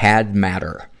the Had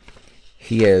Matter.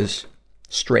 He is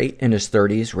straight, in his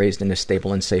 30s, raised in a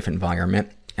stable and safe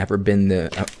environment. Ever been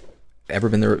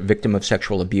the victim of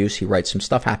sexual abuse? He writes, some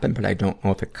stuff happened, but I don't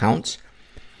know if it counts.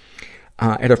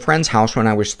 At a friend's house when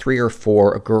I was 3 or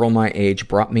 4, a girl my age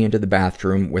brought me into the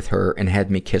bathroom with her and had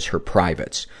me kiss her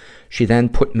privates. She then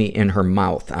put me in her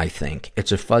mouth, I think.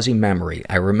 It's a fuzzy memory.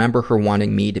 I remember her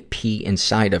wanting me to pee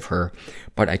inside of her,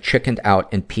 but I chickened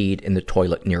out and peed in the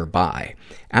toilet nearby.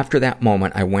 After that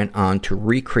moment, I went on to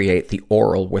recreate the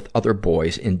oral with other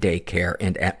boys in daycare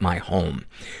and at my home.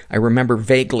 I remember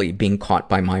vaguely being caught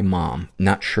by my mom,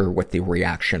 not sure what the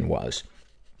reaction was.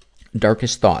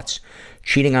 Darkest thoughts: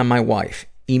 cheating on my wife,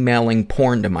 emailing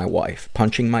porn to my wife,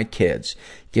 punching my kids,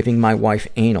 giving my wife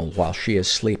anal while she is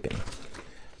sleeping.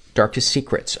 Darkest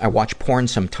secrets: I watch porn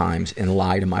sometimes and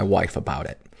lie to my wife about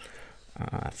it.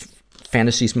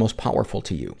 Fantasies most powerful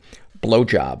to you: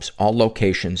 blowjobs, all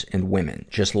locations and women,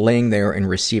 just laying there and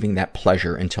receiving that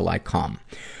pleasure until I come.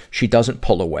 She doesn't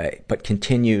pull away, but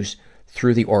continues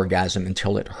through the orgasm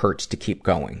until it hurts to keep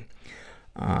going.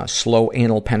 Slow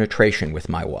anal penetration with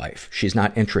my wife. She's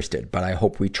not interested, but I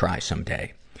hope we try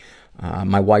someday.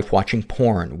 My wife watching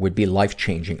porn would be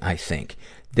life-changing, I think.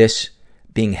 This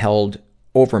being held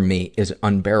over me is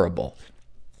unbearable.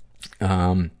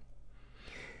 I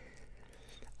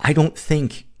don't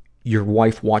think your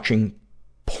wife watching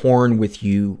porn with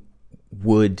you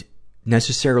would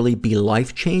necessarily be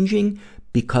life-changing,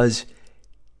 because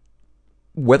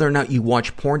whether or not you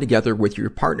watch porn together with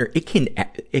your partner, it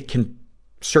can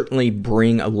certainly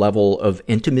bring a level of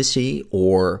intimacy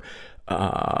or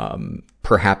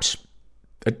perhaps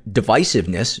a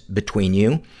divisiveness between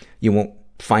you. You won't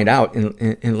find out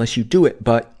unless you do it.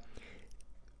 But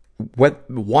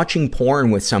watching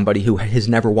porn with somebody who has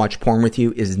never watched porn with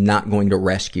you is not going to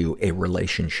rescue a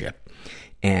relationship.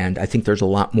 And I think there's a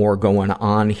lot more going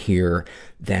on here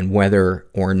than whether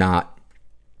or not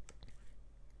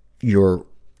your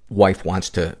wife wants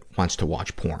to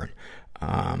watch porn.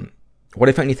 What,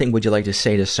 if anything, would you like to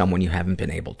say to someone you haven't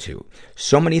been able to?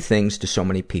 So many things to so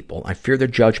many people. I fear the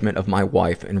judgment of my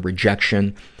wife and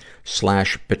rejection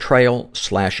 / betrayal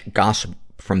 / gossip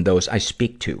from those I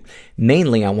speak to.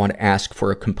 Mainly, I want to ask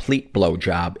for a complete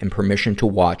blowjob and permission to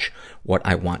watch what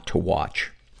I want to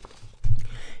watch.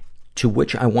 To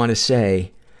which I want to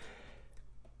say,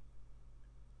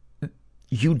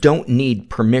 you don't need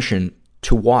permission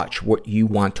to watch what you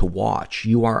want to watch.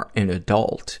 You are an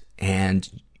adult, and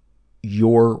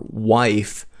your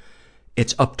wife,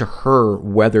 it's up to her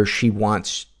whether she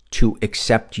wants to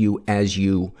accept you as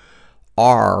you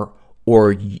are,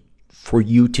 or for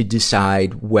you to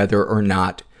decide whether or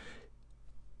not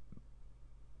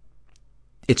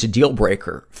it's a deal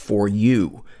breaker for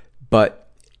you.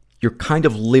 But you're kind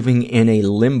of living in a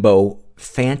limbo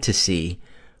fantasy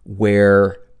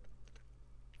where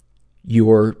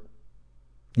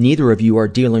neither of you are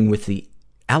dealing with the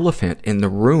elephant in the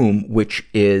room, which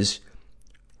is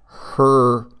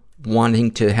her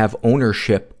wanting to have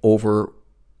ownership over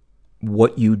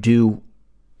what you do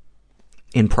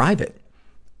in private.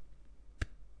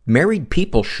 Married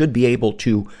people should be able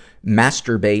to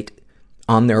masturbate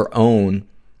on their own,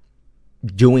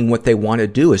 doing what they want to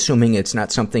do, assuming it's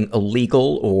not something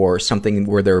illegal or something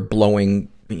where they're blowing,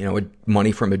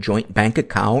 money from a joint bank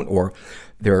account, or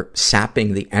they're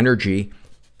sapping the energy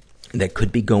that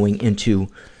could be going into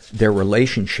their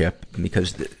relationship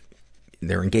because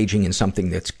they're engaging in something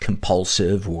that's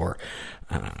compulsive or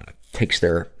takes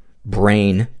their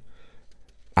brain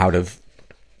out of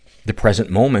the present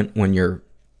moment when you're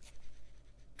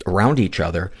around each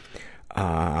other.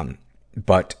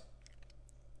 But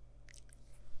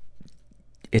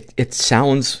it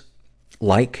sounds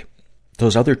like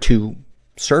those other two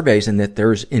surveys, and that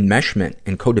there's enmeshment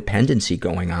and codependency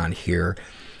going on here.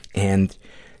 And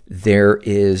there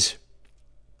is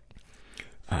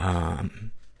a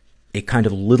kind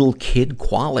of little kid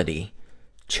quality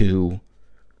to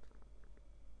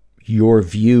your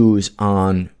views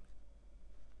on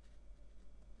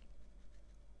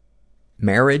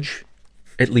marriage,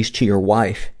 at least to your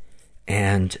wife.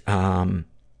 And I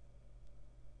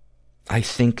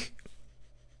think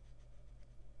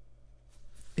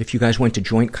if you guys went to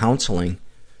joint counseling,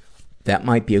 that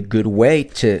might be a good way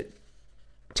to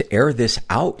air this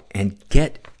out and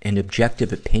get an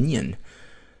objective opinion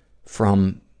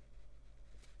from,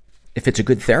 if it's a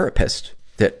good therapist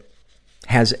that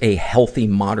has a healthy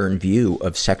modern view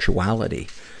of sexuality.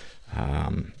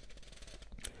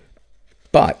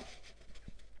 But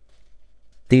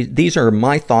these are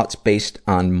my thoughts based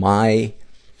on my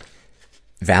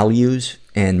values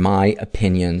and my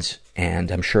opinions, and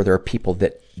I'm sure there are people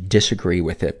that disagree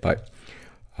with it. But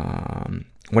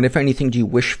what, if anything, do you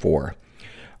wish for?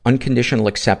 Unconditional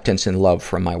acceptance and love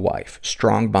from my wife.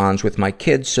 Strong bonds with my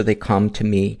kids so they come to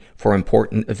me for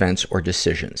important events or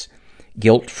decisions.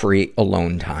 Guilt-free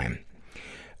alone time.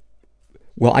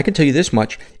 Well, I can tell you this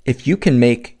much. If you can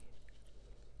make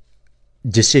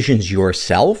decisions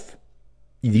yourself,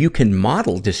 you can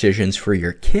model decisions for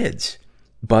your kids.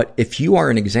 But if you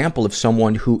are an example of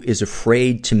someone who is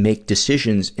afraid to make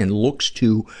decisions and looks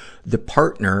to the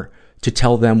partner to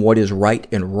tell them what is right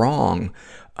and wrong,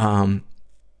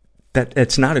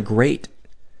 that's not a great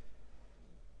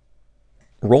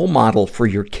role model for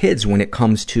your kids when it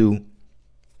comes to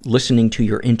listening to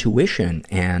your intuition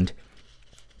and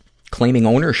claiming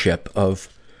ownership of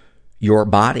your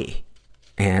body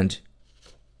and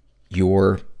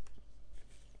your,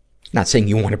 not saying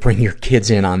you want to bring your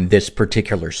kids in on this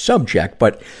particular subject,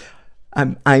 but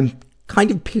I'm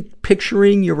kind of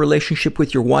picturing your relationship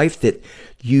with your wife, that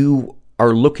you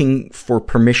are looking for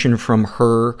permission from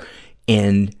her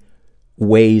in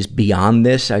ways beyond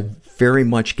this. I very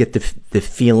much get the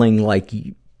feeling like,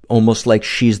 almost like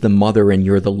she's the mother and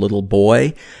you're the little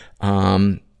boy.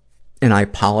 And I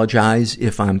apologize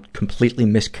if I'm completely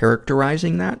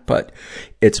mischaracterizing that, but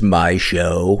it's my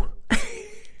show.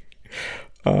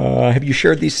 Have you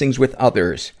shared these things with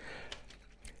others?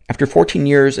 After 14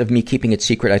 years of me keeping it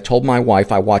secret, I told my wife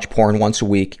I watch porn once a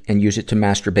week and use it to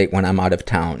masturbate when I'm out of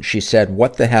town. She said,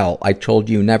 "What the hell? I told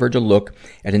you never to look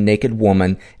at a naked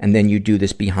woman, and then you do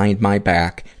this behind my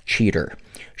back. Cheater."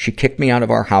 She kicked me out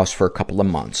of our house for a couple of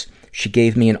months. She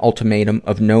gave me an ultimatum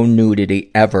of no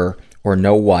nudity ever, or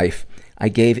no wife. I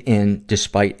gave in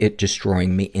despite it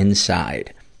destroying me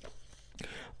inside.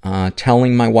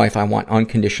 Telling my wife I want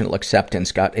unconditional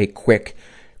acceptance got a quick,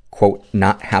 quote,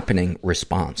 "not happening"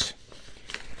 response.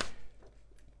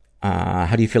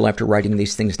 How do you feel after writing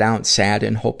these things down? Sad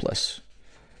and hopeless.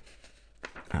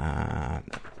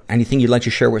 Anything you'd like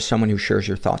to share with someone who shares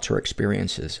your thoughts or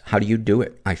experiences? How do you do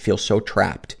it? I feel so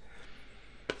trapped.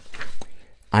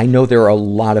 I know there are a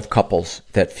lot of couples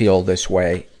that feel this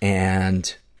way,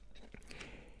 and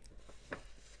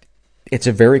it's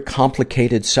a very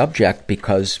complicated subject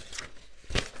because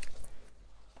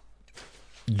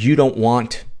you don't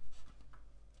want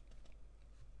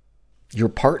your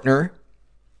partner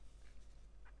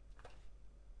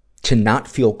to not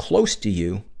feel close to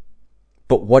you,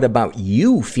 but what about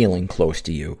you feeling close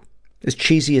to you? as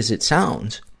cheesy as it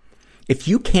sounds, if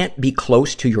you can't be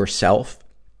close to yourself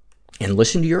and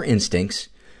listen to your instincts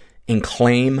and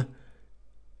claim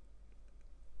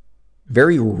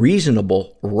very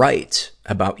reasonable rights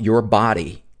about your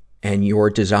body and your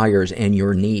desires and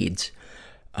your needs,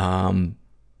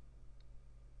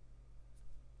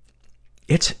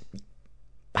 it's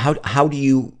how do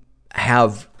you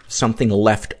have something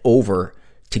left over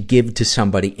to give to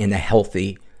somebody in a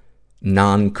healthy,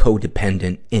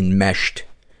 non-codependent, enmeshed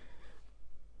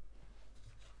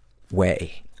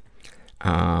way?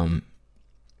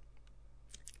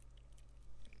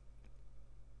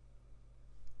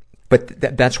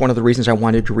 But that's one of the reasons I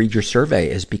wanted to read your survey,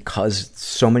 is because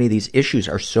so many of these issues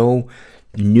are so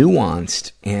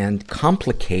nuanced and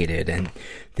complicated. And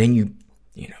then you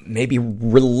know, maybe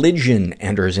religion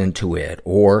enters into it,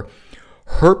 or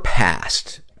her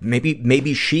past.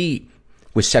 Maybe she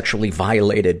was sexually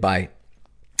violated by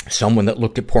someone that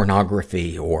looked at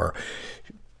pornography, or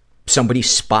somebody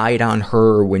spied on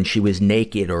her when she was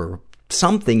naked, or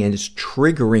something, and is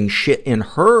triggering shit in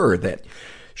her that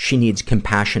she needs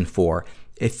compassion for.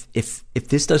 If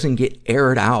this doesn't get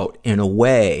aired out in a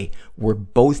way where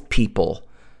both people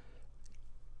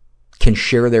can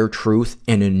share their truth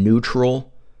in a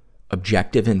neutral,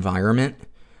 objective environment,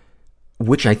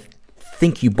 which I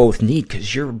think you both need,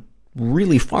 because you're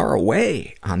really far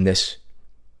away on this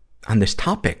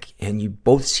topic, and you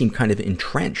both seem kind of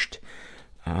entrenched.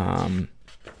 And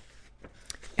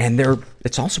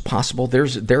it's also possible there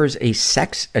is a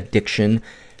sex addiction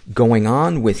going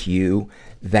on with you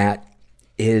that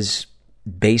is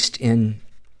based in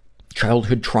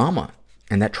childhood trauma,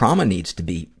 and that trauma needs to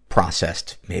be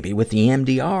processed, maybe with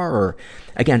EMDR, or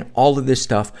again, all of this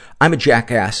stuff. I'm a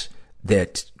jackass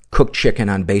that cooked chicken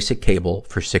on basic cable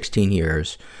for 16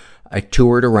 years. I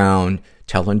toured around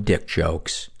telling dick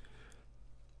jokes,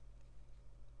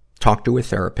 talked to a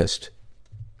therapist,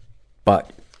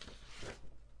 but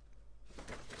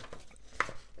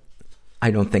I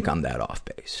don't think I'm that off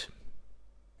base.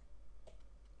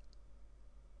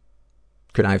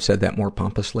 Could I have said that more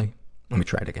pompously? Let me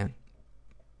try it again.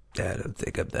 I don't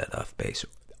think I'm that off base.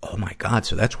 Oh my God,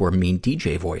 so that's where mean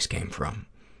DJ voice came from.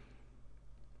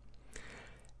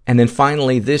 And then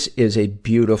finally, this is a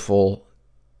beautiful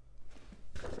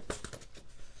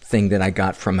thing that I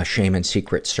got from a Shame and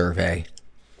Secret survey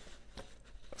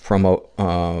from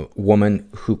a woman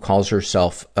who calls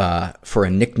herself, for a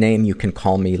nickname, you can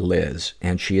call me Liz.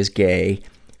 And she is gay.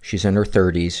 She's in her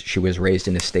 30s. She was raised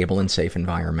in a stable and safe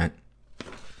environment.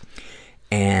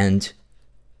 And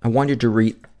I wanted to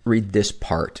read this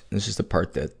part. This is the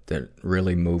part that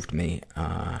really moved me.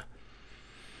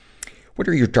 What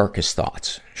are your darkest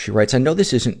thoughts? She writes, I know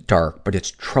this isn't dark, but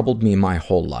it's troubled me my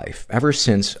whole life. Ever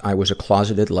since I was a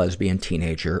closeted lesbian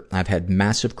teenager, I've had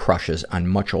massive crushes on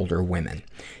much older women.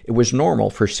 It was normal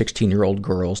for 16-year-old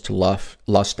girls to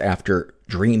lust after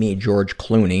dreamy George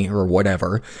Clooney or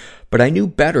whatever, but I knew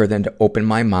better than to open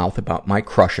my mouth about my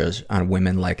crushes on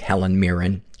women like Helen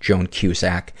Mirren, Joan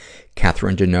Cusack,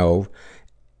 Catherine Deneuve,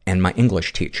 and my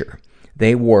English teacher.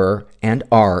 They were and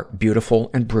are beautiful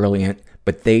and brilliant,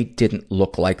 but they didn't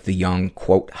look like the young,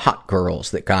 quote, hot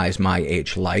girls that guys my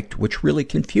age liked, which really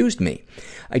confused me.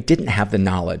 I didn't have the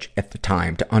knowledge at the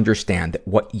time to understand that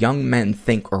what young men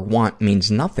think or want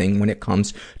means nothing when it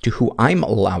comes to who I'm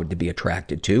allowed to be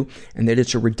attracted to, and that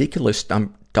it's a ridiculous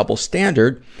double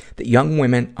standard that young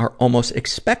women are almost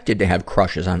expected to have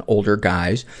crushes on older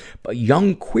guys, but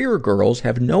young queer girls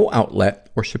have no outlet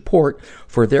or support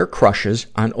for their crushes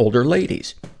on older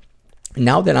ladies.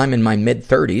 Now that I'm in my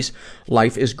mid-30s,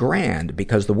 life is grand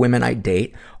because the women I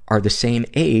date are the same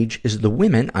age as the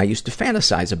women I used to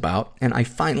fantasize about, and I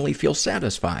finally feel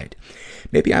satisfied.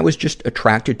 Maybe I was just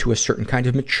attracted to a certain kind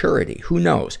of maturity, who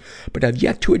knows? But I've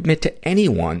yet to admit to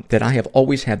anyone that I have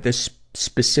always had this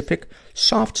specific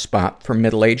soft spot for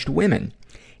middle-aged women.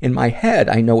 In my head,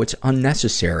 I know it's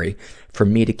unnecessary for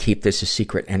me to keep this a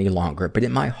secret any longer, but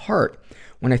in my heart,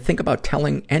 when I think about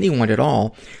telling anyone at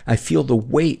all, I feel the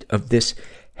weight of this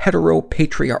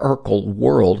heteropatriarchal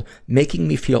world making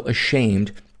me feel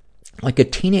ashamed like a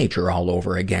teenager all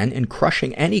over again, and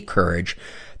crushing any courage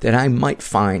that I might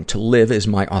find to live as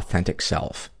my authentic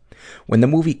self. When the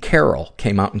movie Carol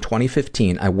came out in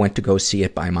 2015, I went to go see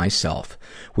it by myself,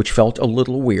 which felt a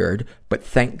little weird, but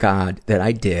thank God that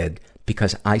I did,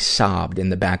 because I sobbed in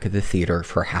the back of the theater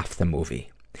for half the movie.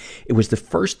 It was the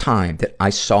first time that I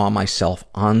saw myself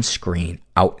on screen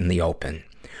out in the open.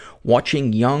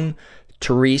 Watching young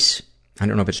Therese, I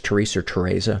don't know if it's Therese or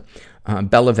Teresa,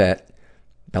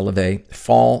 Bellevue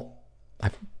fall,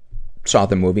 I saw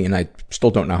the movie and I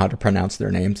still don't know how to pronounce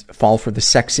their names, fall for the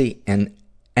sexy and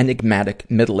enigmatic,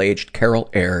 middle-aged Carol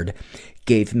Aird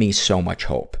gave me so much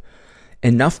hope.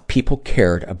 Enough people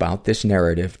cared about this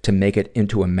narrative to make it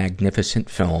into a magnificent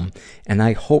film, and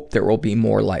I hope there will be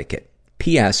more like it.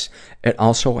 P.S. It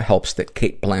also helps that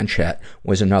Cate Blanchett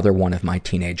was another one of my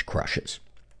teenage crushes.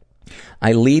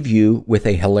 I leave you with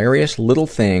a hilarious little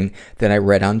thing that I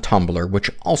read on Tumblr, which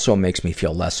also makes me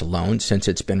feel less alone since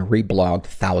it's been reblogged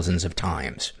thousands of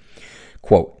times.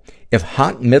 Quote, if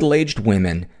hot middle-aged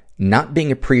women not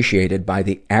being appreciated by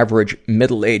the average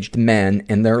middle-aged men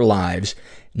in their lives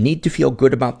need to feel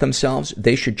good about themselves,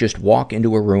 they should just walk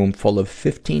into a room full of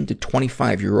 15 to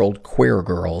 25-year-old queer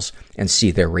girls and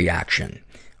see their reaction.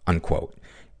 Unquote.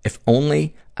 If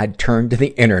only I'd turned to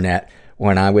the internet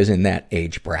when I was in that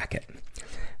age bracket.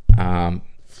 That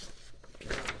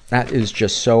is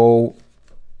just so...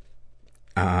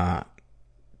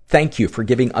 thank you for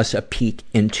giving us a peek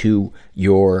into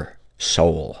your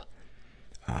soul.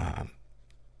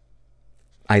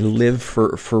 I live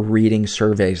for reading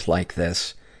surveys like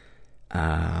this.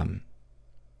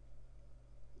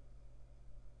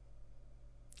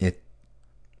 It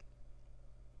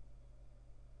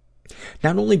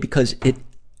not only because it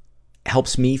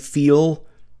helps me feel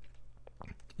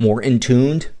more in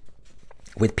tune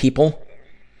with people,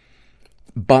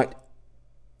 but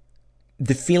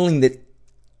the feeling that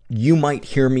you might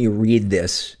hear me read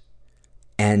this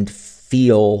and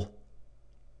feel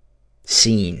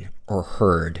seen or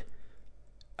heard,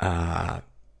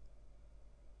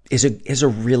 is a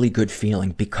really good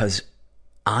feeling, because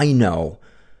I know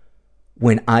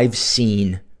when I've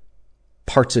seen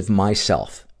parts of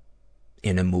myself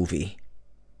in a movie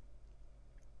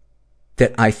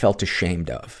that I felt ashamed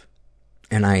of,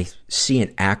 and I see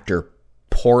an actor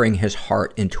pouring his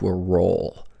heart into a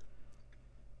role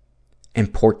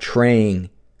and portraying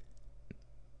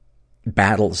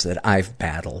battles that I've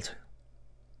battled.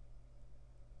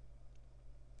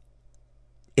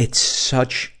 It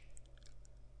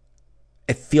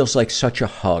feels like such a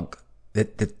hug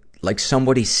that like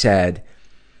somebody said,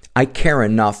 I care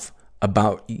enough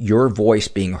about your voice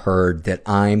being heard that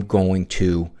I'm going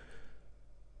to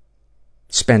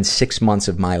spend 6 months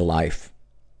of my life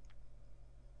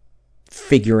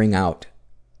figuring out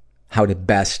how to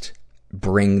best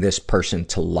bring this person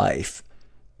to life,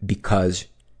 because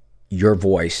your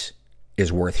voice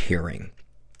is worth hearing.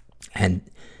 And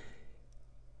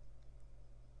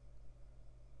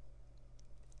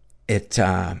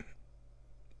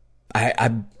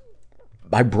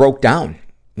I broke down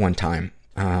one time,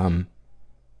 at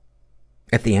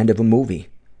the end of a movie,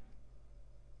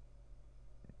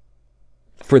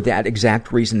 for that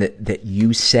exact reason that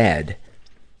you said.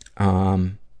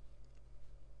 And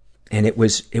it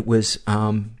was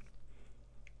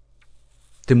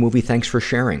the movie Thanks for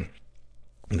Sharing,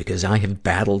 because I have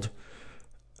battled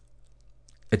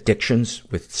addictions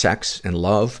with sex and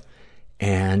love,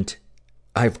 and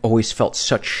I've always felt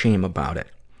such shame about it.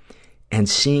 And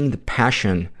seeing the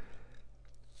passion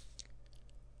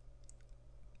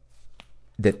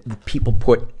that the people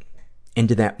put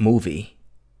into that movie,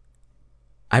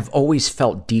 I've always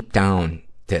felt deep down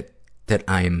that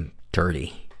I'm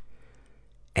dirty.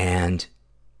 And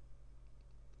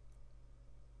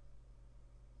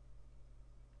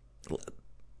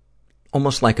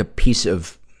almost like a piece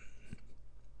of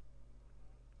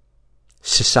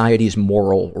society's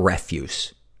moral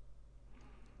refuse.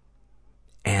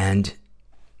 And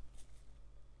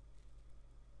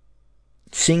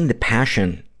seeing the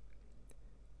passion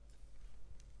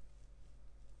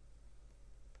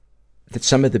that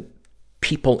some of the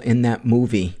people in that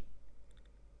movie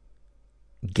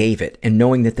gave it, and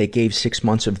knowing that they gave 6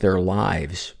 months of their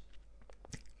lives,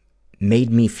 made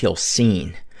me feel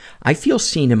seen. I feel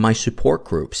seen in my support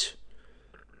groups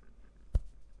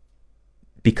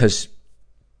because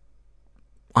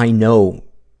I know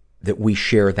that we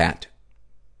share that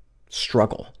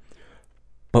struggle.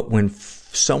 But when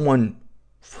someone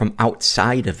from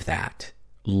outside of that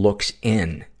looks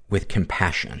in with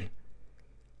compassion,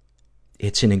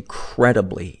 it's an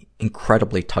incredibly,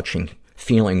 incredibly touching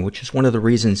feeling, which is one of the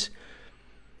reasons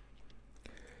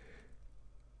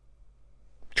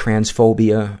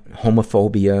transphobia,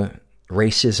 homophobia,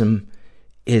 racism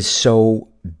is so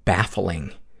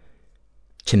baffling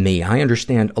to me. I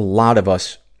understand a lot of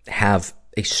us have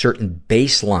a certain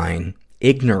baseline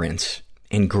ignorance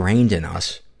ingrained in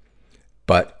us,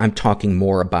 but I'm talking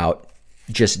more about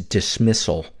just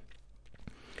dismissal,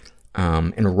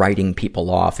 and writing people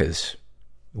off as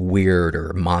weird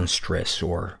or monstrous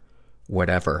or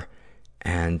whatever.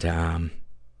 And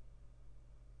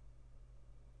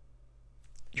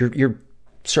your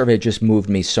survey just moved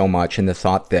me so much, in the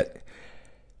thought that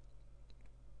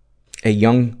a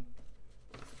young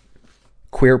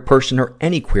queer person or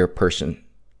any queer person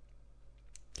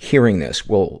hearing this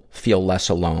will feel less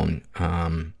alone.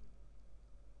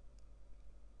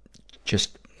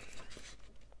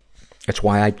 It's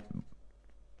why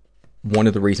one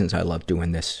of the reasons I love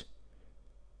doing this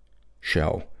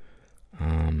show.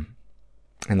 And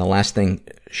the last thing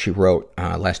she wrote,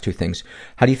 last two things.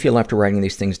 How do you feel after writing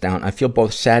these things down? I feel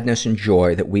both sadness and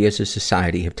joy that we as a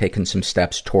society have taken some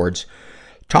steps towards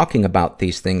talking about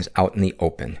these things out in the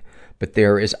open. But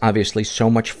there is obviously so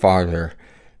much farther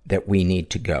that we need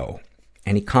to go.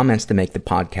 Any comments to make the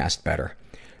podcast better?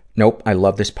 Nope, I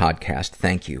love this podcast.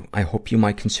 Thank you. I hope you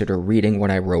might consider reading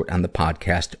what I wrote on the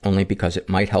podcast, only because it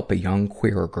might help a young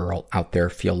queer girl out there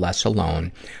feel less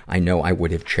alone. I know I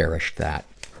would have cherished that.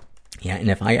 Yeah,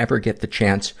 and if I ever get the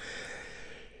chance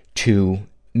to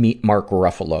meet Mark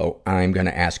Ruffalo, I'm going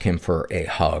to ask him for a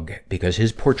hug, because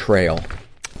his portrayal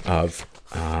of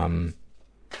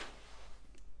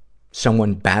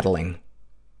someone battling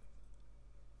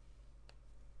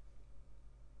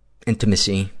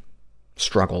intimacy,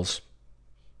 struggles,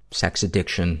 sex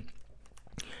addiction,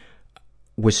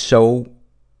 was so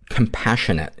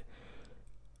compassionate.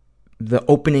 The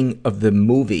opening of the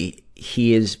movie,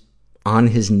 he is on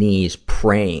his knees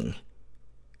praying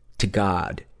to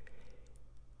God.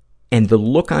 And the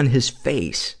look on his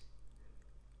face,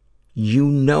 you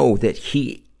know that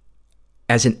he,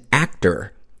 as an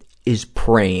actor, is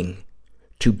praying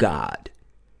to God.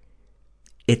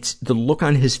 It's the look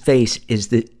on his face is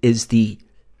the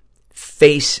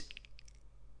face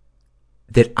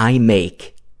that I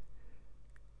make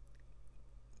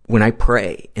when I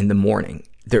pray in the morning.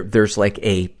 There's like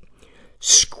a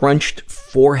scrunched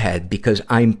forehead because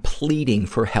I'm pleading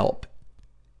for help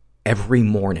every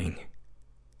morning.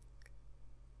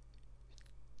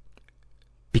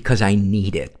 Because I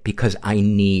need it. Because I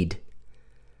need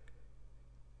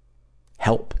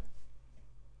help.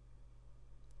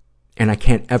 And I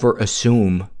can't ever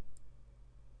assume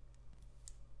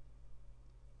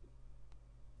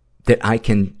that I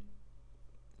can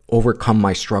overcome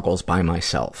my struggles by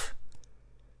myself.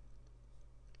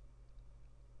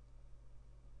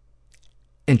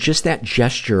 And just that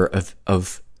gesture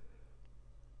of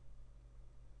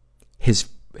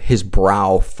his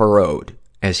brow furrowed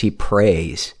as he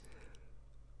prays,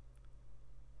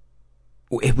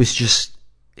 it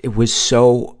was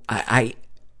so, I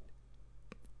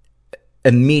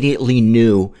immediately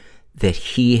knew that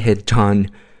he had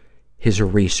done his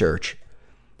research.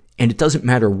 And it doesn't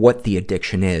matter what the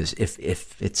addiction is.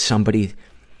 If it's somebody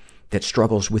that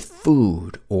struggles with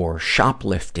food or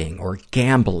shoplifting or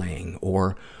gambling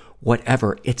or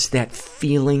whatever, it's that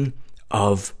feeling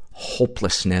of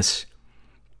hopelessness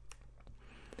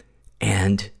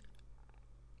and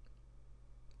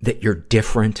that you're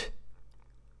different,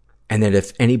 and that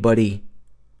if anybody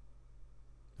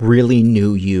really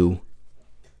knew you,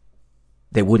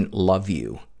 they wouldn't love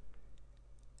you.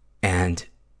 And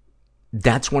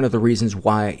that's one of the reasons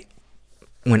why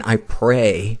when I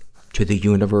pray to the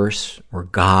universe or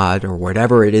God or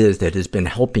whatever it is that has been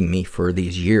helping me for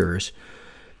these years,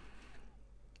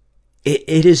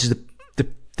 it is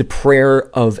the prayer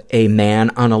of a man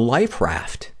on a life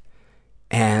raft.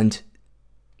 And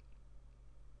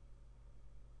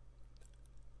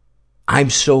I'm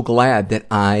so glad that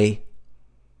I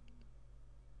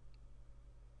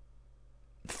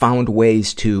found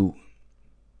ways to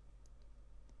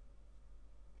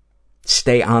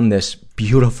stay on this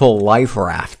beautiful life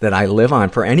raft that I live on.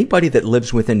 For anybody that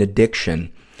lives with an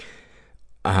addiction,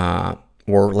 or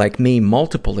like me,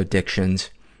 multiple addictions,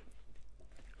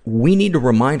 we need to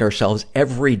remind ourselves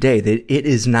every day that it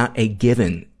is not a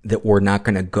given that we're not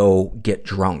going to go get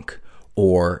drunk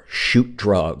or shoot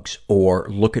drugs or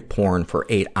look at porn for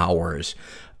 8 hours.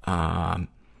 And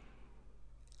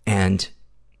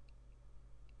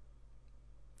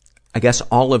I guess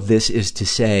all of this is to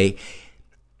say,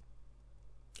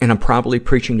 and I'm probably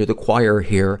preaching to the choir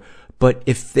here, but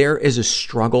if there is a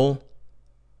struggle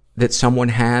that someone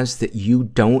has that you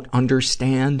don't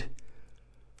understand,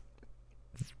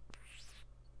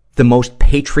 the most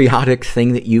patriotic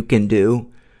thing that you can do,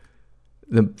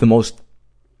 the most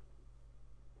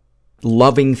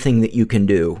loving thing that you can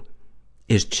do,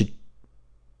 is to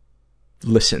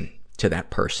listen to that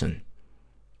person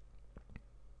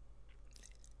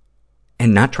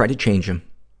and not try to change them,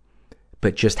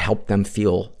 but just help them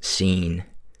feel seen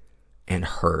and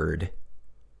heard,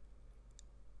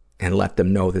 and let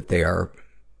them know that they are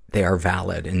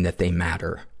valid and that they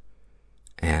matter.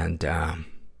 And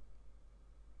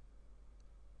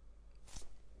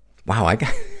wow, I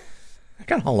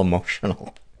got all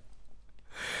emotional.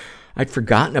 I'd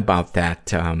forgotten about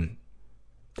that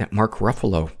that Mark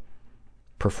Ruffalo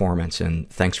performance, and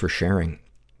thanks for sharing.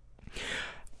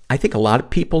 I think a lot of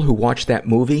people who watch that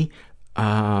movie,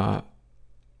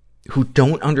 who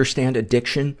don't understand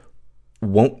addiction,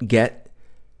 won't get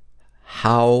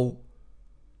how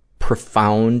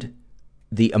profound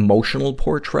the emotional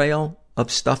portrayal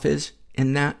of stuff is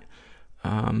in that.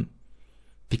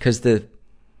 Because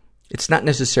it's not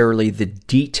necessarily the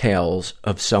details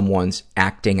of someone's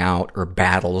acting out or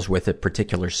battles with a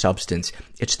particular substance.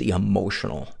 It's the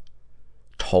emotional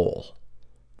toll,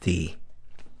 the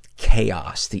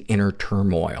chaos, the inner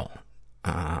turmoil.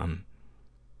 Now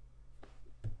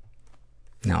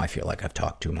I feel like I've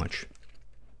talked too much.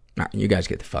 All right, you guys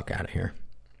get the fuck out of here.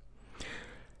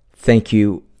 Thank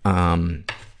you for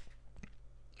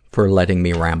letting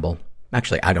me ramble.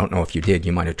 Actually, I don't know if you did.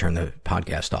 You might have turned the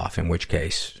podcast off, in which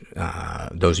case,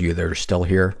 those of you that are still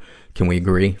here, can we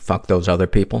agree? Fuck those other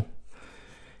people.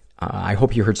 I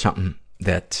hope you heard something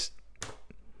that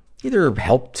either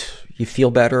helped you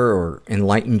feel better or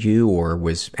enlightened you or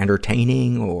was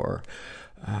entertaining or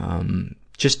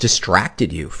just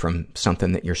distracted you from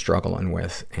something that you're struggling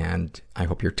with. And I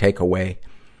hope your takeaway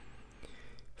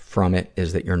from it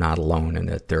is that you're not alone and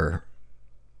that there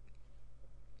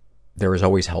is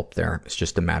always help there. It's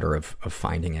just a matter of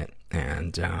finding it.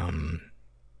 And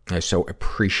I so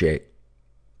appreciate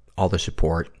all the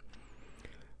support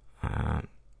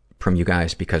from you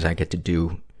guys, because I get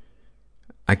to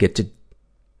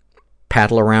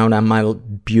paddle around on my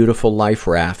beautiful life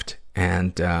raft,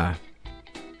 and I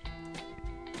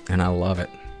love it.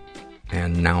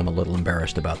 And now I'm a little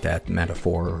embarrassed about that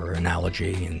metaphor or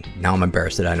analogy, and now I'm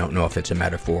embarrassed that I don't know if it's a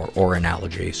metaphor or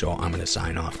analogy, so I'm going to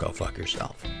sign off. Go fuck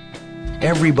yourself.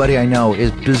 Everybody I know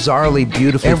is bizarrely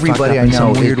beautifully Everybody fucked up I know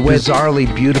in some weird way.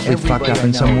 Bizarrely beautifully fucked up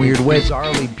in some weird way.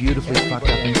 Bizarrely beautifully fucked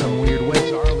up in some weird way.